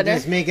 getting we can't better.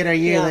 just make it our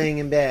year Yeah. laying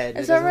in bed.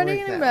 It's It doesn't already work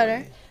getting that better.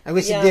 way. I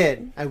wish Yeah. it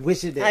did. I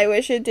wish it did. I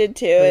wish it did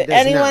too. it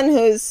does Anyone not.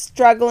 who's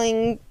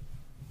struggled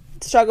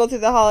through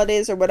the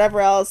holidays or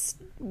whatever else,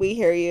 we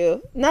hear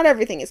you. Not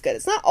everything is good.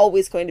 It's not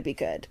always going to be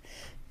good,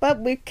 but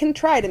we can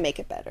try to make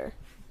it better.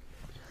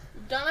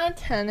 Done at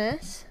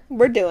tennis.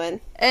 We're doing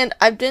And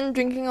I've been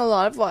drinking a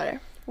lot of water.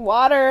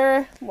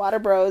 water,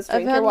 bros. I've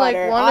Drink had, your like,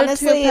 water. 1 or 2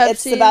 Honestly,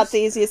 it's Pepsis. about the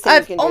easiest thing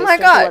you can do. Oh is my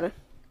drink your God. water.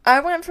 I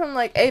went from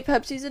like 8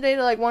 Pepsis a day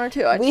to like 1 or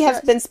 2. We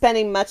have been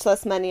spending much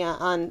less money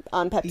on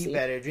Pepsi. Eat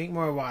better. Drink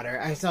more water.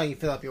 I saw you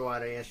fill up your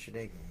water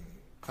yesterday.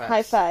 Claps.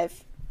 High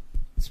five.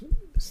 Slow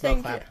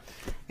Thank clap.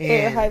 you.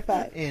 And, high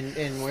five.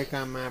 And work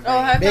on my brain.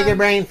 Oh, high Bigger five.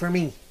 brain for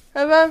me.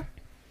 High five.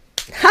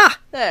 Ha!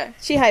 There.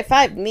 She high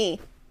fived me.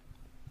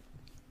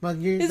 Well,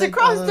 you're He's like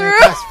across all the way room.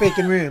 across the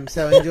freaking room,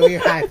 so enjoy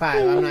your high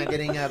five. I'm not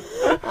getting up.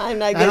 I'm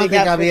not I getting don't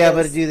think up I'll for be able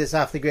this. to do this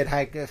off the grid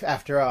hike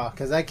after all,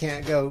 because I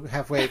can't go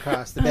halfway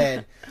across the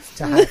bed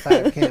to high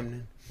five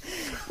Camden.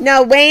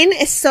 No, Wayne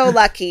is so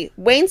lucky.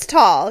 Wayne's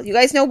tall. You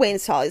guys know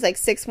Wayne's tall. He's like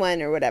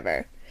 6'1" or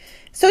whatever.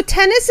 So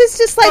tennis is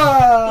just like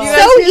Oh. You so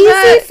guys see easy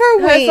that?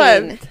 for High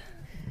Wayne. five.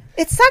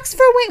 It sucks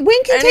for Wayne.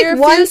 Wayne can And he take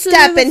one refused to do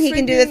step the and he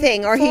can do the freaking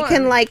thing, or he form.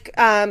 can like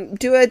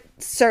do a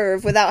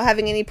serve without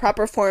having any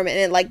proper form, and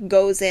it like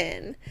goes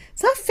in.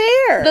 It's not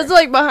fair. That's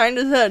like behind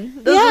his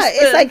head. Does yeah, the it's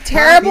spin. like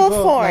terrible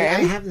People, form. like, I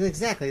have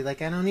exactly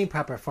like I don't need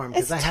proper form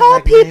because It's I have tall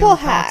like my people own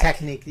tall hack.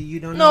 technique that you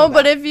don't No, know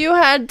but about. if you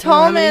had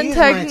tall I'm gonna man use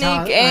my technique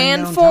tall- and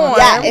unknown form. tall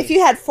Yeah, man. if you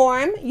had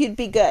form, you'd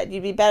be good.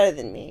 You'd be better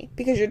than me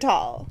because you're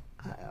tall.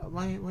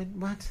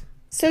 What?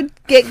 So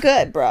get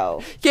good,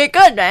 bro. Get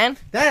good, man.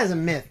 That is a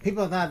myth.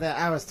 People thought that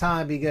I was tall,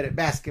 I'd be good at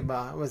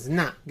basketball. I was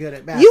not good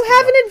at basketball. You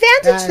have an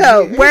advantage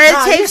though, You're where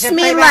tall, it you takes should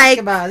me play like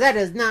basketball. That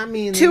does not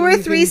mean 2 that or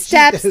you 3 can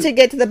steps shoot. to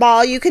get to the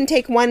ball. You can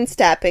take one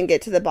step and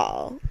get to the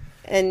ball,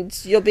 and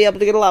you'll be able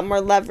to get a lot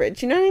more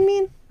leverage. You know what I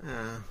mean?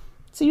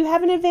 So you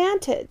have an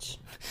advantage.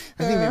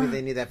 I think maybe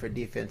they need that for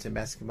defense in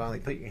basketball.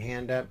 Like put your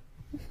hand up,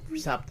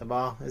 stop the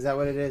ball. Is that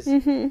what it is?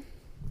 Mm-hmm.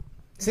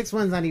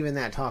 6'1's not even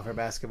that tall for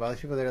basketball. There's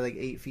people that are like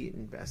 8 feet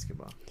in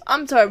basketball.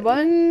 I'm sorry, what?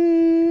 I I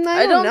don't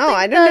don't know. think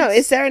I don't know. that's-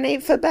 Is there an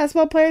 8-foot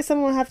basketball player?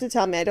 Someone will have to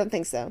tell me. I don't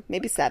think so.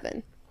 Maybe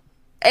 7.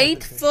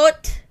 8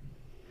 foot?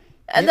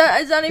 Is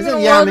that even a Isn't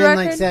world Yaman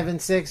record? like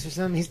 7'6" or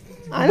something? He's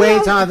I way don't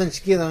know. taller than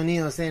Shaquille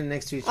O'Neal standing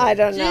next to each other. I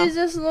don't know.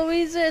 Jesus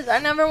Louises, I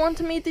never want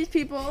to meet these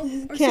people. Or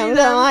see Cam them.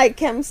 don't like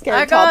Cam scared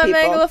I of tall got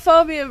people.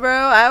 megalophobia, bro.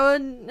 I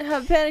would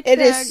have panic It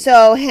attack. is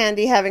so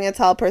handy having a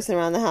tall person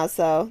around the house,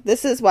 though.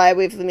 This is why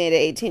we've made it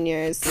 18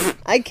 years.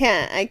 I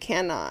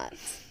cannot.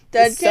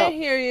 Dad It's can't so-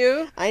 hear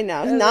you. I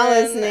know, And not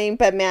then- listening,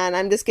 but man,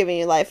 I'm just giving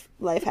you life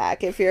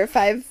hack. If you're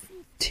 5'2",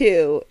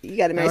 you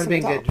got to That marry would have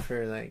been someone tall. good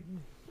for like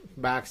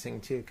boxing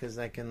too, because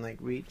I can like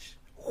reach.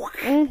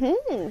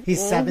 Mm-hmm. He's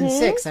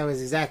 7'6". I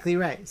was exactly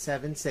right.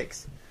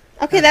 7'6".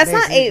 Okay, that's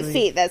not 8 basically-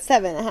 feet. That's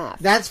 7.5.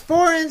 That's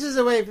 4 inches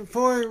away.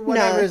 4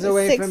 whatever is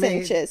away 6 from 8.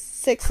 inches.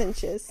 6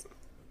 inches.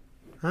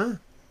 Huh?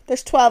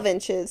 There's 12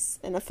 inches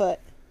in a foot.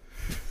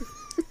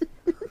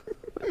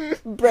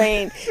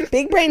 Brain.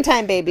 Big brain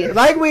time, baby.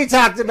 Like we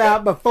talked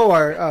about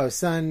before. Oh,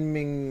 Sun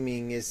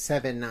Ming is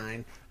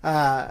 7'9".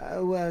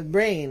 Well,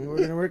 brain. We're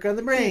gonna work on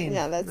the brain.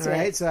 Yeah, that's all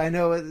right. So I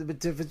know what the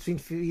difference between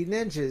feet and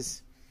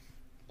inches.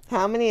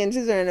 How many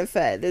inches are in a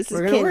foot? This is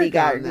We're gonna work on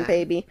kindergarten, that.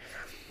 baby.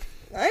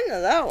 I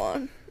know that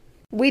one.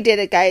 We did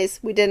it, guys.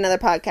 We did another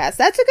podcast.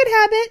 That's a good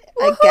habit,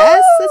 I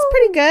guess. That's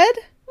pretty good.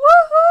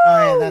 Woohoo!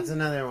 Oh yeah, that's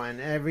another one.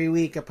 Every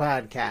week a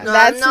podcast. No,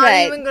 That's I'm not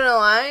right. even gonna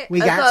lie.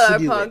 We I got thought to our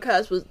do it.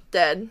 podcast was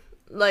dead.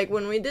 Like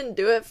when we didn't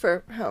do it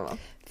for how long?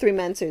 3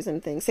 months or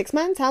something. 6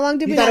 months? How long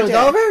did You we thought not it was do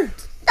it? over?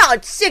 No,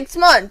 it's 6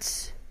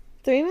 months.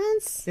 3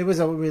 months? It was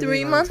a really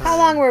 3 long months? time. How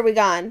long were we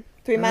gone?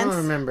 3 I months? don't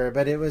remember,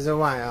 but it was a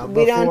while.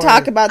 We don't Before-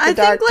 talk about the I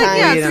dark think, like, times.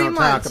 yeah, We 3 don't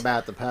months. talk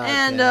about the podcast.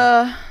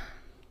 And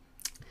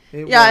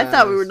It yeah, I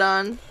thought we was- were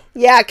done.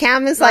 Yeah,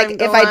 Cam is Not like,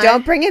 even if gonna I lie.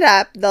 don't bring it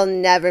up, they'll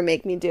never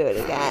make me do it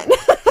again.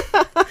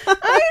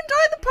 I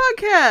enjoyed the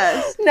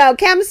podcast. No,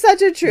 Cam's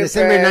such a trooper.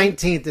 December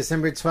 19th,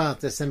 December 12th,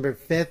 December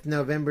 5th,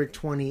 November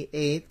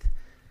 28th,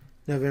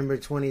 November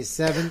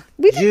 27th,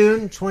 We did-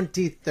 June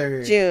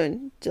 23rd.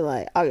 June,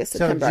 July, August, So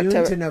September, June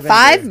October. to November.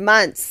 5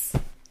 months.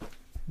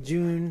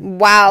 June.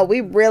 Wow,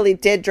 we really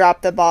did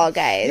drop the ball,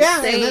 guys. Yeah,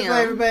 and that's Damn.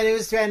 why everybody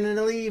was threatening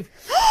to leave.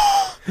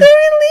 They're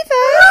gonna leave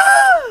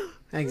us.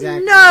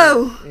 Exactly.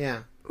 No. Yeah.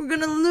 We're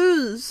gonna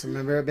lose.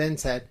 Remember what Ben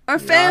said. Our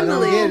Y'all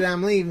family. don't get it,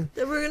 I'm leaving.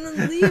 That we're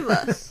gonna leave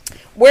us.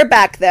 We're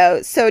back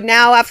though. So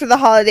now after the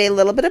holiday, a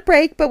little bit of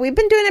break, but we've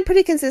been doing it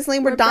pretty consistently.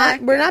 We're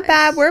back, not guys.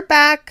 bad. We're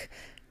back.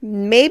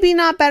 Maybe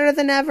not better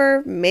than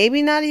ever.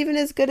 Maybe not even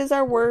as good as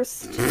our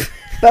worst.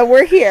 But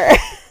we're here.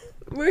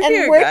 We're And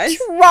here, we're guys.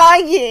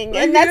 trying.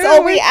 We're and that's here,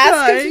 all we we're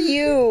ask of trying.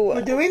 you.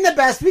 We're doing the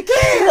best we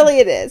can. Really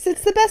it is.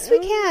 It's the best we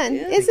can.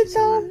 yeah. Is Thank it you so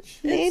though? much.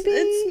 Maybe.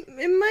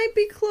 It might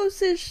be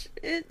close-ish.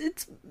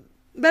 It's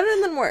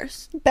better than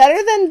worse.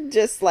 Better than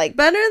just like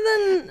Better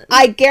than.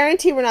 I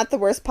guarantee we're not the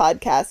worst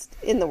podcast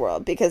in the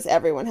world because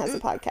everyone has a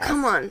podcast.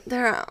 Come on,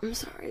 I'm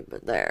sorry,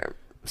 but there are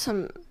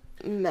some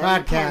men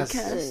Podcasts.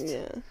 podcasts.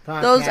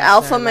 Yeah. Those Podcasts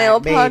alpha are male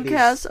like babies.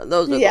 podcasts.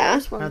 Those are Yeah. the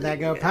worst ones. How'd that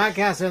go?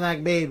 Podcasts are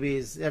like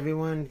babies.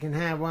 Everyone can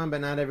have one,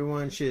 but not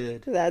everyone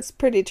should. That's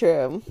pretty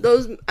true.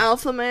 Those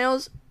alpha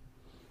males.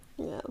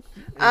 Yeah.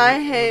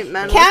 I hate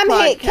men. Cam with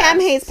podcasts. Cam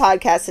hates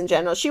podcasts in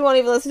general. She won't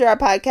even listen to our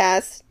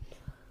podcast.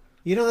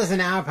 You don't listen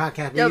to our podcast,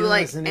 but Yeah, you but, don't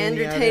like, listen to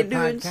Andrew any Tate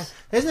other dudes. podcast.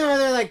 There's no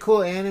other like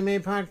cool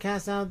anime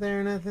podcasts out there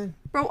or nothing.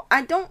 Bro,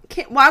 I don't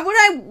care. Why would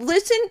I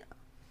listen?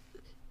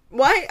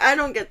 Why? I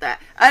don't get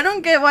that. I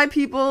don't get why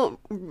people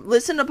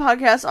listen to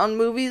podcasts on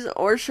movies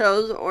or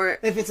shows or...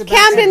 If it's about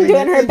Camden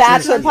doing her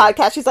Bachelor interesting.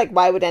 podcast, she's like,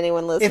 why would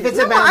anyone listen? If it's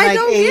to about I like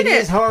don't get 80s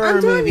it. horror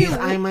I'm telling movies, you,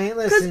 I might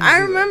listen to I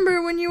it.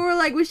 remember when you were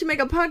like, we should make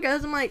a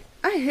podcast. I'm like,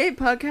 I hate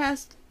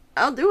podcasts.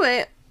 I'll do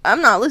it.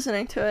 I'm not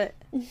listening to it.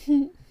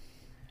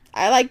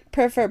 I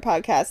prefer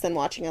podcasts than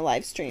watching a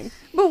live stream.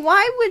 But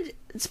why would...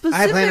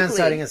 Specifically, I plan on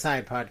starting a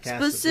side podcast.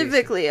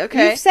 Specifically,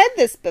 okay? You've said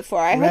this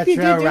before. I hope you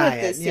do Retro it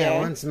Riot. this Yeah, year.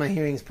 once my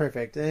hearing's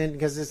perfect, and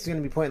because it's going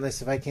to be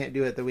pointless if I can't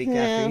do it the week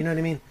after. You know what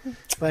I mean?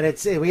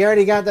 But we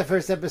already got the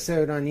first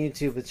episode on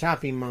YouTube with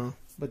Choppy Mom,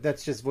 but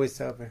that's just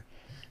voiceover.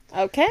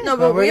 Okay. No,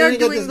 Well, but we're we are gonna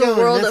get doing this the going.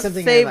 world That's a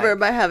something I favor like.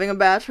 by having a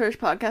Bachelor's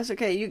podcast.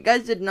 Okay, you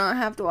guys did not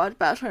have to watch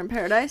Bachelor in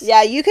Paradise.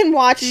 Yeah, you can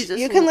watch. Jesus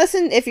you can Lord.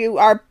 listen if you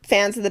are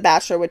fans of The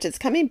Bachelor, which is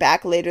coming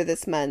back later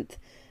this month.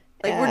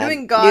 Like, we're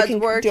doing You God's can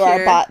work do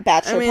here. our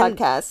Bachelor I mean,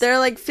 podcast. There are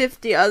like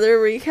 50 other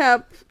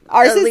recap.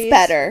 Ours at is least,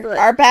 better. but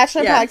Our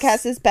Bachelor yes,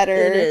 podcast is better.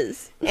 It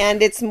is.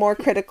 And it's more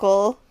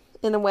critical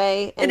in a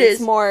way. And It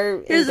it's is.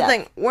 more. Here's the in-depth.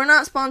 thing: we're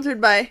not sponsored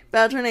by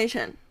Bachelor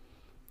Nation,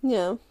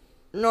 Yeah.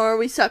 nor are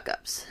we suck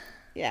ups.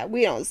 Yeah,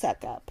 we don't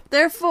suck up.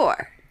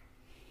 Therefore,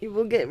 you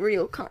will get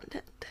real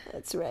content.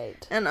 That's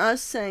right. And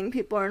us saying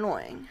people are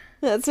annoying.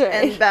 That's right.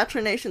 And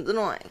Bachelor Nation's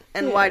annoying.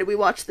 And Yeah. why do we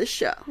watch this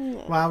show?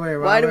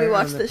 Why do we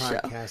watch this show?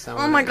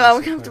 Oh my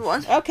god, we have to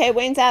watch. Okay,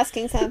 Wayne's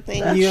asking something.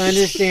 You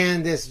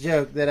understand this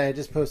joke that I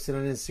just posted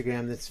on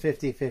Instagram that's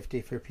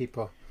 50-50 for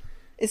people.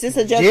 Is this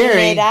a joke you Jerry.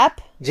 made up?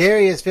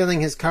 Jerry is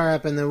filling his car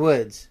up in the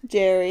woods.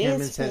 Jerry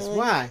Cameron is says, feeling-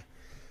 why?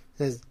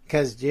 Says,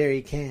 because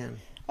Jerry can.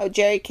 Oh,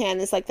 Jerry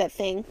can is like that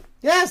thing.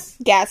 Yes!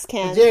 Gas A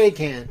can. Jerry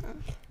can.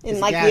 In It's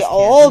a like gas the can.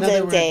 Another olden word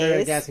for a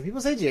days. gas can.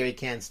 People say Jerry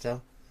can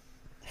still.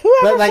 Whoever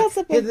But like, fills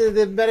up a...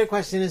 the better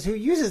question is who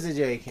uses a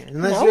jerry can?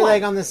 Unless No you're one.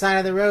 like on the side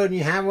of the road and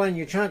you have one in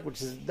your trunk,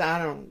 which is, I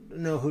don't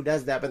know who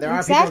does that, but there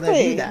are people that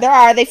Exactly. do that. There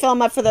are. They fill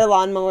them up for their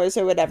lawnmowers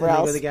or whatever They go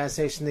else. to the gas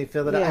station, they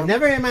fill it up. Yeah. I've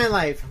never in my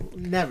life,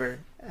 ever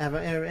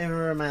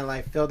in my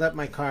life, filled up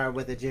my car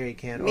with a jerry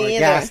can or Me a either.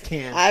 gas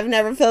can. I've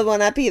never filled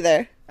one up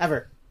either.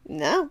 Ever.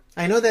 No.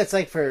 I know that's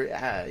like for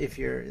if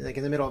you're like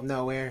in the middle of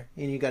nowhere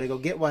and you got to go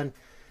get one,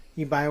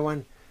 you buy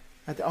one.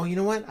 Oh, you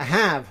know what? I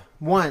have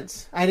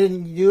once. I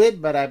didn't do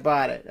it, but I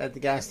bought it at the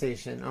gas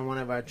station on one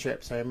of our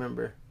trips. I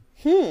remember.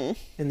 And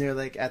they're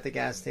like at the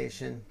gas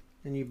station,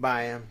 and you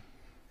buy them,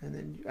 and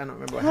then I don't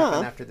remember what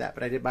happened after that,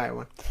 but I did buy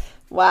one.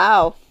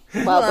 Wow.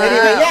 Well, But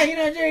anyway, yeah, you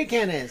know what a jerry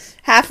can is.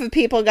 half of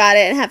people got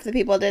it and half the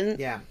people didn't.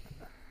 Yeah,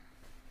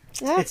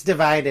 Yeah, it's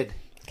divided.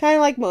 kind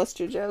of like most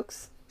of your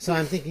jokes. So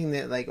I'm thinking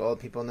that like old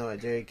people know what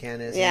jerry can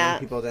is, Yeah. and young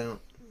people don't.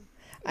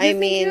 I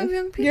think you have mean,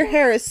 young people? your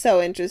hair is so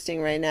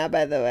interesting right now,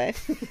 by the way.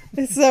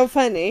 It's so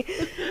funny.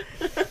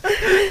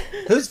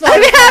 Who's I'm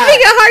funny?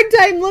 having a hard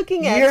time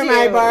looking at You're you.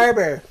 my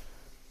barber.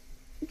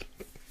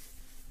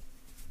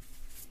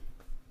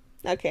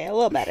 Okay, a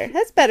little better.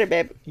 That's better,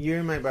 babe.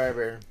 You're my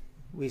barber.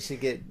 We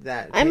should get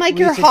that. I'm like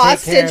We your should take care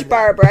hostage of that.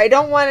 barber. I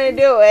don't want to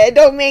do it.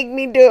 Don't make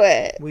me do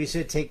it. We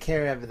should take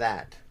care of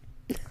that.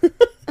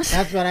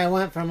 That's what I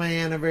want for my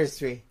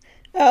anniversary.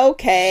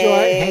 Okay. Short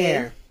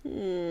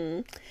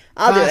hair.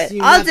 I'll do Cost it.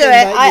 you I'll do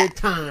nothing it. but your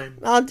time.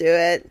 I'll do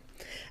it.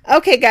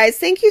 Okay, guys,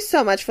 thank you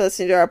so much for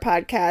listening to our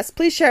podcast.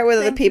 Please share it with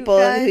other Thank you, people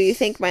guys. who you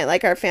think might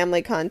like our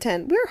family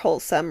content. We're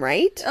wholesome,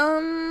 right?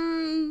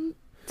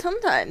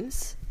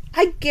 Sometimes.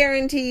 I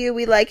guarantee you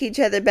we like each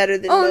other better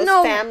than Oh most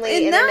no! family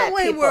In internet that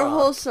way, people. we're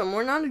wholesome.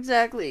 We're not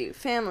exactly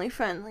family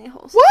friendly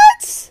wholesome.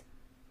 What?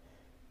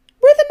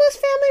 We're the most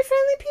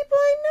family-friendly people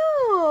I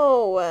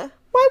know.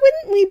 Why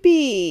wouldn't we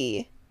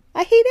be?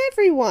 I hate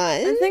everyone.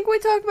 I think we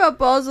talk about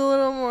balls a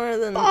little more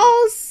than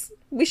Balls.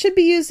 We should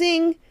be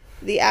using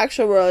the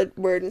actual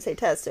word and say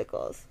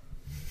testicles.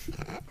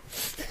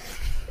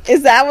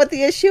 Is that what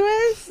the issue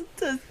is?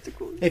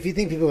 testicles. If you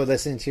think people would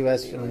listen to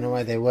us, I don't know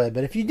why they would,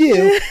 but if you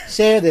do,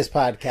 share this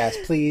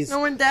podcast, please.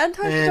 No, when Dad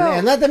talks about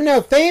And let them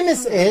know,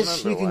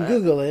 famous-ish, remember you can what.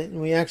 Google it,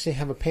 and we actually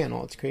have a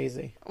panel. It's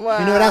crazy. Wow.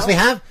 You know what else we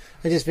have?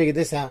 I just figured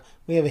this out.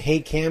 We have a Hey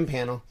Cam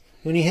panel.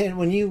 When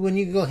you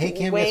Google Hey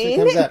Cam, guess Wayne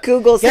what comes up?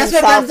 Googles Guess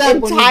what himself comes up when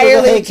you Google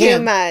entirely Hey too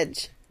Cam?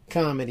 much.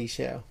 Comedy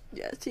show.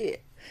 yeah, see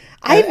it.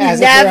 I've As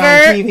if we're on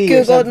never TV or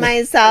Googled something.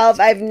 myself.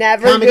 I've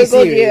never Comedy Googled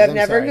series, you. I've I'm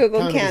never sorry. Googled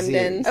Comedy Camden.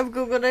 series. I've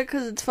googled it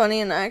because it's funny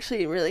and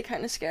actually really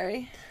kind of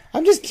scary.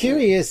 I'm just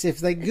curious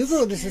if, like,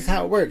 Google, this is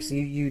how it works.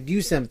 You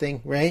do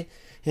something, right,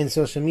 in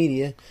social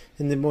media,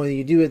 and the more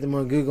you do it, the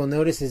more Google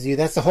notices you.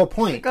 That's the whole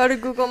point. Gotta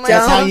Google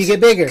myself. That's how you get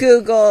bigger.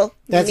 Google.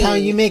 That's me. how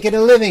you make it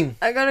a living.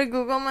 I gotta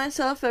Google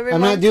myself every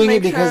I'm month not doing to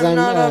it make because sure I'm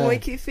I'm, not on uh,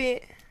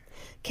 WikiFeet.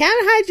 Can't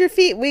hide your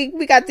feet.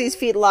 We got these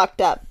feet locked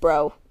up,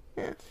 bro.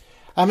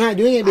 I'm not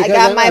doing it I because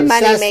got I'm my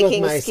obsessed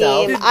money-making with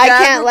myself. scheme. Dude, I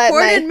Dad can't let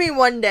recorded my... me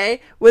one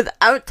day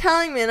without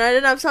telling me, and I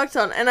didn't have socks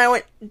on, and I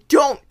went,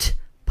 "Don't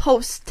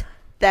post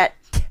that."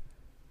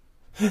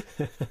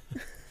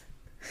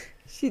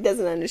 She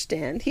doesn't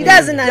understand. He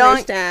doesn't Don't,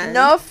 understand.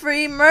 no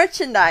free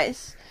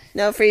merchandise.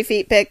 No free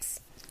feet pics.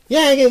 Yeah,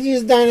 I guess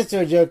use a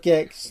dinosaur joke,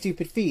 yeah,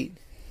 stupid feet.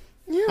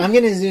 Yeah. I'm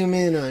gonna zoom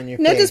in on your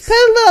No, face. just put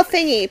a little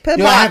thingy. Put a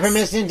Do box. I have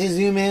permission to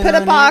zoom in? Put a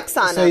on box it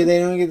on so them. they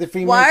don't get the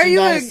free Why are you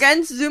merchandise?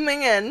 against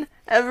zooming in?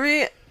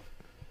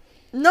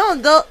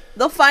 No,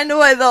 they'll find a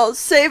way. They'll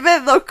save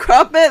it. They'll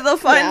crop it. They'll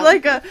find Yeah.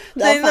 like a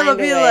They'll thing that'll find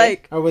a be way.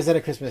 like. Or was that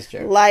a Christmas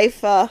joke?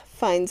 Life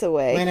finds a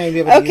way. Might not be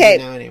able to Okay.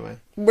 use it now anyway.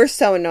 We're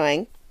so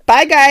annoying.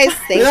 Bye, guys.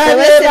 Thanks Love for you,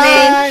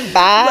 listening.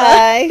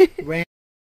 Bye. Bye.